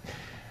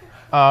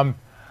 Now,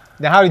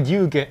 how did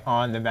you get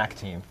on the Mac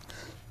team?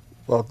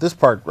 Well, this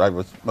part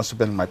must have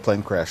been in my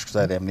plane crash because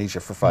I had amnesia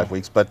for 5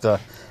 weeks. But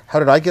how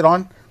did I get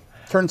on?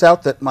 Turns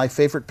out that my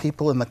favorite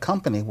people in the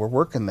company were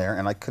working there,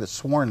 and I could have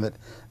sworn that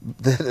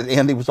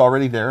Andy was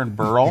already there, and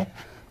Burl,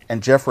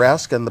 and Jeff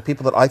Raskin, the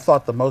people that I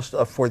thought the most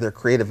of for their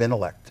creative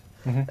intellect,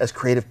 as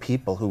creative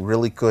people who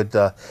really could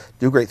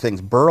do great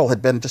things. Burl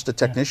had been just a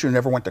technician who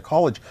never went to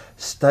college,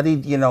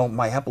 studied,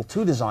 my Apple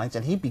II designs,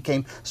 and he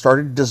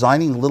started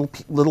designing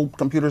little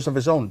computers of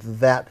his own,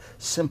 that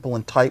simple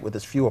and tight with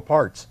as few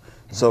parts.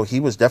 So he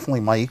was definitely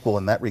my equal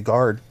in that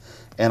regard,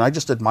 and I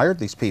just admired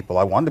these people.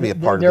 I wanted to be a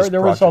part of this project.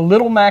 There was a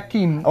little Mac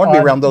team. I want to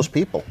be around those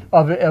people.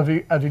 Of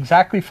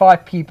exactly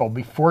 5 people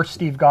before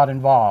Steve got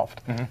involved.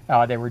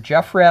 They were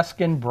Jeff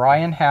Raskin,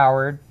 Brian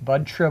Howard,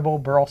 Bud Tribble,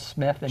 Burl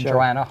Smith, and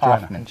Joanna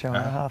Hoffman.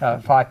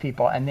 5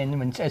 people. And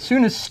then as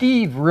soon as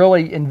Steve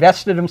really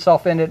invested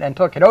himself in it and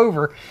took it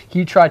over,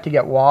 he tried to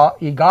get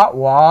he got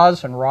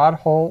Woz and Rod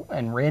Holt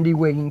and Randy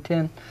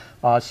Wigington.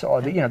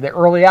 The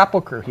early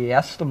Apple crew, he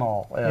asked them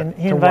all. And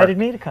he invited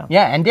me to come.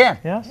 Yeah, and Dan.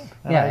 Yes.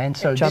 And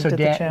so jumped at the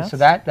Dan. chance. So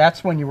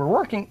that's when you were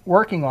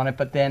working on it.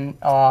 But then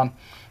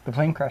the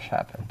plane crash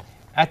happened.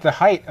 At the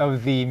height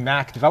of the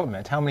Mac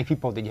development, how many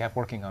people did you have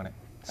working on it?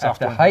 At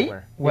the and height?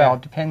 hardware? Well,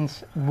 it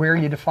depends where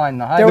you define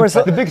the height. There was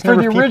the biggest for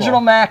number the of people.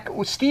 original Mac,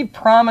 Steve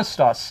promised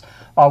us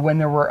when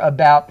there were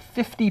about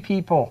 50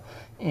 people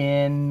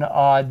in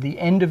the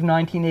end of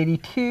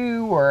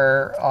 1982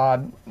 or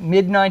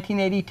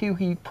mid-1982,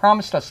 he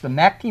promised us the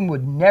Mac team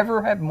would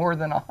never have more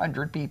than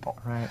 100 people.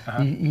 Right.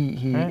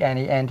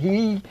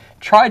 He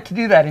tried to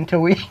do that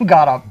until we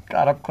got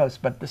up close.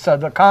 But so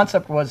the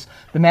concept was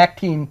the Mac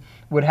team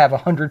would have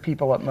 100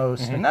 people at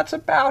most, and that's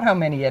about how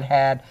many it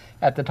had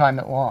at the time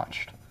it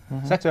launched.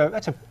 So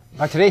that's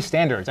by today's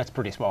standards, that's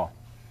pretty small.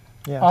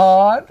 Yes.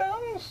 I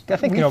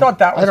think, we thought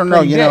that was I don't know.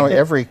 pretty big.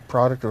 Every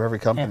product or every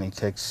company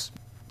takes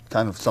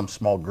kind of some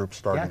small group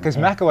starting. Yeah, because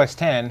Mac OS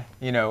 10,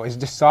 is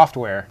just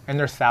software, and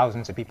there's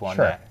thousands of people on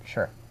that.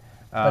 Sure.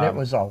 But it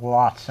was a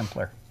lot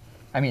simpler.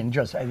 I mean,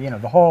 just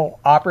the whole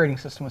operating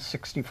system was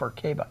 64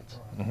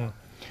 kbytes.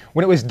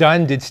 When it was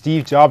done, did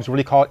Steve Jobs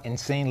really call it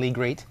insanely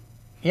great?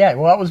 Yeah,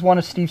 well, that was one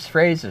of Steve's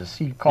phrases.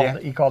 He called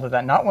it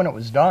that. Not when it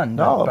was done,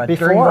 but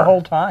before. during the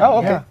whole time. Oh,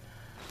 okay.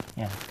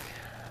 Yeah.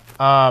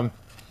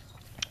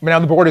 But now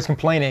the board is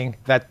complaining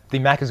that the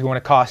Mac is going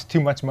to cost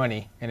too much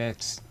money, and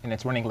it's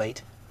running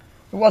late.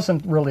 It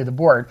wasn't really the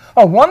board.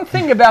 Oh, one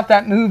thing about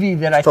that movie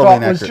that I totally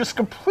thought was inaccurate. just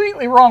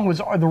completely wrong was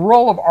the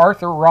role of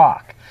Arthur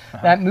Rock.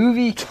 That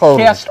movie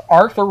Totally. cast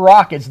Arthur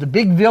Rock as the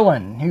big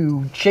villain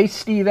who chased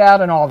Steve out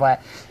and all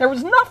that. There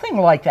was nothing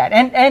like that.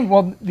 And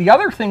well, the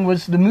other thing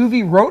was the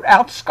movie wrote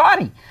out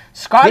Scotty.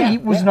 Scotty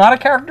was not a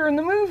character in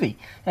the movie,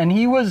 and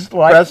he was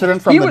like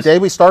President from the day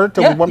we started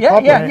till we went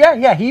public.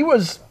 Yeah. He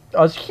was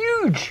a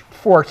huge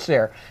force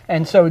there,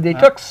 and so they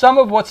took some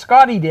of what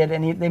Scotty did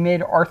and they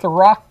made Arthur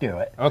Rock do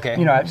it. Okay.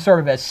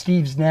 Sort of as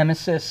Steve's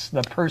nemesis,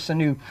 the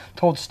person who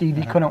told Steve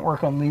he couldn't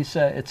work on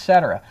Lisa,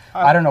 etc.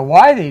 I don't know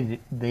why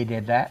they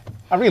did that.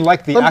 I really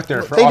like the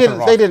actor for They Arthur didn't.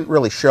 Rock. They didn't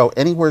really show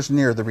anywhere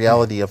near the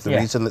reality of the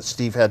reason that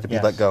Steve had to be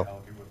let go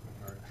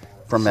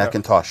from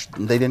Macintosh.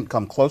 They didn't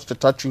come close to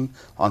touching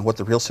on what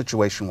the real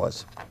situation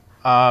was.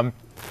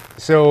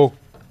 So,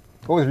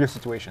 what was the real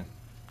situation?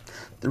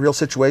 The real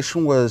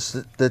situation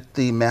was that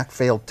the Mac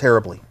failed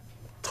terribly,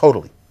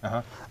 totally.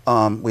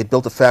 We had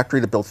built a factory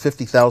to build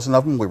 50,000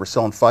 of them. We were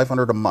selling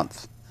 500 a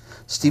month.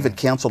 Steve had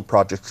canceled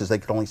projects because they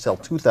could only sell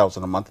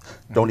 2,000 a month.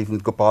 Don't even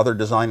bother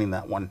designing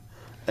that one.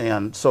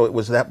 And so it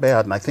was that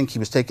bad, and I think he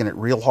was taking it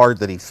real hard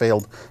that he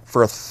failed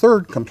for a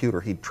third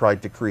computer he'd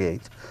tried to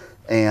create.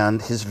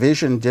 And his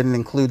vision didn't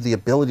include the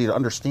ability to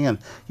understand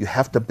you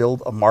have to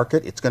build a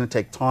market. It's going to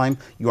take time.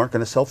 You aren't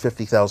going to sell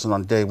 50,000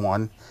 on day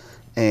one.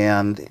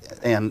 And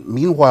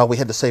meanwhile, we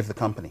had to save the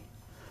company.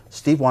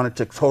 Steve wanted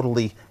to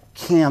totally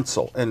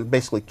cancel and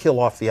basically kill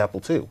off the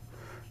Apple II.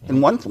 And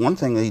one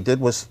thing that he did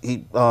was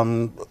the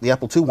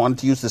Apple II wanted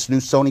to use this new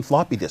Sony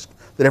floppy disk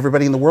that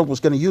everybody in the world was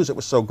going to use. It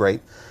was so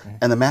great.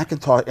 And the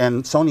Macintosh,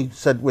 and Sony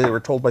said, they were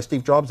told by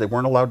Steve Jobs they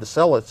weren't allowed to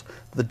sell it,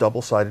 the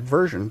double-sided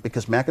version,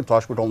 because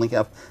Macintosh would only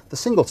have the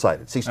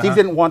single-sided. See, Steve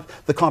didn't want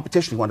the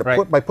competition. He wanted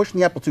to by pushing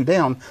the Apple II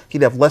down,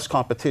 he'd have less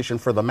competition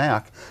for the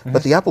Mac.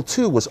 But the Apple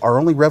II was our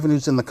only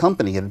revenues in the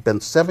company. It had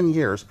been 7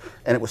 years,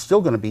 and it was still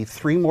going to be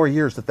 3 more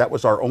years that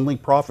was our only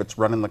profits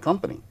running the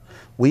company.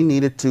 We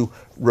needed to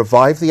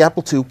revive the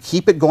Apple II,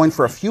 keep it going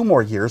for a few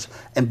more years,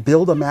 and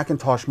build a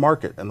Macintosh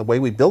market. And the way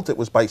we built it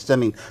was by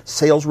sending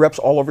sales reps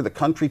all over the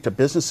country to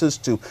businesses,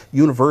 to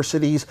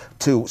universities,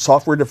 to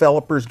software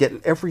developers,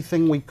 getting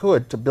everything we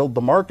could to build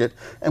the market.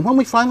 And when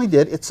we finally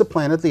did, it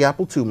supplanted the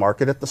Apple II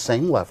market at the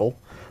same level.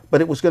 But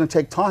it was going to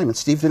take time, and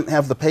Steve didn't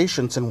have the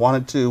patience and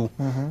wanted to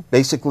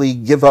basically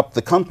give up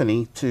the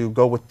company to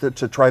go with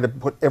to try to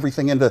put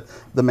everything into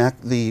the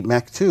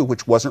Mac II,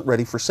 which wasn't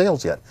ready for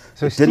sales yet.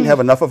 So it didn't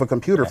have enough of a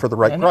computer for the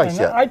right price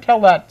yet. I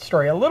tell that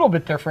story a little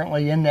bit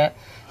differently in that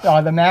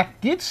the Mac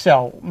did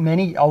sell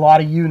a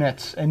lot of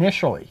units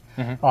initially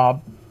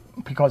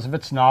because of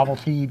its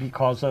novelty,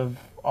 because of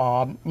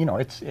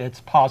its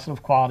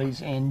positive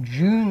qualities. In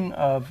June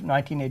of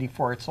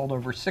 1984, it sold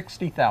over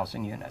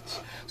 60,000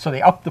 units. So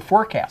they upped the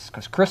forecast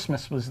because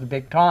Christmas was the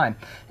big time,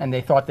 and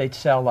they thought they'd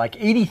sell like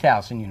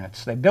 80,000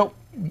 units. They built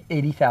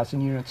 80,000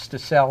 units to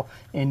sell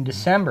in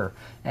December,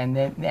 and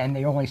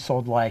they only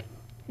sold like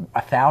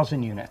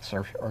 1,000 units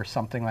or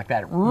something like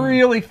that. It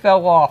really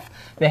fell off.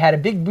 They had a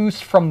big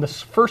boost from the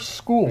first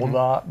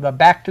school, the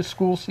back to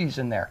school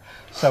season there.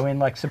 So in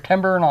like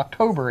September and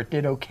October, it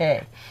did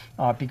okay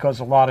because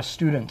a lot of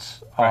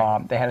students,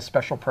 they had a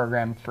special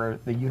program for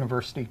the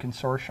university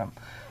consortium.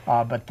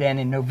 But then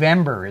in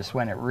November is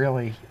when it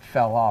really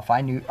fell off.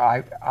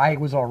 I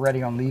was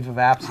already on leave of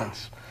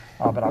absence.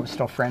 But I was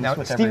still friends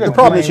with everyone. The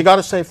problem is you got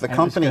to save the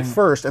company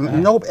first, and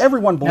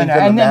everyone believed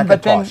in the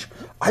Macintosh.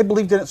 I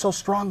believed in it so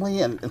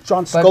strongly, and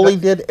John Scully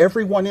did.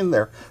 Everyone in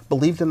there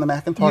believed in the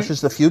Macintosh as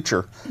the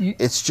future.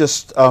 It's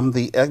just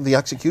the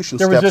execution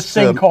steps. There was this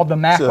thing called the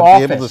Mac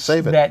Office,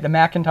 the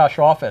Macintosh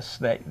Office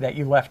that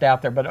you left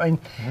out there. But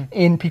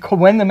because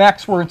when the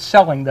Macs weren't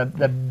selling,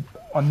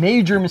 a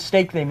major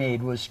mistake they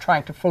made was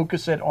trying to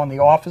focus it on the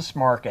office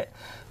market.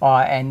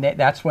 And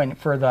that's when,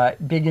 for the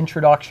big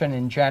introduction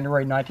in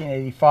January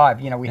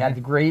 1985, we had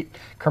the great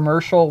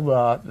commercial,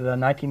 the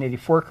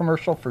 1984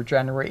 commercial for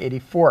January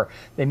 84.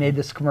 They made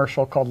this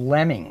commercial called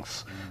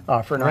Lemmings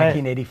for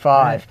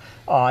 1985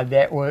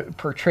 that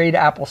portrayed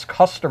Apple's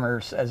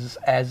customers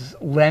as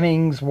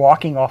lemmings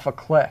walking off a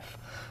cliff.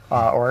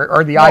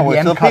 Or the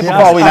IBM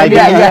customers.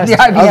 The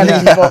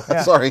IBM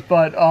people. Sorry.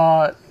 But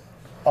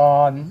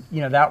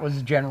that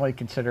was generally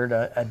considered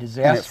a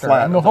disaster.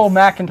 And the whole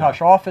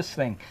Macintosh Office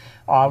thing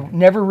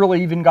never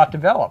really even got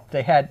developed.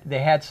 They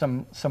had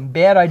some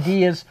bad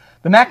ideas.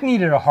 The Mac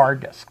needed a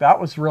hard disk. That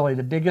was really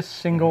the biggest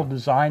single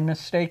design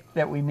mistake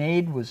that we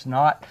made, was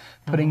not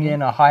putting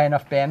in a high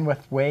enough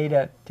bandwidth way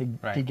to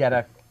get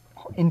a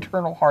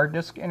internal hard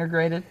disk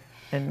integrated.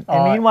 And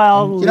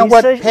meanwhile,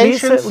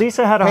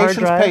 Lisa had a hard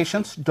drive.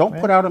 Patience. Don't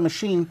put out a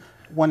machine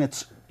when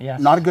it's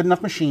not a good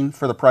enough machine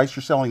for the price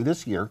you're selling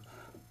this year.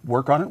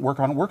 Work on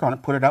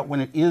it, put it out when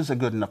it is a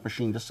good enough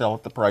machine to sell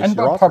at the price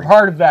you're offering. And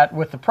part of that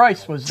with the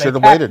price was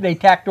they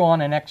tacked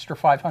on an extra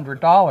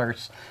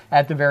 $500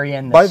 at the very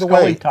end. By the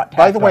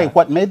way,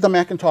 what made the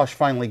Macintosh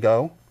finally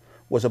go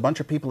was a bunch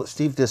of people that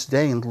Steve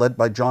disdained, led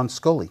by John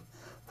Scully,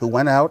 who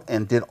went out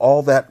and did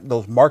all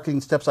those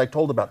marketing steps I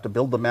told about to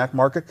build the Mac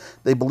market.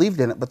 They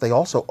believed in it, but they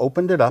also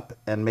opened it up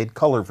and made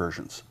color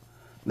versions.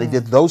 They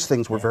did those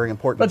things were very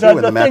important too in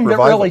the Mac revival. But the thing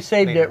that really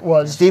saved it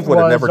was Steve would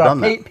have never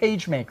done that.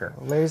 PageMaker,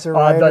 Laser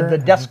Writer, the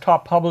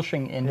desktop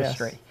publishing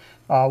industry,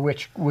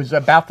 which was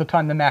about the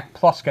time the Mac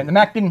Plus came. The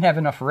Mac didn't have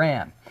enough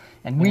RAM,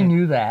 and we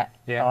knew that.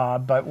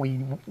 But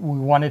we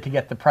wanted to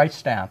get the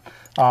price down.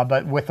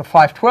 But with the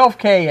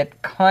 512K,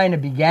 it kind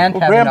of began to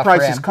have enough RAM. RAM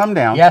prices come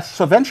down. Yes.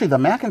 So eventually the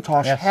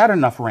Macintosh had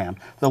enough RAM.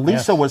 The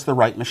Lisa was the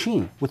right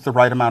machine with the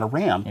right amount of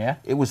RAM.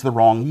 It was the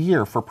wrong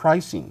year for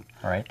pricing.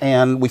 Right.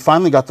 And we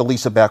finally got the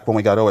Lisa back when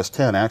we got OS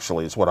 10,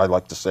 actually, is what I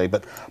like to say.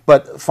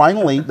 But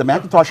finally, the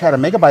Macintosh had a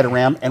megabyte of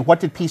RAM, and what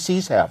did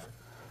PCs have?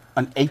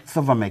 1/8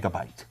 of a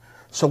megabyte.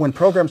 So when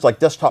programs like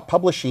desktop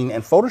publishing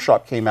and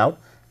Photoshop came out,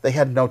 they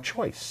had no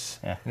choice.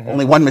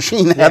 Only one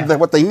machine had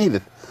what they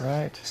needed.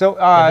 Right. So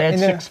they had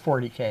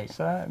 640K.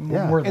 So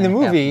more than in the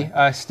movie,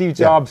 Steve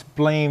Jobs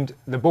blamed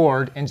the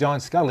board and John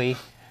Scully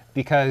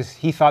because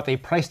he thought they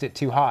priced it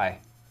too high,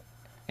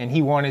 and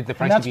he wanted the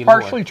price to be lower.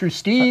 That's partially true.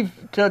 Steve,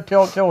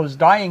 till his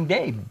dying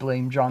day,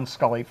 blamed John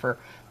Scully for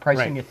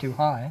pricing Right. it too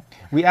high.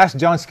 We asked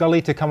John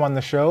Scully to come on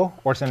the show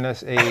or send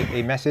us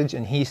a message,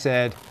 and he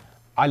said,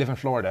 I live in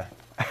Florida.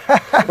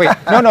 Wait,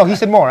 no, he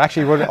said more.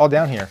 Actually, he wrote it all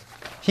down here.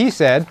 He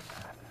said,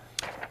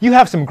 you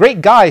have some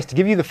great guys to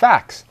give you the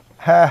facts.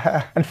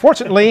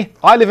 Unfortunately,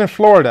 I live in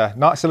Florida,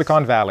 not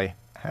Silicon Valley.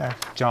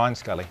 John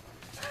Scully.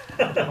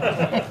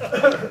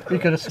 We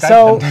could have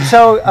Skyped him.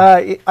 So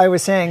I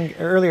was saying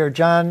earlier,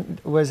 John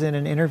was in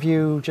an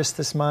interview just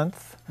this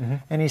month,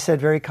 and he said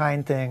very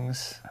kind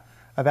things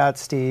about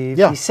Steve.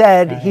 Yeah. He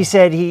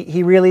said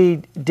he really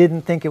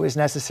didn't think it was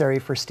necessary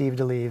for Steve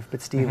to leave,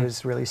 but Steve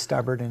was really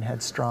stubborn and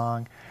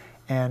headstrong,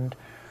 and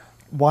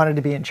wanted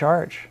to be in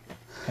charge.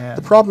 And,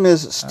 The problem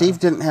is Steve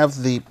didn't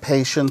have the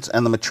patience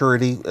and the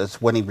maturity as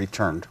when he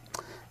returned.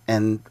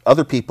 And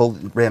other people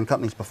ran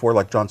companies before,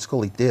 like John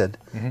Scully did,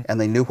 and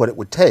they knew what it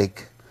would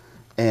take.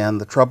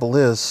 And the trouble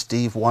is,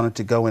 Steve wanted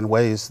to go in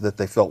ways that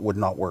they felt would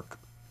not work.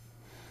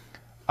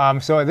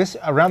 So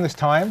around this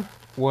time,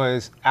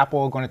 was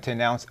Apple going to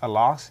announce a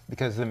loss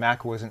because the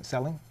Mac wasn't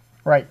selling?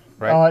 Right.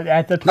 Right.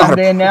 At the time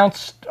they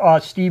announced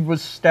Steve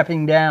was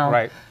stepping down,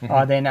 Right.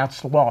 They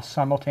announced the loss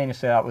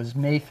simultaneously. That was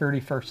May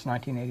 31st,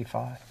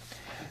 1985.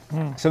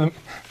 So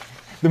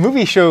the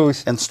movie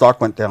shows And stock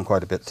went down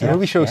quite a bit, too. the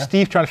movie shows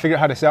Steve trying to figure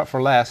out how to sell it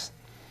for less,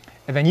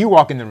 and then you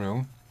walk in the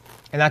room,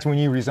 and that's when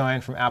you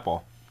resign from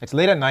Apple. It's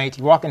late at night.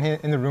 You walk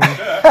in the room,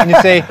 and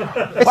you say,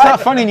 "It's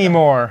not fun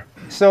anymore,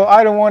 so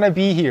I don't want to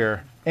be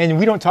here, and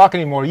we don't talk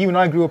anymore. You and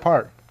I grew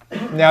apart."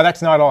 Now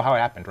that's not all how it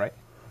happened, right?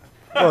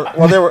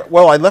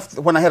 I left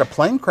when I had a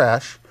plane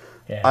crash.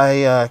 Yeah.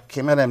 I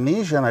came out of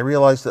amnesia, and I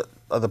realized that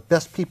the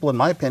best people, in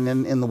my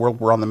opinion, in the world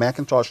were on the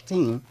Macintosh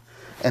team,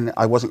 and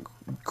I wasn't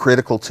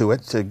critical to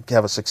it to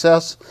have a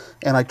success.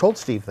 And I told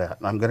Steve that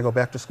I'm going to go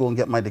back to school and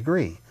get my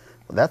degree.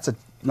 Well, that's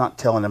not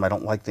telling him I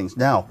don't like things.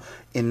 Now,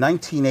 in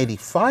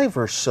 1985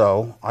 or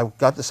so, I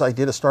got this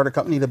idea to start a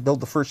company to build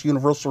the first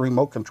universal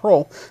remote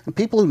control. And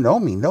people who know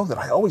me know that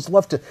I always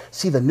love to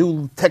see the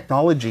new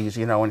technologies,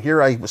 and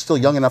here I was still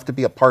young enough to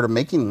be a part of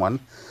making one.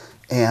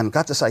 And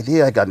got this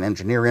idea. I got an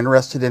engineer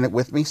interested in it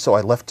with me, so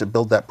I left to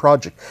build that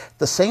project. At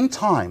the same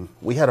time,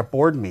 we had a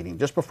board meeting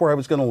just before I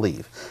was going to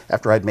leave,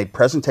 after I'd made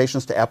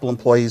presentations to Apple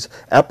employees,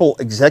 Apple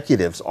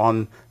executives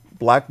on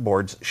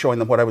blackboards showing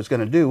them what I was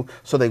going to do,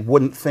 so they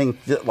wouldn't think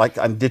like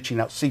I'm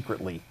ditching out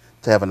secretly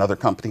to have another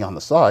company on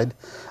the side.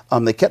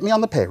 They kept me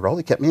on the payroll.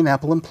 They kept me an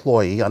Apple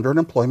employee under an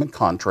employment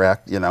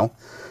contract,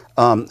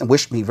 and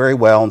wished me very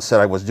well and said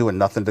I was doing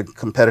nothing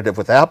competitive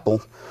with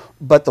Apple.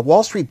 But the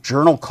Wall Street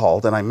Journal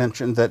called, and I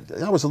mentioned that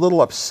I was a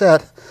little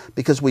upset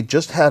because we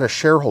just had a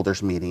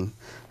shareholders meeting.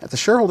 At the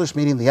shareholders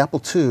meeting, the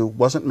Apple II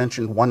wasn't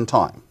mentioned one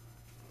time.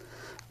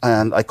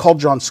 And I called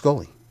John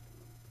Scully,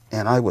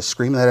 and I was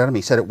screaming that at him.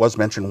 He said it was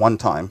mentioned one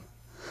time.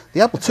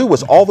 The Apple II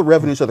was all the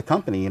revenues of the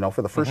company,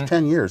 for the first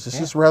 10 years. This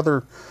is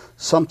rather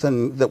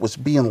something that was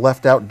being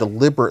left out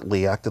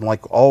deliberately, acting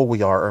like all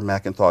we are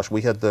Macintosh.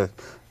 We had to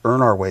earn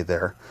our way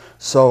there.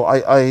 So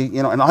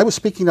and I was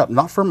speaking up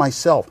not for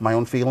myself, my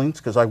own feelings,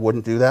 because I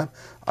wouldn't do that.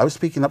 I was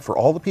speaking up for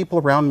all the people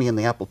around me in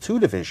the Apple II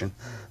division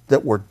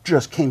that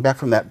came back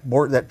from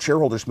that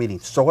shareholders meeting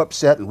so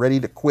upset and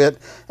ready to quit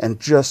and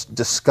just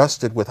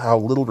disgusted with how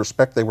little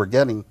respect they were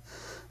getting.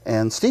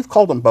 And Steve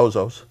called them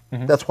bozos.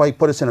 That's why he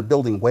put us in a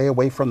building way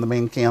away from the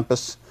main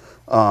campus.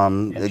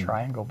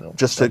 Triangle building.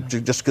 Just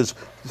because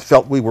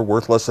felt we were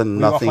worthless and Were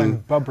you nothing. off on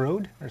Bub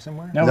Road or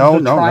somewhere? No, No, it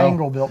was a no,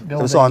 triangle no. building.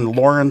 It was on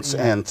Lawrence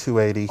and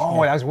 280.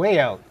 Oh, that was way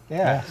out.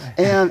 Yeah.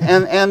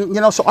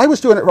 And so I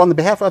was doing it on the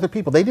behalf of other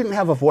people. They didn't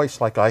have a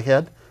voice like I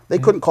had. They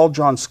couldn't call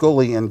John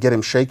Scully and get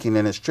him shaking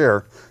in his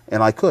chair,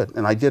 and I could,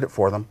 and I did it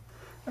for them.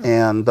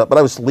 And but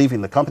I was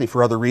leaving the company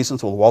for other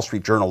reasons. Well, the Wall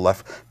Street Journal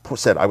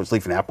said I was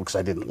leaving Apple because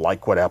I didn't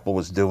like what Apple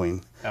was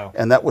doing,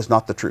 and that was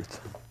not the truth.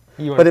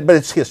 But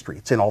it's history.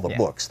 It's in all the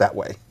books that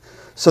way.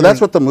 So that's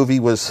what the movie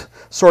was,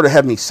 sort of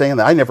had me saying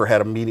that. I never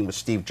had a meeting with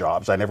Steve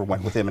Jobs. I never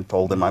went with him and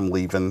told him I'm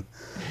leaving,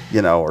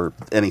 or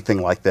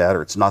anything like that,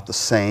 or it's not the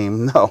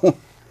same. No.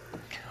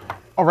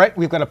 All right,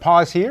 we've got a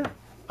pause here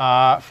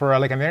for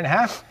like a minute and a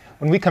half.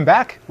 When we come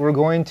back, we're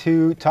going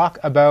to talk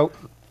about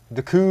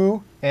the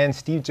coup and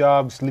Steve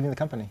Jobs leaving the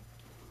company.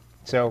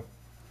 So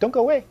don't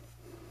go away.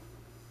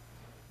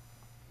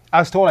 I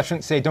was told I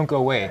shouldn't say don't go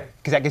away,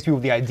 because that gives people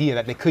the idea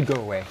that they could go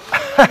away.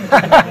 I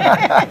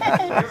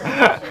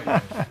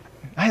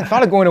hadn't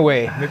thought of going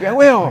away. Maybe I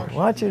will. I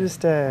want you to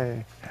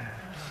stay.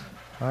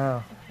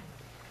 Wow.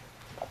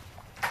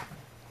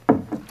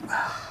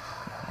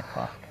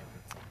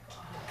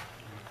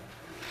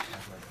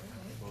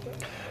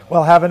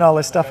 Well, having all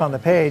this stuff on the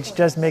page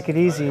does make it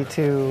easy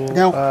to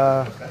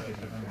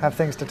have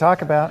things to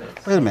talk about.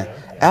 Wait a minute.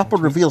 Apple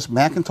reveals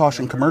Macintosh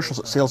in commercials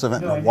at sales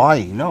event in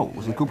Hawaii. No, it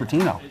was in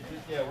Cupertino.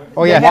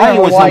 Oh yeah, Hawaii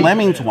was Hawaii. the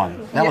Lemmings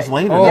one. That was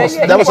later. Oh,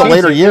 that was a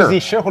later It was year. the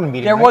shareholder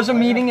meeting. There right? was a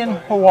meeting in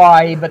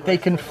Hawaii, but they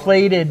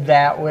conflated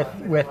that with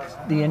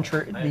the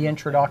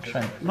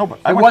introduction. No, but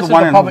I It went to wasn't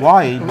one a in public-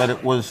 Hawaii, but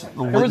it was a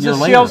There was year a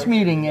later. sales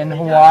meeting in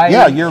Hawaii.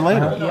 Yeah, a year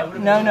later.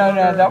 No,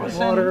 that was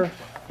in.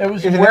 It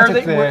was It where was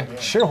they at were.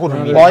 the shareholder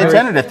meeting. Well, I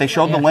attended it. They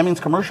showed the Lemmings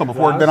commercial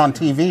before it had been on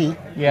TV.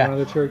 Yeah,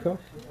 Another cherry coke?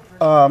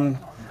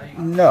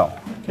 No.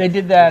 they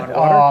did that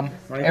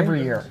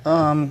every year.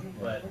 No,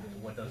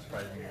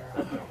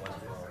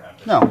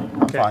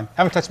 I'm fine.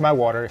 Haven't touched my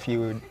water if you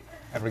would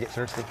ever get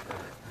thirsty.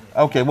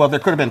 Okay, well, there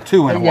could have been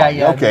two in Yeah, Hawaii.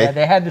 yeah. Okay. Yeah,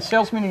 they had the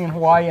sales meeting in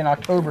Hawaii in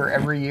October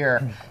every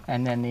year,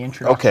 and then the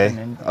introduction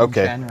Okay. in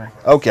Okay. January.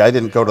 Okay, I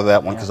didn't go to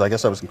that one because I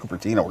guess I was in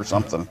Cupertino or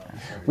something.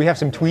 We have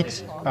some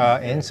tweets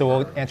in, so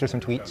we'll answer some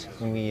tweets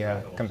when we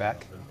come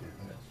back.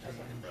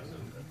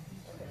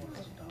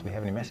 Do we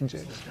have any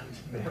messages?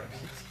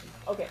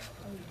 Okay.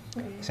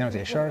 San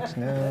Jose Sharks,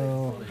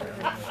 no.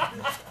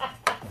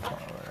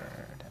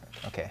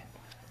 Okay.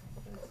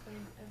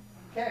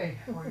 Okay,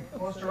 we're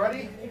close to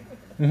ready?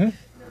 Mm-hmm.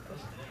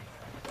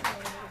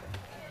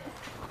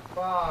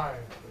 5.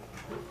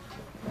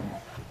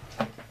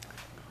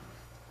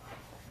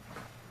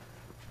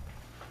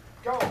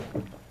 Go.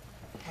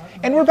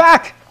 And we're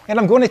back, and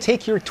I'm going to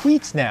take your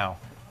tweets now.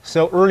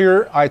 So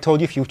earlier I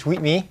told you if you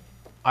tweet me,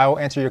 I will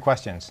answer your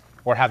questions,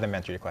 or have them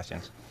answer your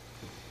questions.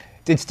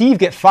 Did Steve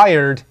get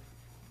fired?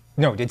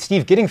 No, did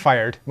Steve getting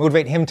fired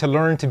motivate him to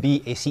learn to be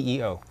a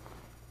CEO?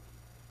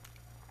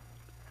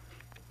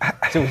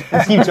 So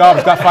Steve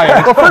Jobs got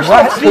fired. Well, first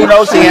off, Who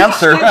knows the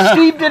answer?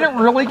 Steve didn't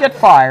really get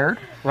fired.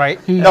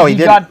 Right? No, he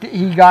didn't.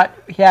 He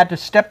had to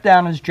step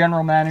down as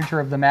general manager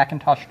of the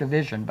Macintosh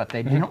division, but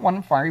they didn't want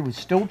him fired. He was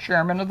still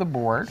chairman of the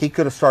board. He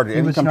could have started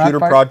any was not computer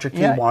fired. project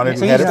he Yeah, wanted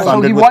yeah. and had it So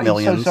funded he with wa-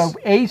 millions. So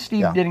Steve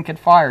Yeah. didn't get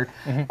fired,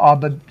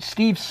 but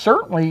Steve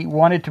certainly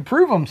wanted to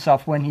prove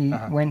himself when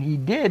he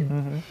did.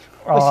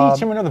 Was he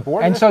chairman of the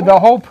board? And so the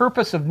whole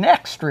purpose of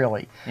Next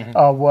really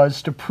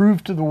was to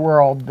prove to the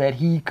world that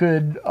he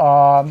could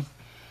Create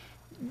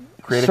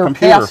a surpass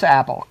computer.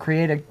 Apple,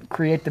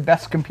 create the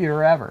best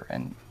computer ever.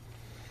 And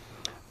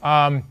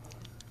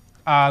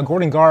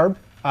Gordon Garb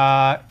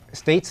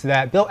states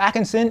that Bill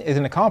Atkinson is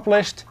an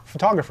accomplished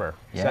photographer.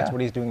 So Yeah. that's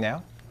what he's doing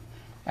now.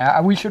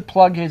 we should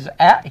plug his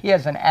app. He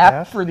has an app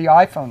Yes. for the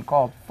iPhone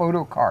called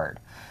PhotoCard.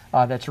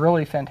 That's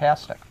really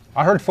fantastic.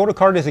 I heard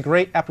PhotoCard is a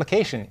great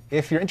application.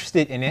 If you're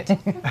interested in it, you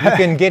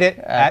can get it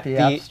at the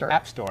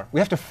App Store. We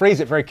have to phrase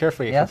it very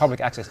carefully Yes. for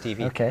public access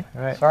TV. Okay.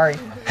 Right. Sorry.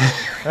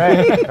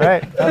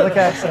 Right. Public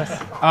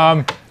access.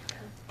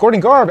 Gordon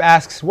Garb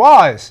asks,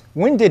 Woz,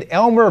 when did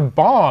Elmer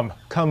Baum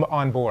come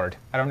on board?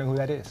 I don't know who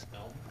that is.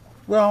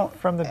 Well,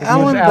 From the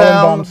Alan beginning. Alan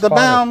Baum, Baum's the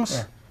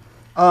father.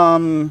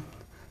 Baums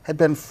had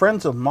been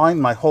friends of mine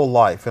my whole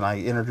life, and I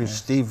introduced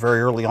Steve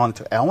very early on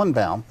to Alan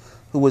Baum,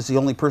 who was the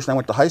only person I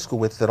went to high school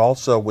with that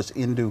also was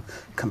into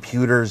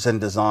computers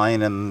and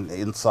design and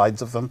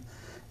insides of them.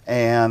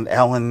 And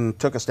Alan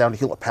took us down to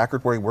Hewlett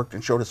Packard where he worked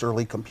and showed us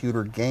early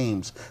computer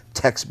games,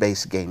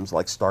 text-based games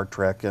like Star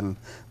Trek and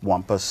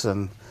Wumpus.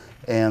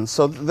 And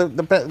so the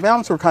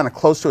Baums were kind of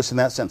close to us in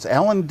that sense.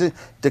 Alan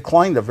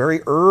declined a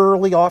very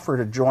early offer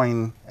to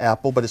join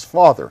Apple, but his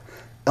father,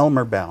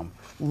 Elmer Baum,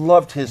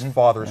 loved his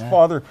father. His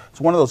father was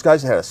one of those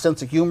guys that had a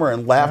sense of humor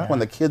and laughed when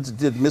the kids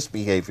did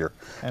misbehavior.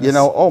 And you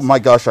know, oh my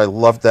gosh, I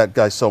loved that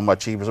guy so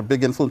much. He was a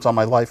big influence on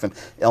my life. And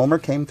Elmer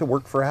came to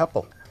work for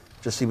Apple.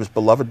 Just he was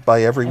beloved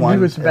by everyone. He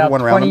was about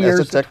everyone around 20 him as a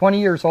years, tech. 20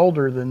 years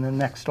older than the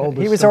next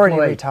oldest. He was already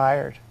employee.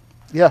 retired.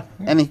 Yeah,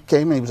 and he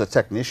came and he was a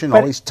technician, But-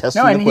 always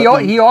testing No, and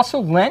equipment. he also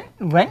lent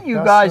you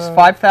That's, guys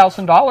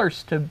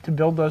 $5,000 to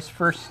build those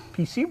first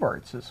PC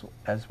boards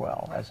as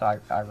well, as I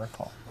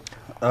recall.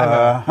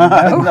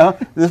 No,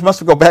 this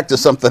must go back to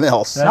something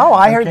else. No,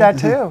 I heard Okay. that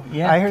too.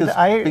 Yeah. I heard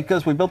that.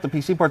 Because we built the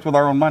PC parts with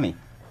our own money.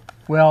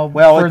 Well,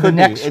 Well, it for the could be.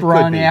 next It could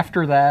run be.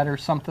 after that or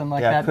something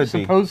like Yeah, it that. could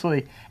be.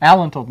 Supposedly,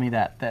 Alan told me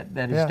that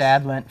his Yes.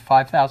 dad lent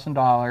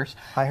 $5,000.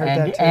 I heard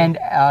and, that too.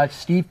 And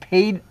Steve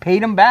paid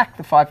him back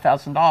the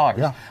 $5,000,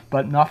 Yeah.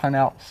 but nothing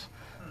else.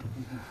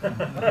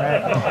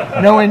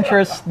 No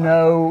interest,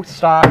 no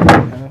stock.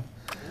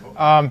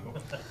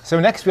 So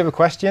next we have a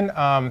question.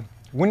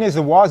 When is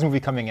the Woz movie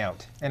coming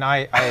out? And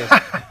I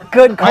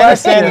Good I understand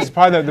question. it's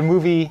probably the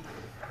movie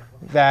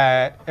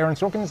that Aaron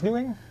Sorkin's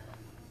doing.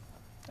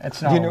 It's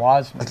not you a know-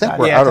 Woz I movie. think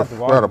we're Yeah, out it's of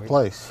not the we're out Woz of movie.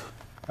 place.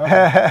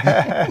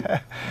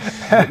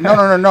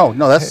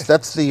 No.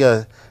 That's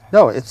the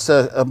no. It's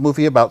a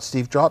movie about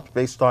Steve Jobs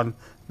based on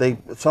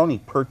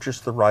Sony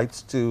purchased the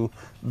rights to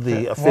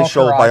the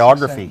official Walter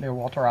biography. Isaacson,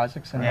 Walter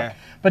Isaacson. Yeah.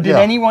 But did Yeah.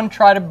 anyone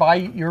try to buy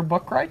your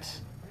book rights?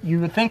 You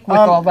would think with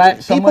all that,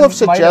 People someone have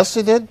might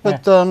suggested it,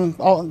 but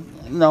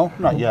no,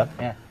 not yet.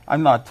 Yeah.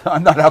 I'm not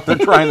out there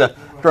trying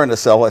to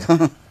sell it.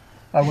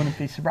 I wouldn't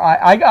be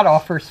surprised. I got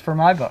offers for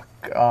my book,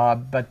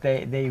 but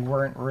they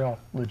weren't real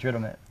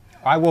legitimate.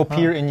 I will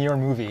appear in your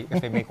movie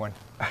if they make one.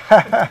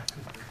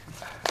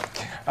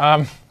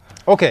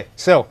 Okay,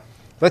 so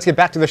let's get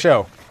back to the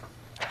show.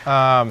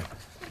 Well,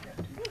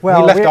 we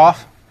left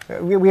off.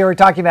 We were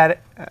talking about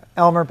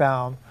Elmer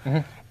Baum.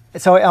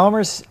 So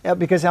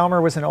because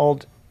Elmer was an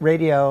old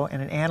radio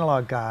and an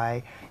analog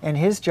guy, and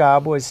his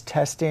job was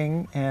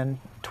testing and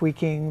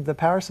tweaking the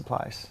power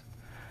supplies.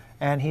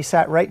 And he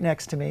sat right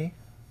next to me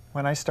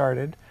when I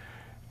started.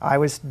 I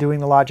was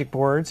doing the logic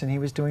boards, and he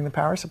was doing the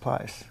power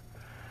supplies.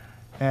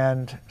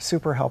 and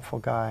super helpful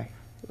guy.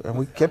 And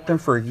we kept him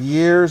for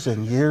years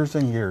and years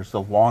and years,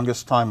 the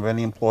longest time of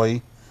any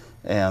employee.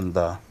 And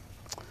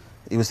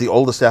he was the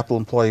oldest Apple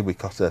employee we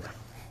said.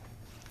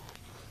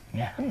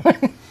 Yeah.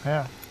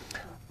 Yeah.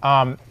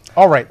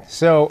 All right.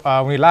 So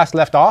when we last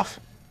left off,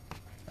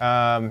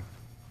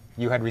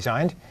 you had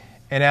resigned,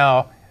 and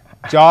now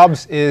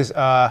Jobs is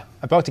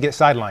about to get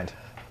sidelined,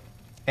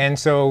 and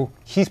so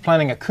he's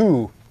planning a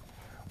coup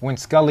when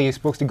Scully is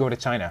supposed to go to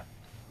China,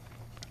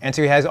 and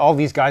so he has all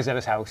these guys at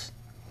his house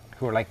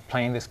who are like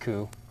planning this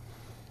coup,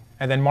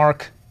 and then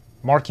Mike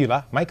Markula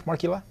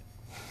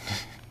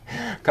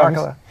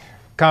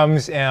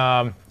comes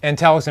and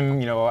tells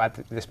him,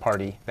 at this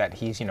party that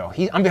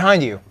I'm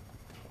behind you.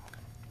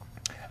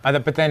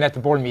 But then at the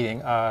board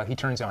meeting, he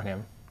turns on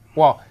him.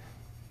 Well,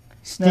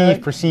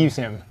 Steve perceives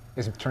him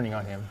as turning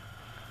on him.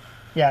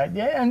 Yeah,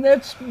 and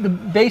that's the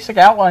basic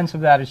outlines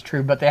of that is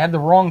true, but they had the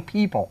wrong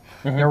people.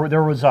 Mm-hmm.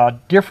 There was a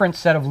different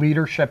set of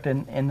leadership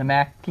in the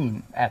Mac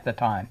team at the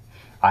time.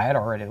 I had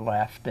already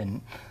left,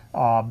 and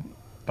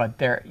but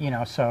there,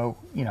 so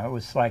it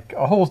was like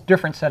a whole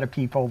different set of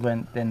people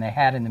than they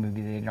had in the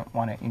movie. They don't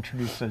want to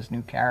introduce those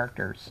new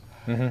characters.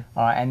 Mm-hmm.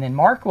 And then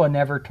Markula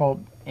never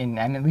told, and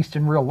at least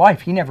in real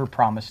life, he never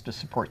promised to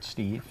support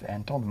Steve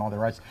and told him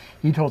otherwise.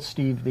 He told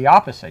Steve the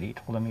opposite. He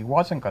told him he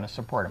wasn't going to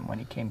support him when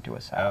he came to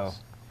his house.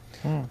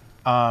 So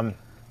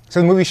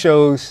the movie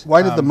shows...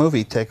 Why did the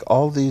movie take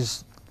all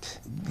these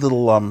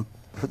little,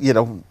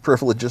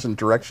 privileges and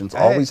directions,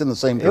 always in the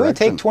same direction? It would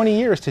take 20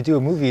 years to do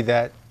a movie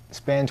that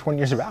spanned 20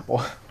 years of Apple,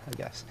 I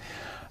guess.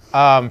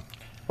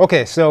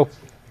 Okay, so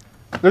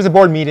there's a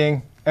board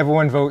meeting.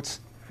 Everyone votes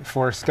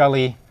for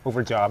Scully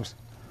over Jobs.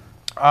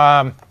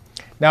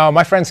 Now,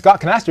 my friend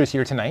Scott Canaster is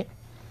here tonight.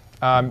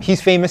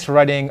 He's famous for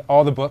writing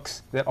all the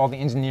books that all the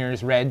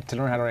engineers read to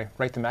learn how to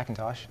write the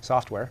Macintosh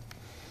software.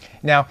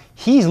 Now,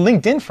 he's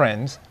LinkedIn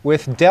friends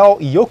with Del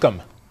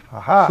Yoakum,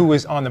 who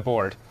was on the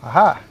board.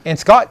 And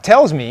Scott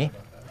tells me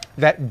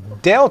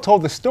that Del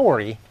told the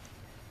story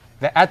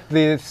that at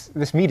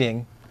this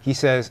meeting, he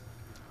says,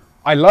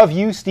 "I love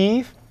you,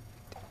 Steve,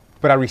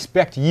 but I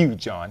respect you,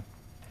 John."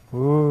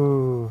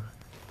 Ooh.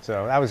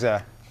 So that was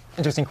an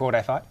interesting quote,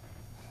 I thought.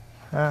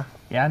 Yeah,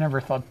 I never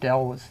thought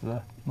Dell was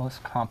the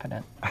most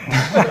competent. It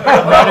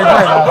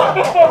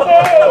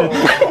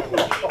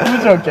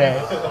was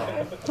okay.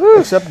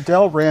 Except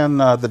Dell ran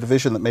the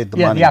division that made the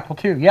money. Yeah, the Apple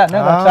II. Yeah,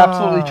 no, that's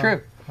absolutely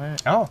true.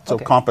 Right. Oh, So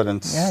okay.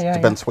 competence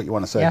depends what you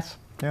want to say. Yes.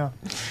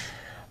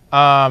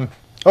 Yeah.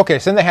 Okay,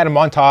 so then they had a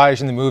montage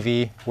in the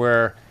movie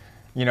where,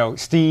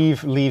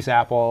 Steve leaves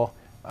Apple.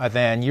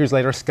 Then years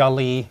later,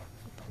 Scully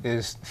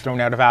is thrown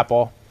out of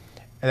Apple.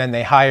 And then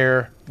they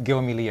hire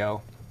Gil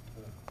Amelio.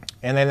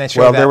 And then they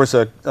show Well, that there was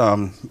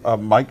a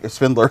Mike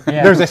Spindler.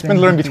 Yeah. there's a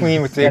Spindler in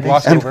between with Dave they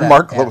glossed said And over. that,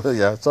 Mark,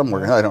 yeah.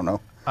 somewhere, I don't know.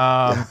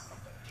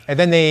 And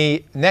then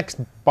they next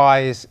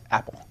buys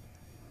Apple.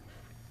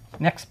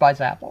 Next buys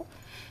Apple.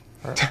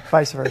 Or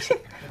vice versa.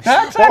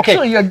 That's Well, okay,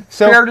 actually a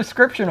so- fair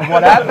description of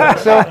what happened.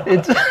 So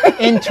It's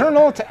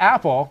internal to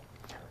Apple,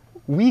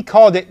 we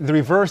called it the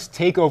reverse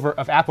takeover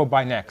of Apple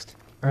by Next.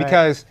 Right.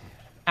 Because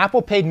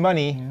Apple paid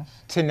money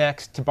to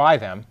Next to buy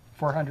them,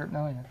 400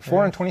 million.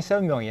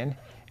 $427 million,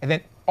 and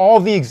then all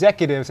the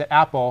executives at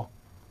Apple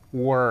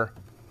were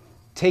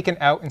taken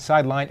out and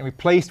sidelined and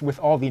replaced with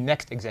all the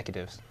Next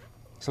executives.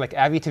 So like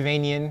Avi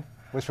Tevanian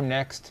was from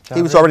Next,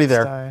 He was already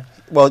there. Stein.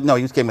 Well, no,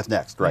 he came with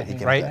Next, right? He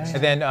came right? with Next.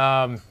 And then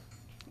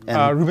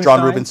And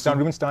John Rubinstein.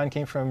 Rubinstein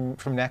came from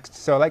Next.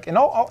 So like, and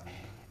all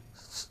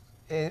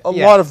A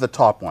lot of the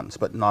top ones,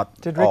 but not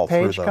Did all Rick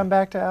Page through come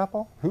back to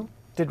Apple? Who?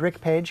 Did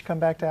Rick Page come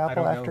back to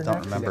Apple don't know. after Don't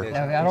Next? remember.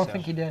 I don't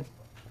think he did.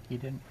 He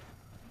didn't.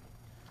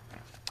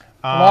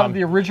 A lot of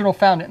the original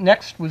found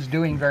Next was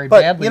doing very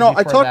But, badly. I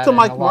before talked that, to and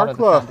Mike a lot of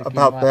the Markula founded came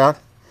about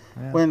left.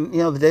 that when,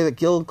 the day that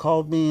Gil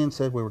called me and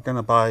said we were going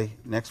to buy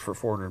Next for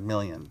 $400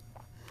 million. And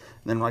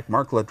then Mike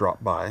Markula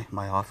dropped by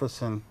my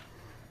office and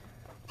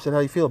said, "How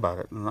do you feel about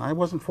it?" And I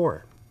wasn't for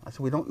it. I said,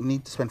 "We don't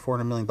need to spend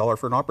 $400 million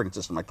for an operating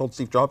system." I told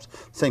Steve Jobs the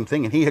same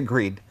thing, and he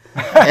agreed.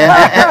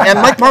 and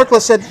Mike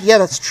Markula said, "Yeah,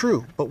 that's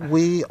true, but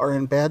we are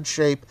in bad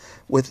shape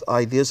with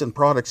ideas and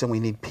products, and we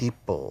need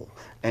people.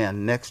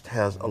 And Next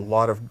has a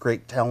lot of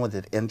great,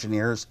 talented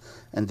engineers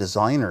and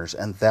designers,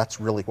 and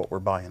that's really what we're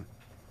buying."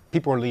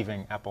 people were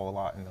leaving Apple a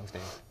lot in those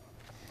days.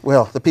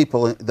 Well, the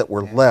people that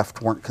were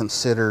left weren't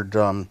considered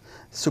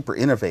super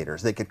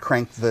innovators. They could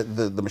crank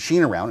the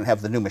machine around and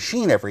have the new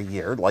machine every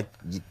year, like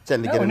you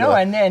tend to get into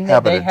and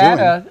habit they of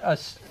had doing.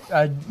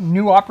 a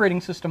new operating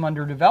system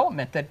under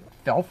development that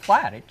fell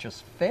flat. It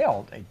just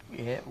failed.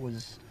 It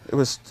was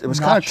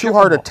kind not of too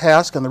hard a shippable.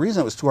 task, and the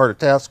reason it was too hard a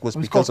task was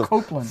was because called of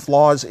Copeland.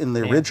 flaws in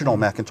the original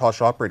Macintosh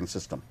operating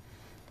system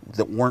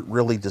that weren't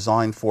really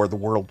designed for the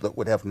world that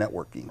would have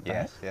networking.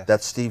 Yes, yes.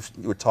 That Steve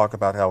would talk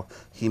about how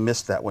he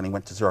missed that when he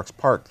went to Xerox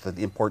PARC,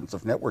 the importance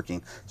of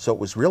networking. So it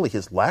was really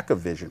his lack of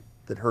vision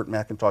that hurt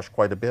Macintosh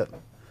quite a bit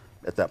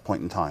at that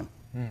point in time.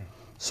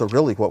 So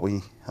really what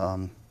we,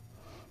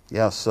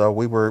 so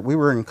we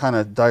were in kind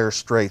of dire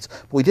straits.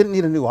 But we didn't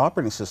need a new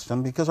operating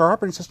system because our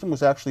operating system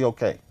was actually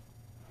okay.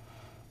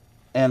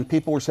 and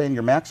people were saying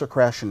your Macs are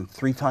crashing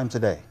 3 times a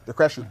day. They're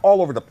crashing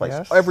all over the place,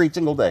 Yes. every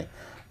single day.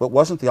 But it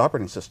wasn't the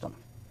operating system.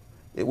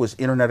 It was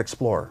Internet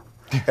Explorer.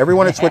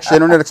 Everyone had switched to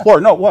Internet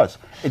Explorer. No, it was.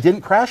 It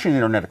didn't crash in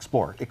Internet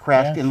Explorer. It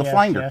crashed in the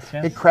Finder.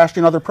 It crashed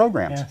in other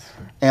programs. Yes.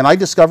 And I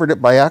discovered it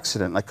by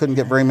accident. I couldn't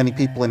get very many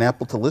people in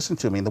Apple to listen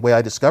to me. And the way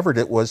I discovered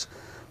it was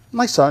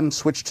my son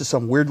switched to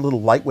some weird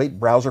little lightweight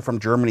browser from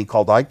Germany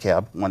called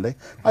iCab one day.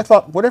 I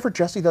thought, whatever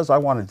Jesse does, I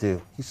want to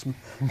do. He's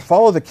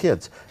follow the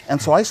kids.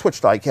 And so I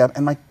switched to iCab,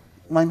 and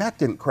my Mac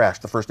didn't crash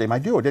the first day. My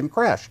Duo didn't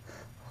crash.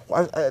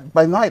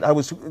 By night, I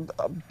was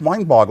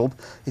mind-boggled.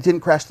 It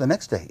didn't crash the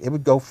next day. It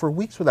would go for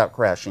weeks without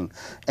crashing.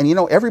 And you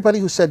know, everybody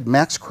who said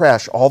Macs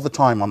crash all the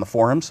time on the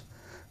forums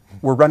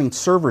were running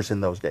servers in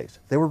those days.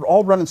 They were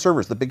all running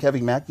servers. The big,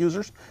 heavy Mac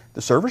users,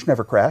 the servers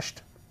never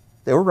crashed.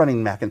 They were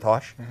running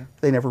Macintosh.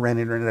 They never ran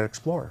Internet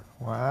Explorer.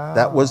 Wow.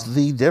 That was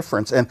the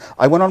difference. And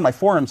I went on my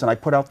forums and I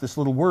put out this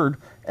little word,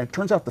 and it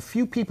turns out the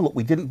few people that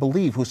we didn't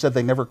believe who said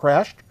they never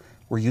crashed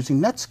were using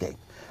Netscape.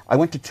 I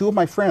went to 2 of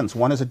my friends.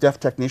 One is a deaf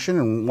technician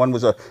and one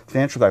was a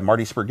financial guy,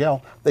 Marty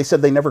Spurgell. They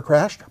said they never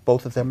crashed.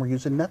 Both of them were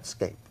using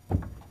Netscape.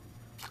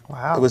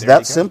 Wow. It was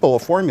that simple a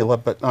formula,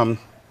 but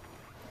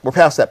we're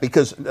past that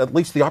because at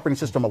least the operating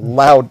system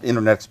allowed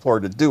Internet Explorer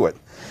to do it.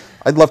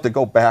 I'd love to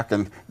go back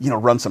and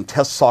run some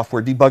test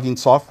software, debugging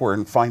software,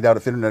 and find out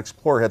if Internet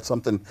Explorer had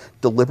something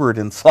deliberate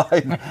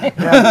inside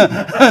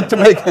to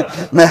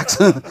make Macs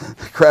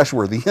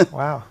crash-worthy.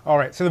 Wow. All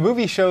right, so the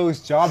movie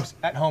shows Jobs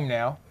at home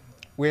now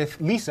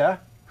with Lisa,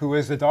 who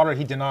is the daughter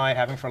he denied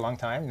having for a long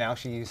time. Now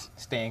she's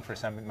staying for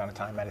some amount of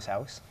time at his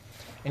house.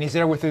 And he's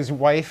there with his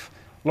wife,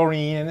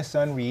 Laureen, and his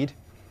son, Reed.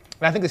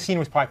 And I think the scene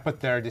was probably put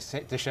there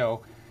to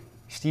show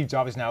Steve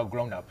Jobs is now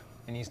grown up,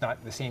 and he's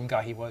not the same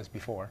guy he was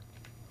before.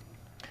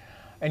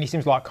 And he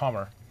seems a lot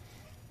calmer.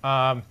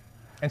 And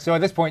so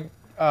at this point,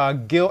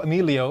 Gil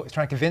Amelio is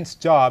trying to convince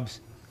Jobs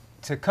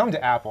to come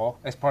to Apple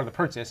as part of the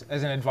purchase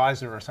as an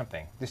advisor or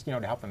something, just to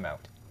help him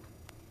out.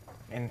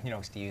 And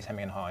Steve's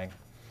hemming and hawing.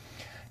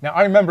 Now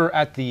I remember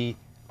at the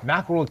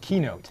Macworld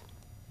keynote,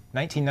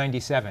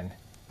 1997,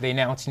 they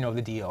announced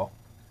the deal,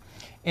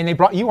 and they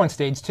brought you on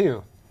stage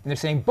too. And they're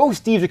saying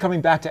both Steves are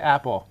coming back to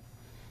Apple.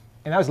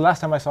 And that was the last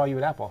time I saw you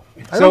at Apple.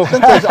 I don't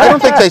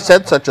think they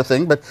said such a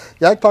thing, but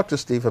yeah, I talked to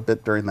Steve a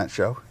bit during that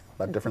show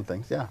about different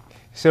things, yeah.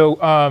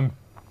 So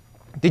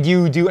did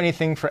you do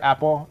anything for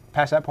Apple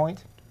past that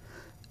point?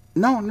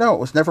 No, it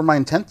was never my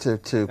intent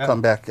to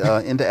come back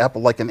into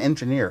Apple like an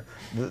engineer.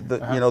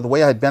 The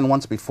way I'd been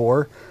once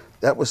before,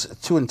 that was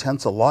too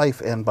intense a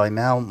life, and by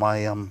now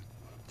my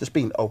just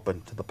being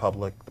open to the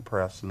public, the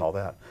press, and all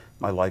that,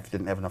 my life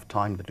didn't have enough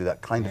time to do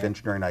that kind of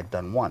engineering I'd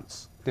done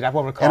once. Did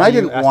Apple ever call and I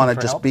you didn't want to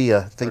for just help? be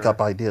a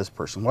think-up ideas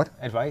person. What?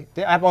 Advice?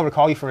 Did Apple ever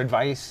call you for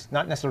advice?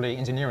 Not necessarily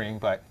engineering,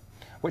 but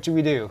what should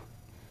we do?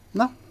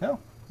 No. No.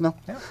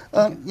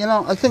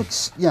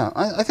 Yeah.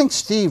 I think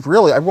Steve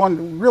really.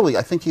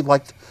 I think he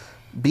liked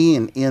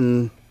being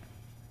in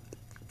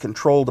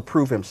control to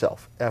prove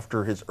himself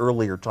after his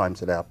earlier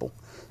times at Apple,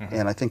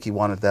 and I think he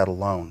wanted that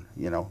alone.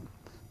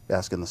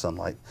 Bask in the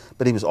sunlight.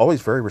 But he was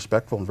always very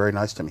respectful and very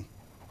nice to me.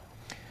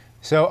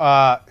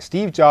 So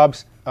Steve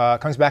Jobs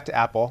comes back to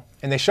Apple,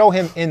 and they show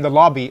him in the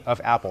lobby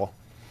of Apple,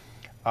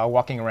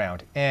 walking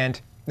around.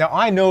 And now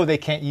I know they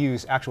can't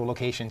use actual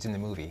locations in the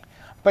movie,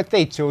 but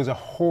they chose a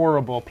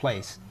horrible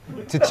place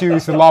to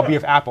choose the lobby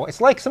of Apple. It's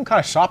like some kind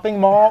of shopping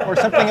mall or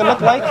something it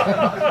looked like.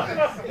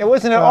 It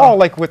wasn't at all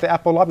like what the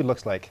Apple lobby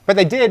looks like. But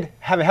they did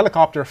have a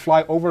helicopter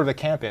fly over the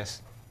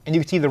campus, and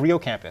you could see the real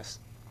campus.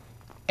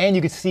 And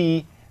you could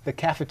see the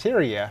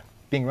cafeteria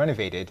being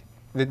renovated.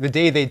 The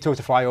day they chose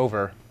to fly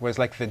over was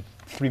like the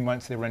 3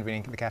 months they were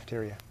renovating the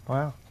cafeteria.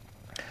 Wow.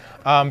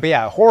 But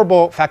yeah,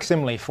 horrible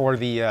facsimile for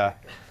the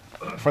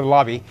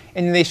lobby.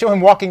 And they show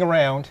him walking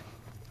around,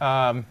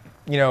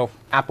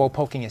 Apple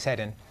poking his head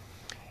in.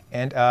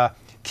 And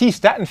Keith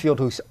Statenfield,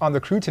 who's on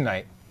the crew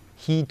tonight,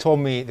 he told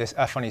me this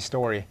funny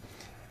story,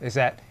 is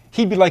that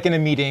he'd be like in a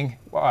meeting,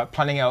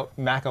 planning out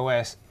Mac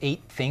OS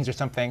 8 things or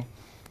something,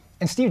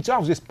 and Steve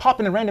Jobs was just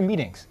popping in random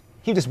meetings.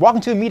 He'd just walk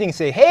into a meeting and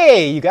say,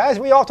 "Hey, you guys,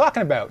 what are you all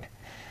talking about?"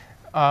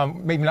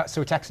 Maybe not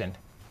so Texan.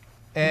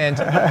 And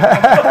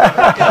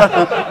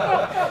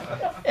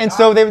and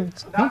so they would...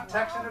 Not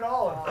Texan at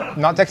all.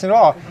 Not Texan at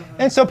all.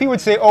 And so people would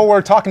say, "Oh,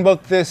 we're talking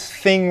about this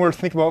thing we're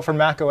thinking about for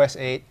Mac OS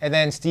 8. And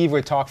then Steve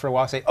would talk for a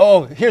while, say,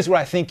 "Oh, here's what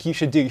I think you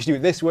should do. You should do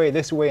it this way, and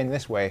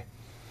this way."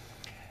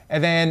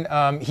 And then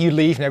he'd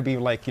leave and everybody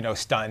would be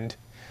stunned.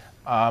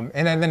 And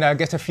then I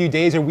guess a few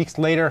days or weeks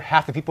later,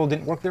 half the people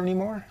didn't work there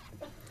anymore.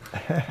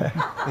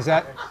 Is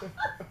that?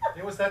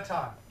 It was that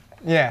time.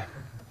 Yeah.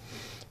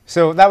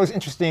 So that was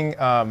interesting.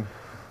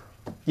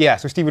 Yeah,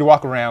 so Steve would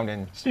walk around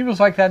and... Steve was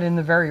like that in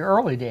the very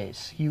early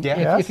days.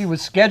 If he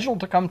was scheduled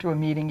to come to a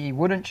meeting, he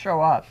wouldn't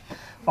show up.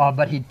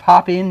 But he'd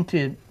pop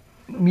into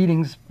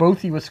meetings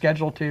both he was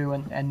scheduled to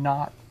and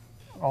not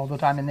all the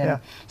time. And then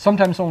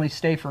sometimes only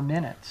stay for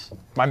minutes.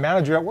 My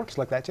manager at work's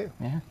like that too.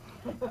 Yeah.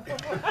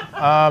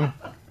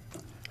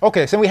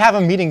 Okay, so we have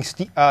him meeting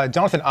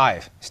Jonathan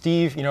Ive.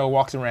 Steve,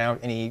 walks around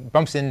and he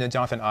bumps into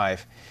Jonathan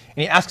Ive,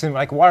 and he asks him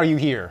like, "Why are you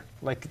here?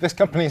 Like, this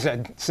company's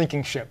a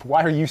sinking ship.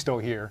 Why are you still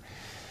here?"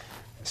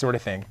 Sort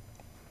of thing.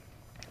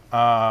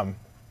 And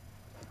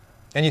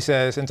he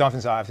says, and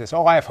Jonathan Ive says,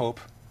 "Oh, I have hope.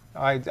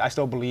 I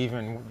still believe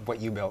in what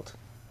you built."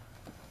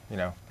 Who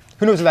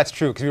knows if that's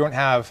true? Because we don't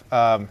have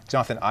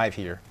Jonathan Ive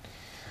here.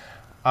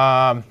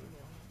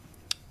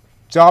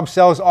 Jobs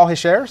sells all his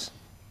shares.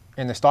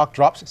 And the stock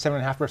drops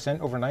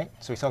 7.5% overnight.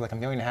 So he sells like 1.5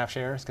 million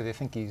shares because they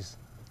think he's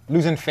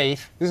losing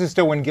faith. This is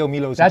still when Gil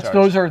Milo's in charge.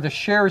 Those are the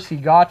shares he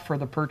got for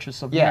the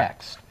purchase of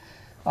Next.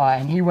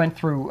 And he went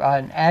through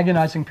an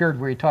agonizing period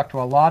where he talked to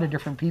a lot of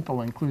different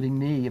people, including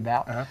me,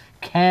 about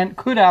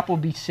could Apple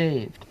be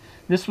saved?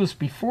 This was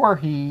before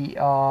he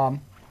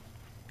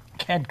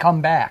had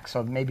come back,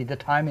 so maybe the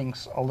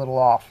timing's a little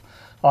off.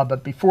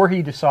 But before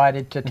he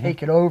decided to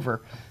take it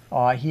over,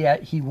 he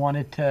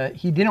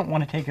didn't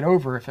want to take it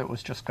over if it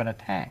was just going to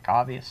tank,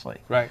 obviously.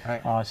 Right.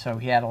 So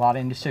he had a lot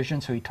of indecision.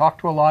 So he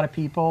talked to a lot of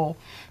people,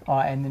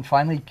 and then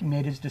finally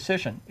made his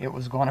decision. It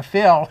was going to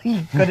fail.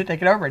 He couldn't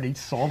take it over, and he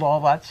sold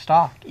all that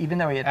stock, even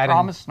though he had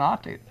promised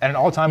not to. At an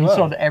all-time low. He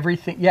sold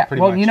everything. Yeah.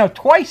 Pretty much.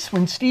 Twice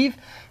when Steve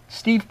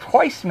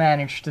twice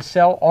managed to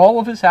sell all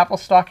of his Apple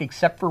stock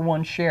except for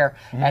one share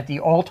at the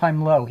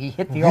all-time low. He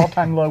hit the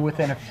all-time low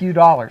within a few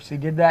dollars. He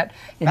did that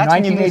in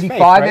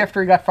 1985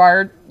 after he got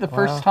fired the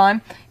first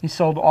time. He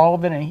sold all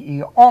of it, and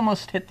he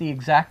almost hit the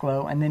exact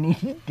low, and then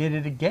he did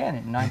it again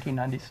in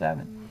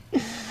 1997.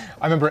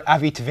 I remember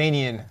Avi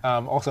Tevanian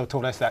also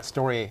told us that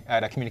story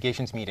at a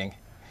communications meeting.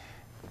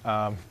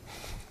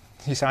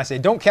 He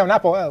said, "Don't count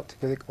Apple out,"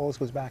 because it always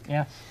goes back.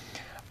 Yeah.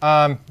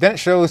 Then it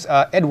shows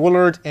Ed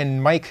Woolard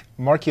and Mike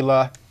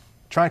Markula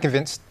trying to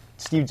convince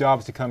Steve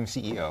Jobs to become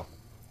CEO.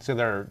 So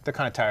they're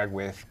kind of tired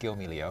with Gil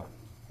Milio,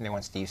 and they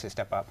want Steve to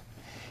step up.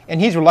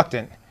 And he's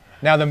reluctant.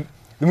 Now the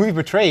movie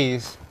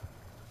portrays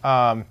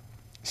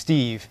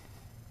Steve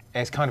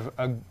as kind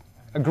of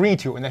agreeing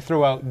to it. When they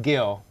throw out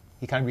Gil,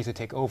 he kind of agrees to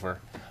take over.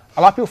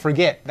 A lot of people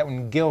forget that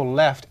when Gil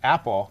left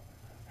Apple,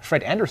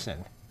 Fred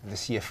Anderson, the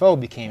CFO,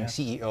 became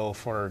CEO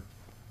for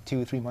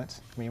 2-3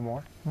 months, maybe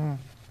more.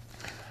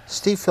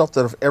 Steve felt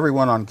that of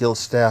everyone on Gil's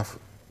staff,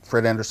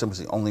 Fred Anderson was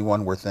the only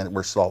one worth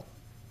salt.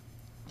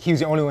 He was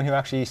the only one who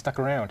actually stuck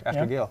around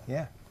after Gil,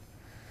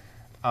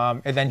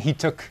 and then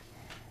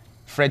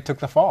Fred took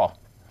the fall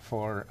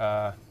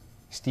for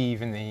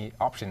Steve in the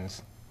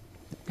options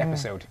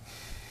episode.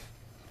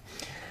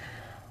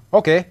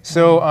 Okay,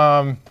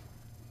 so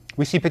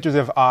we see pictures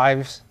of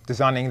Ives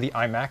designing the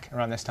iMac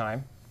around this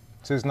time.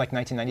 So it was in like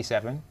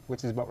 1997,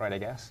 which is about right, I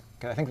guess.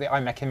 I think the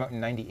iMac came out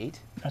in 98.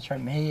 That's right,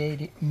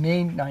 May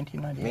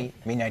 1998.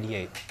 May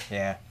 98,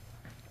 yeah.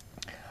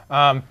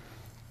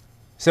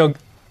 So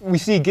we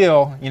see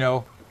Gil,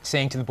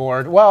 saying to the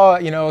board, well,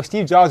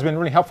 Steve Jobs has been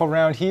really helpful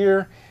around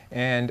here,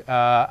 and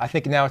I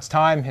think now it's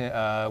time.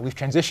 We've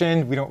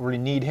transitioned. We don't really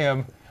need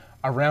him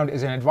around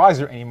as an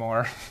advisor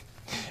anymore.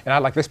 And I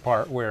like this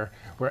part where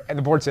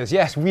the board says,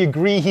 yes, we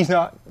agree he's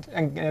not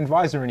an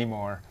advisor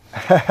anymore.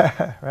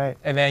 Right.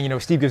 And then,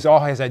 Steve gives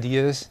all his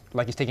ideas,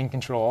 like he's taking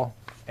control.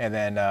 And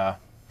then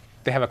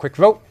they have a quick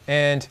vote,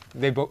 and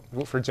they vote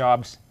for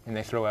Jobs, and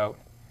they throw out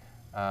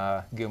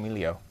Gil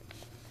Milio.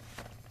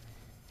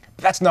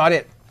 But that's not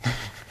it.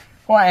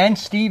 Well, and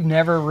Steve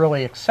never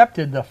really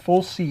accepted the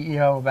full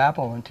CEO of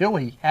Apple until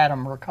he had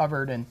him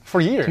recovered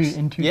for years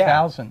in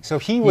 2000. Yeah. So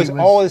he was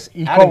always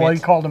adamant.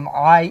 He called him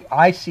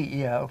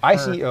ICEO.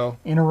 ICO.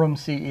 Interim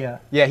CEO.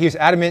 Yeah, he was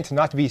adamant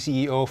not to be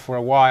CEO for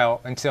a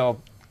while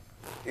until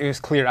it was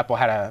clear Apple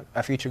had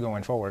a future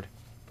going forward.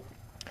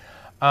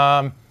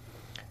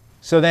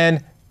 So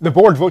then the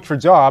board votes for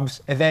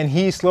Jobs, and then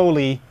he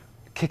slowly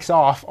kicks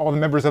off all the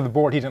members of the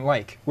board he didn't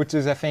like, which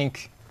is, I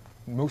think,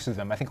 most of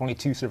them. I think only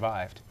 2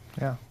 survived.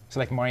 Yeah.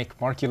 So like Mike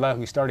Markula,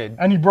 who started.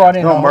 And he brought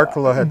in.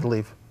 Markula had to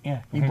leave.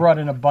 Yeah, he brought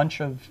in a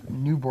bunch of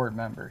new board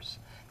members,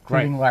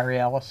 including Larry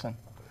Ellison.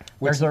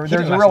 There's a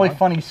really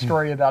funny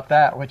story about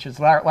that, which is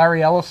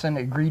Larry Ellison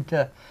agreed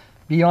to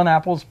be on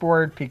Apple's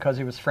board because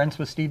he was friends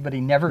with Steve, but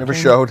he never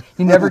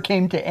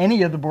came to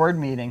any of the board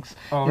meetings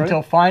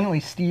until finally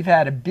Steve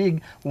had a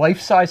big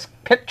life-size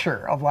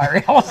picture of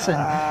Larry Ellison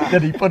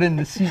that he put in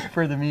the seat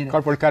for the meeting.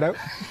 Cardboard cutout.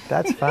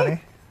 That's funny.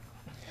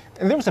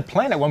 And there was a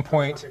plan at one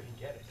point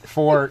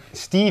for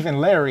Steve and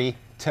Larry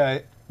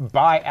to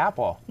buy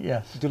Apple.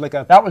 Yes. Do like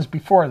a. That was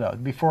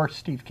before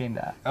Steve came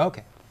back.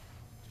 Okay.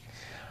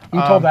 He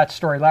told that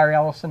story. Larry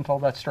Ellison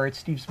told that story at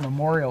Steve's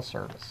memorial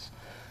service.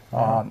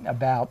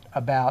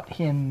 About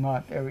him,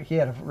 he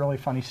had a really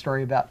funny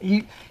story about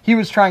he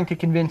was trying to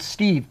convince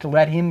Steve to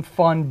let him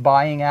fund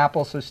buying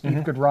Apple so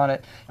Steve could run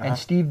it, and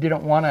Steve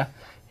didn't want to.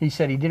 He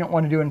said he didn't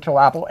want to do it until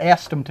Apple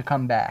asked him to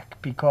come back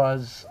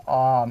because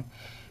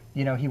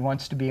he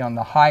wants to be on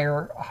the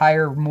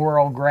higher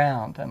moral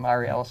ground. And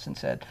Larry Ellison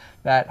said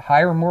that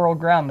higher moral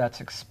ground,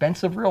 that's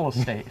expensive real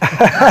estate.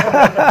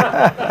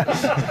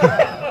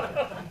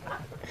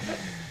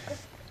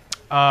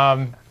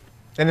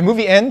 And the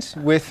movie ends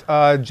with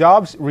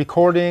Jobs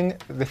recording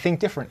the Think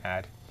Different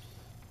ad.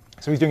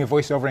 So he's doing a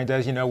voiceover and he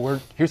does,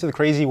 here's to the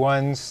crazy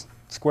ones,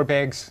 square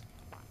pegs,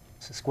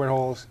 square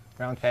holes,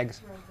 round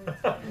pegs,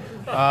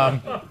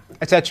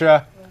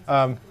 etc.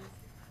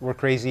 We're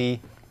crazy.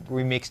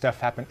 We make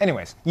stuff happen.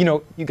 Anyways,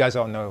 you guys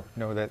all know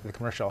the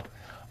commercial.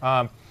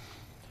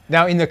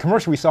 Now, in the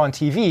commercial we saw on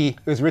TV,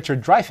 it was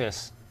Richard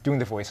Dreyfuss doing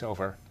the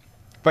voiceover.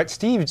 But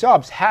Steve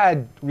Jobs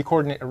had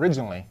recorded it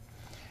originally.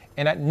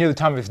 And near the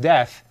time of his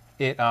death,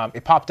 it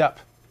popped up.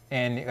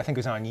 And I think it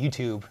was on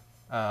YouTube.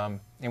 And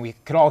we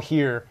could all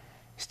hear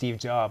Steve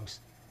Jobs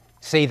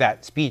say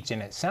that speech,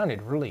 and it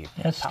sounded really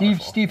powerful.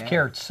 Steve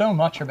cared so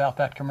much about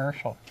that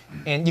commercial.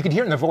 And you could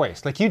hear it in the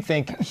voice. Like, you'd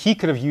think he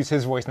could have used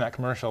his voice in that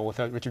commercial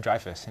without Richard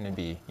Dreyfuss, and it'd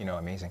be,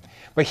 amazing.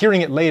 But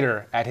hearing it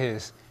later at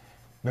his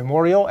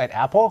memorial at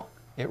Apple,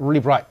 it really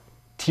brought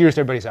tears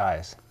to everybody's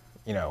eyes,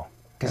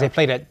 because they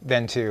played it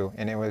then too,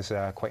 and it was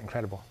quite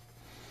incredible.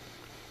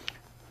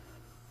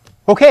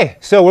 Okay,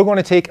 so we're going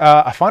to take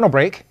a final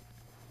break,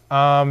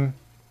 and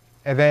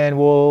then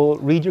we'll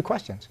read your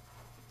questions.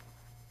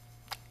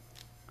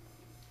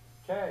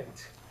 Okay.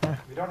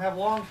 We don't have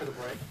long for the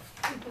break.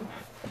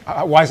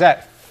 Why is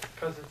that?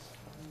 Because it's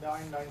 9:19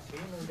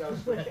 and we got to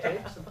switch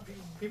tapes and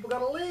people got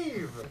to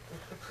leave.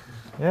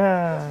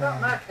 Yeah. It's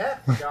not Mac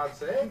Hack, for God's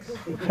sakes.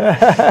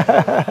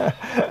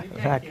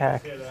 Mac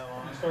Hack.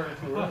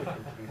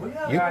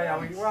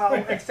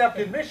 Well, except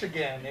in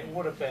Michigan, it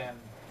would have been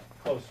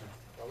closer.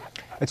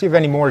 Let's see if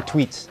any more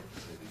tweets.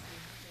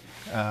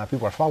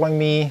 People are following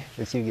me.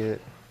 Let's see if you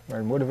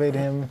get motivate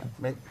him.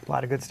 A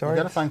lot of good You stories.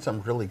 got to find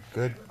some really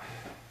good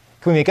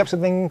Can we make up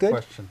something good?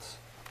 questions.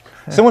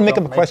 Someone make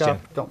up a Don't question.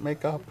 Don't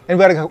make up.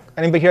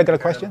 Anybody here got a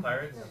question?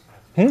 Pirates?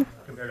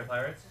 Compared to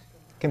pirates?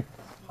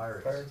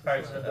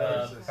 Pirates of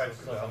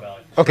Silicon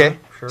Valley. Okay,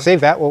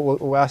 save that.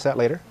 We'll ask that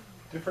later.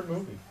 Different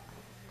movie.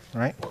 All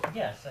right.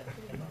 Yes, I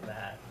know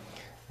that.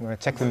 I'm going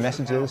to check the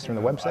messages from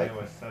the website.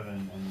 iOS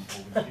 7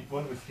 and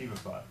what was Steve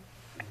about?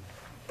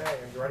 Okay, are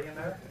you ready in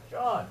there?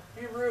 John,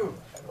 be rude.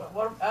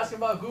 Ask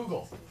him about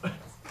Google.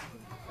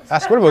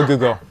 Ask what about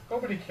Google?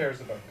 Nobody cares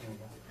about Google.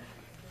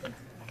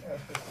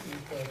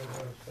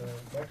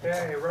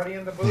 Okay, ready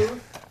in the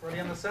booth? Ready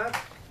in the set?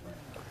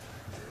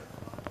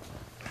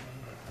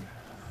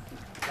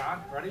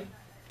 John, ready?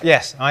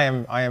 Yes, I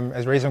am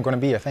as ready as I'm going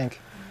to be, I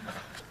think.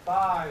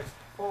 5,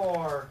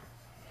 4.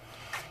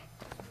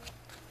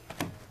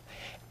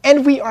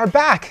 And we are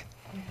back.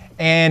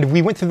 And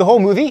we went through the whole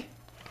movie,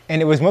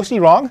 and it was mostly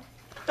wrong.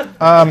 We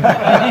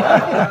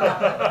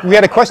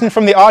had a question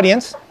from the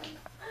audience.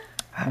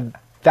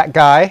 That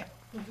guy.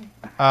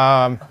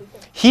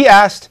 He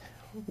asked,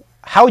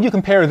 how would you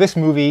compare this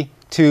movie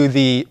to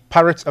the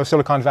Pirates of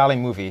Silicon Valley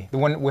movie, the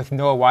one with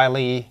Noah Wyle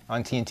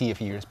on TNT a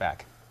few years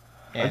back?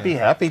 I'd be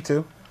happy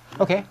to.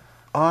 Okay.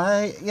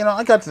 I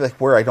got to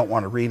where I don't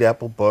want to read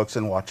Apple books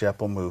and watch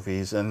Apple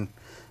movies, and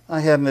I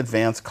had an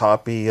advanced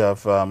copy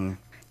of Pirates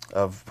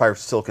of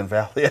Silicon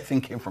Valley. I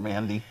think came from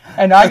Andy.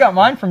 And I got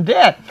mine from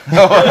Dad.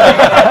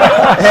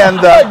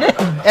 And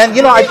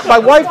my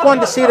wife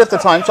wanted to see it at the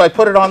time, so I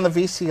put it on the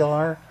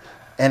VCR,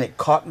 and it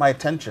caught my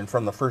attention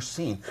from the first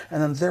scene.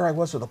 And then there I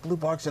was with a blue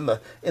box in the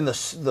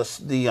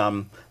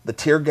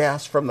tear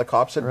gas from the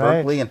cops at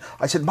Berkeley, and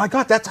I said, "My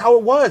God, that's how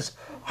it was."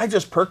 I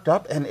just perked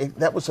up, and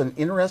that was an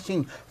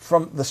interesting,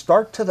 from the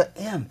start to the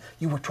end.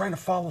 You were trying to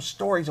follow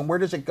stories, and where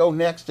does it go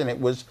next? And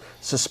it was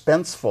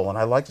suspenseful, and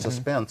I like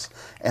suspense.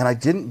 And I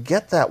didn't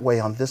get that way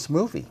on this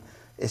movie.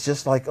 It's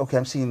just like, okay,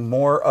 I'm seeing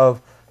more of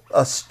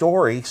a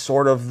story,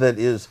 sort of, that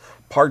is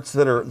parts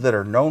that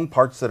are known,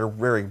 parts that are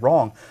very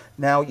wrong.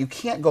 Now, you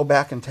can't go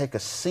back and take a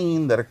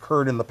scene that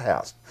occurred in the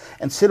past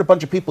and sit a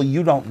bunch of people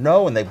you don't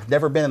know and they've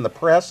never been in the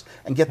press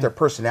and get their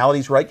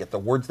personalities right, get the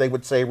words they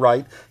would say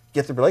right,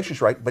 get the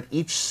relations right. But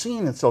each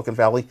scene in Silicon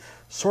Valley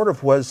sort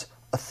of was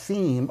a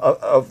theme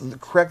of the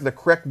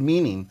correct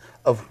meaning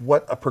of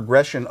what a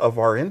progression of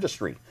our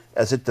industry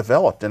as it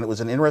developed, and it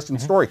was an interesting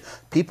story.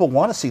 People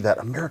want to see that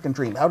American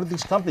dream. How did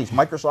these companies,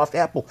 Microsoft,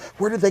 Apple,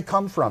 where did they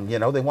come from? They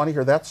want to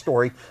hear that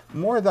story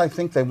more than I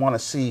think they want to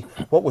see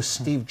what was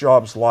Steve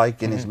Jobs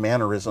like and his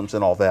mannerisms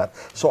and all that.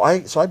 So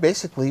I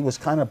basically was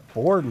kind of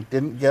bored and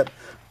didn't get,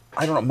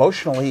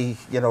 emotionally,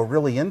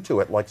 really into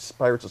it like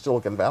Pirates of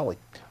Silicon Valley.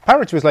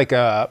 Pirates was like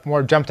a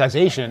more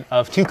dramatization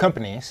of two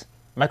companies,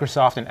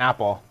 Microsoft and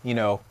Apple,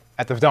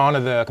 at the dawn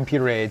of the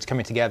computer age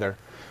coming together.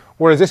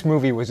 Whereas this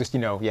movie was just,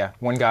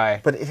 one guy.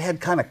 But it had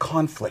kind of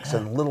conflicts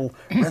and little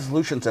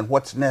resolutions and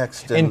what's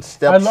next and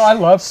steps. I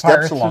love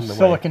Pirates along of the way.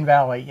 Silicon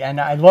Valley, and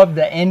I love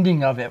the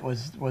ending of it.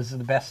 Was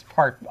the best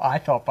part, I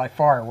thought, by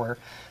far, where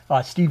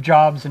Steve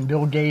Jobs and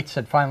Bill Gates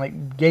had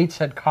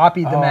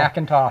copied the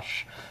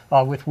Macintosh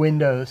with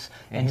Windows,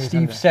 and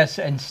Steve says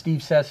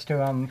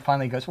to him,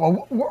 finally goes,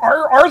 "Well,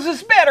 ours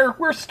is better.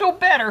 We're still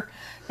better."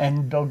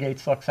 And Bill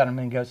Gates looks at him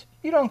and goes,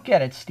 "You don't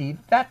get it, Steve.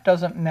 That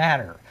doesn't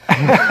matter."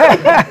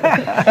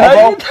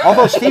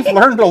 although Steve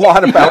learned a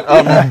lot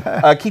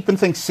about keeping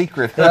things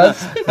secret from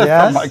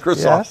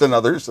Microsoft and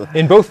others.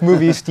 In both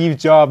movies, Steve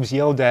Jobs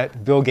yelled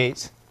at Bill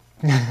Gates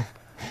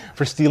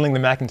for stealing the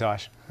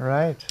Macintosh.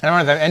 Right. And I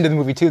remember at the end of the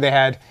movie, too,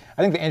 I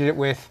think they ended it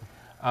with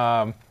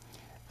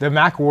the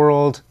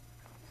Macworld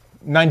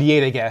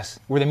 98, I guess,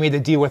 where they made the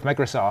deal with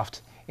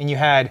Microsoft, and you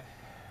had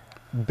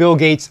Bill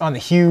Gates on the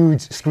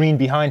huge screen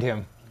behind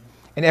him,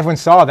 and everyone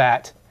saw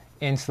that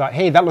and thought,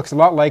 hey, that looks a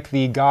lot like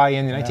the guy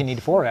in the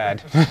 1984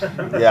 ad.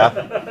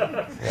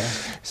 Yeah.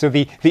 So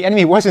the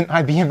enemy wasn't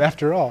IBM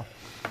after all.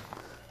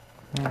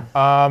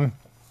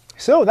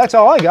 So that's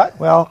all I got.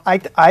 Well,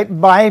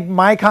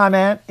 my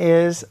comment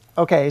is,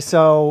 okay,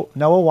 so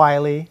Noah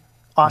Wiley,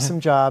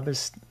 awesome job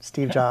as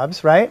Steve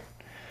Jobs, right?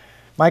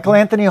 Michael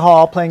Anthony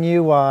Hall playing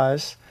you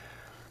was...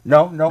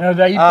 No. No,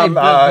 that you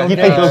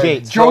played Bill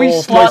Gates. Joey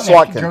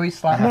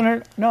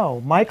Slotnick. No.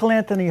 Michael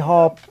Anthony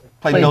Hall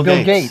played Bill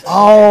Gates.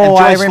 Oh,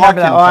 I Joey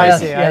remember that. Slotkin Oh, I played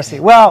see. I see.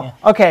 Well,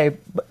 okay,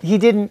 but he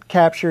didn't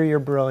capture your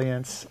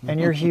brilliance and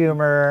your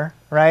humor,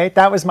 right?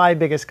 That was my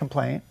biggest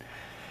complaint,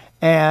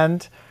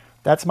 and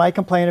that's my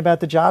complaint about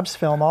the Jobs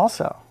film.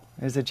 Also,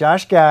 is that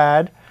Josh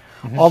Gad,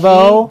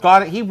 although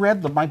he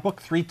read my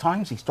book 3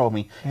 times. He told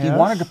me he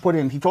wanted to put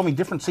in. He told me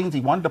different scenes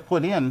he wanted to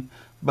put in,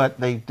 but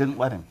they didn't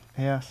let him.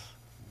 Yes.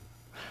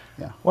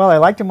 Yeah. Well, I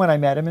liked him when I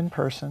met him in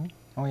person.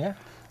 Oh yeah.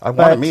 I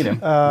want to meet him.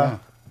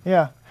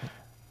 Yeah.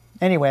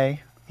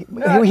 Anyway,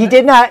 he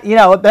did not. You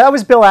know, that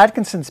was Bill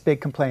Atkinson's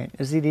big complaint: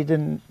 is that he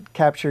didn't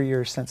capture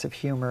your sense of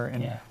humor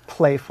and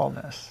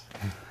playfulness.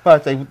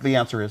 But the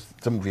answer is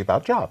it's a movie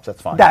about Jobs.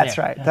 That's fine. That's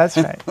right. That's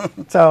right.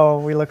 So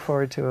we look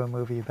forward to a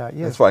movie about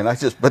you. That's fine.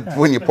 But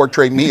when you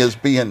portray me as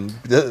being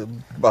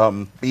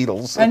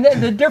Beatles, and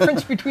the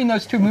difference between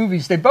those two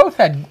movies, they both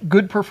had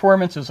good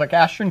performances. Like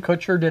Ashton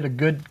Kutcher did a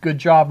good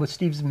job with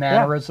Steve's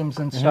mannerisms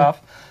and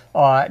stuff.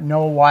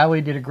 Noah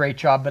Wiley did a great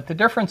job, but the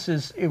difference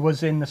is it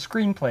was in the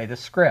screenplay, the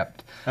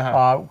script.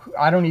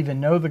 I don't even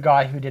know the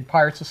guy who did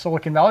Pirates of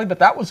Silicon Valley, but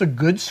that was a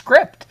good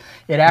script.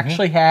 It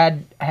actually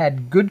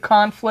had good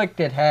conflict.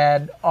 It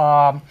had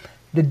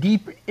the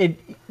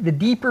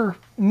deeper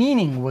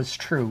meaning was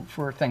true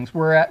for things.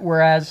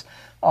 Whereas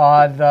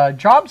the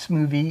Jobs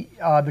movie,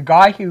 the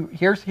guy who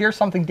here's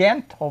something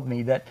Dan told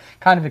me that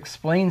kind of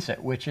explains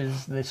it, which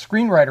is the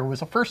screenwriter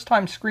was a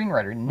first-time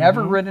screenwriter,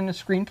 never written a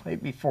screenplay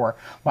before.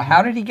 Well,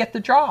 how did he get the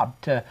job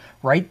to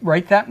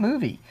write that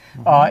movie?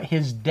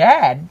 His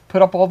dad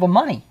put up all the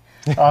money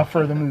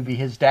for the movie.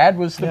 His dad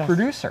was the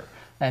producer,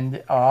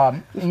 and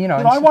I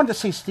wanted to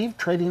see Steve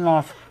trading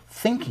off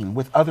thinking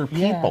with other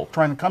people,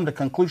 trying to come to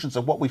conclusions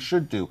of what we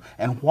should do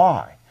and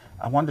why.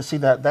 I wanted to see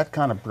that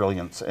kind of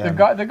brilliance. And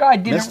the guy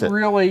didn't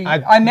really.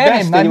 I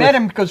met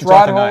him because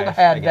Rod Holt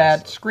had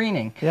that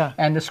screening,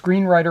 and the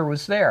screenwriter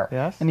was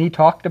there, and he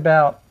talked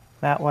about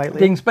Matt Whiteley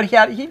things, but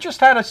he just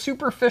had a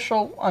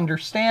superficial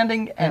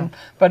understanding,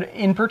 but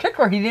in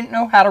particular, he didn't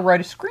know how to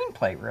write a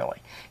screenplay.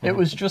 Really, it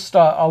was just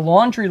a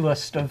laundry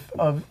list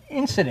of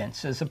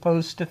incidents as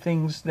opposed to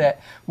things that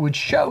would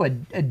show a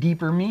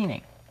deeper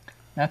meaning.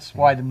 That's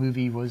why the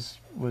movie was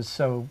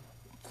so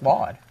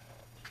flawed.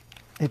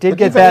 It did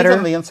get better.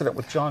 Even the incident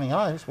with Johnny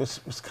Ives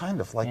was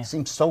kind of like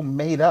seemed so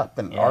made up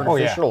and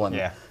artificial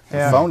and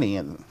phony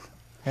and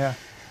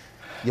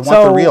you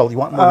want the real. You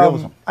want more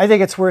realism. I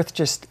think it's worth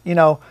just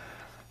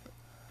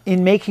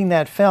in making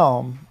that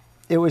film,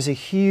 it was a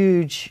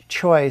huge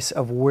choice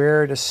of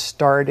where to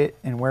start it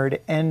and where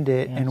to end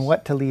it and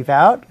what to leave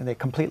out. And they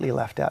completely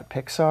left out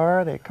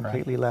Pixar. They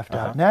completely left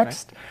out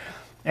Next.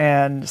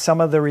 And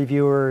some of the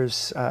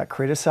reviewers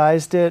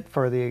criticized it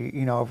for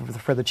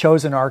the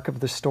chosen arc of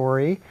the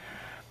story.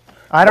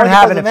 I don't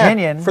have an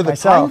opinion for the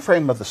myself. time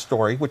frame of the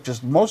story, which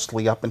is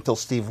mostly up until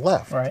Steve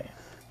left. Right.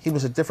 He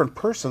was a different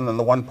person than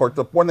the one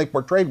they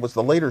portrayed was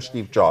the later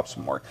Steve Jobs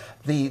more,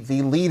 the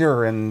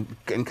leader and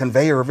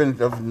conveyor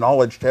of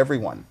knowledge to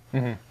everyone.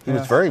 He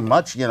was very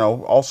much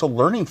also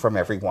learning from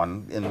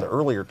everyone in the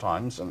earlier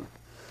times and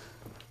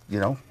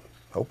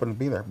hoping to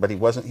be there. But he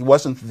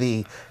wasn't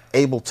the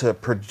able to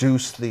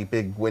produce the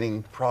big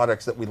winning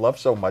products that we love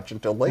so much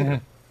until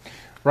later.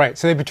 Right.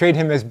 So they portrayed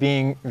him as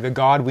being the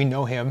God we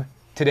know him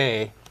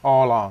today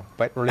all along,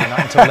 but really not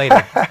until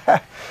later.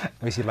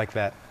 We see like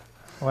that.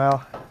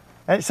 Well,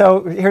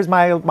 so here's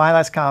my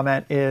last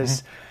comment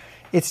is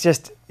it's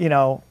just, I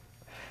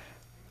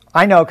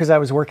know because I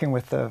was working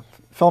with the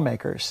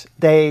filmmakers,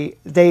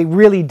 they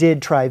really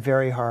did try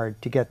very hard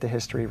to get the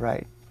history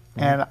right.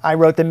 And I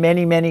wrote them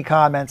many, many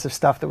comments of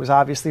stuff that was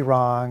obviously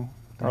wrong.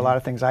 There were a lot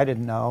of things I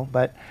didn't know,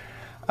 but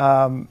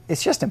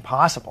it's just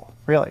impossible,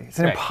 really. It's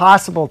an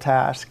impossible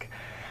task.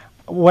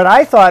 What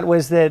I thought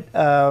was that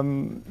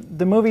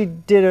the movie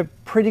did a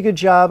pretty good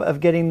job of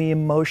getting the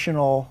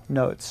emotional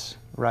notes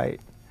right.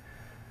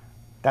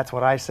 That's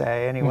what I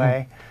say,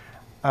 anyway.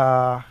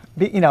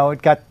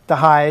 It got the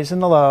highs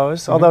and the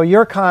lows. Although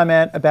your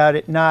comment about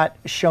it not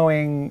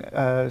showing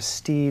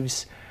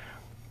Steve's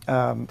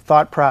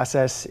thought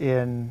process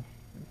in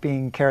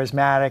being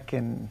charismatic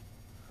and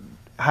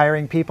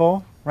hiring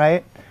people,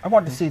 right? I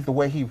wanted to see the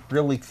way he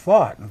really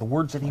thought and the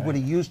words that he would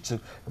have used to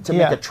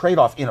make a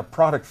trade-off in a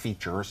product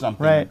feature or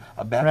something,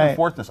 a back and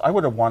forthness. I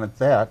would have wanted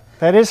that.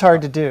 That is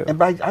hard to do.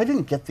 But I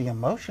didn't get the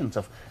emotions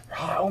of,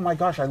 oh my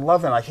gosh, I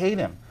love him, I hate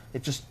him.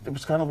 It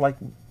was kind of like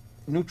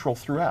neutral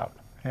throughout.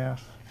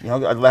 Yes. I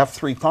laughed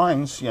 3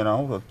 times,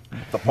 the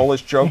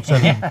Polish jokes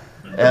and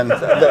And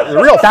the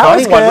real That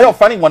was funny one, good. real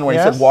funny one when he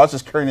Yes. said Woz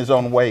is carrying his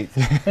own weight.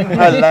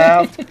 I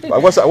laughed. I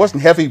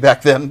wasn't heavy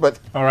back then, but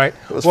All right.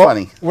 it was Well,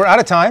 funny. We're out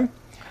of time.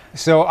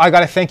 So I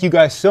got to thank you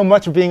guys so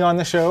much for being on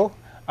the show.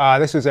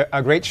 This was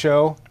a great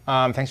show.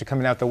 Thanks for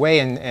coming out the way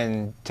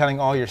and telling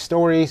all your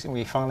stories. And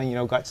we finally,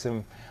 got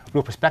some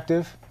real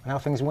perspective on how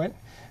things went.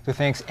 So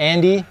thanks,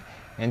 Andy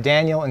and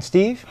Daniel and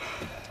Steve.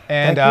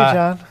 And Thank you,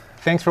 John.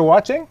 thanks for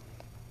watching.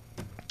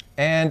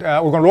 And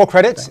we're going to roll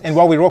credits. And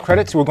while we roll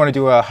credits, we're going to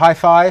do a high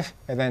five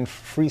and then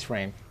freeze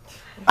frame.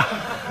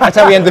 That's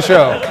how we end the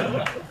show.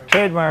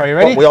 Trademark. Are you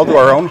ready? Well, we all do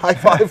our own high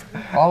five.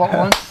 All at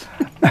once.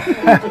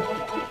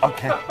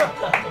 Okay.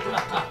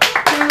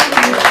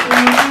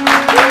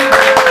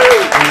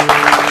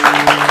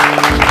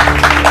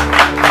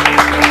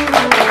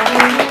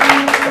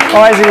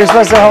 Oh, Isaac, you're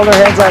supposed to hold our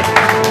hands up.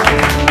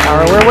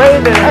 Or we're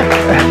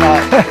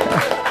waving.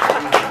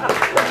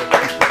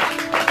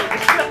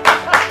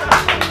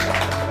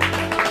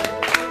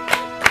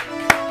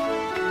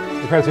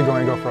 The credits are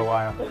going to go for a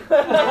while.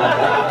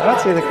 I don't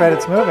see the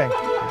credits moving.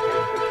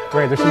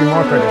 Wait, there should be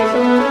more credits.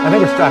 I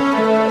think we're stuck.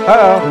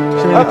 Uh-oh.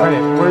 Should be the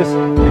credit. Where's...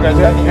 You guys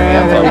got your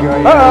hands there we go.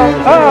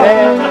 Uh-oh. Uh-oh.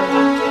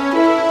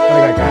 What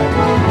do I got?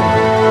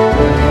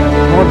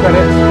 More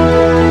credits.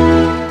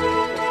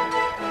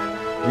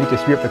 You need to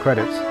speed up the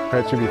credits.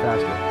 Credits should be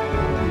faster.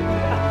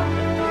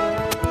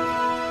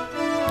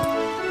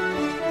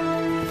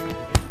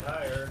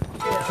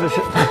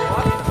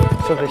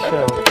 So the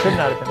show could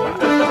not have been live.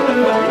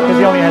 Because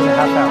he only has a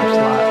half-hour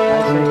slot.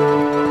 I see.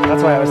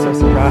 That's why I was so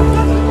surprised.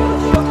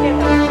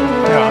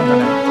 No, I'm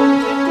gonna...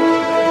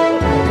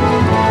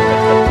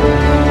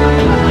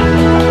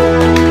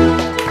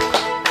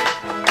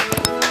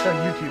 So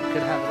YouTube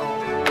could have it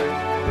all.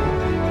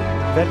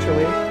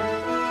 Eventually.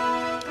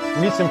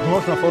 We need some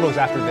promotional photos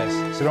after this,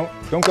 so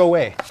don't go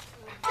away.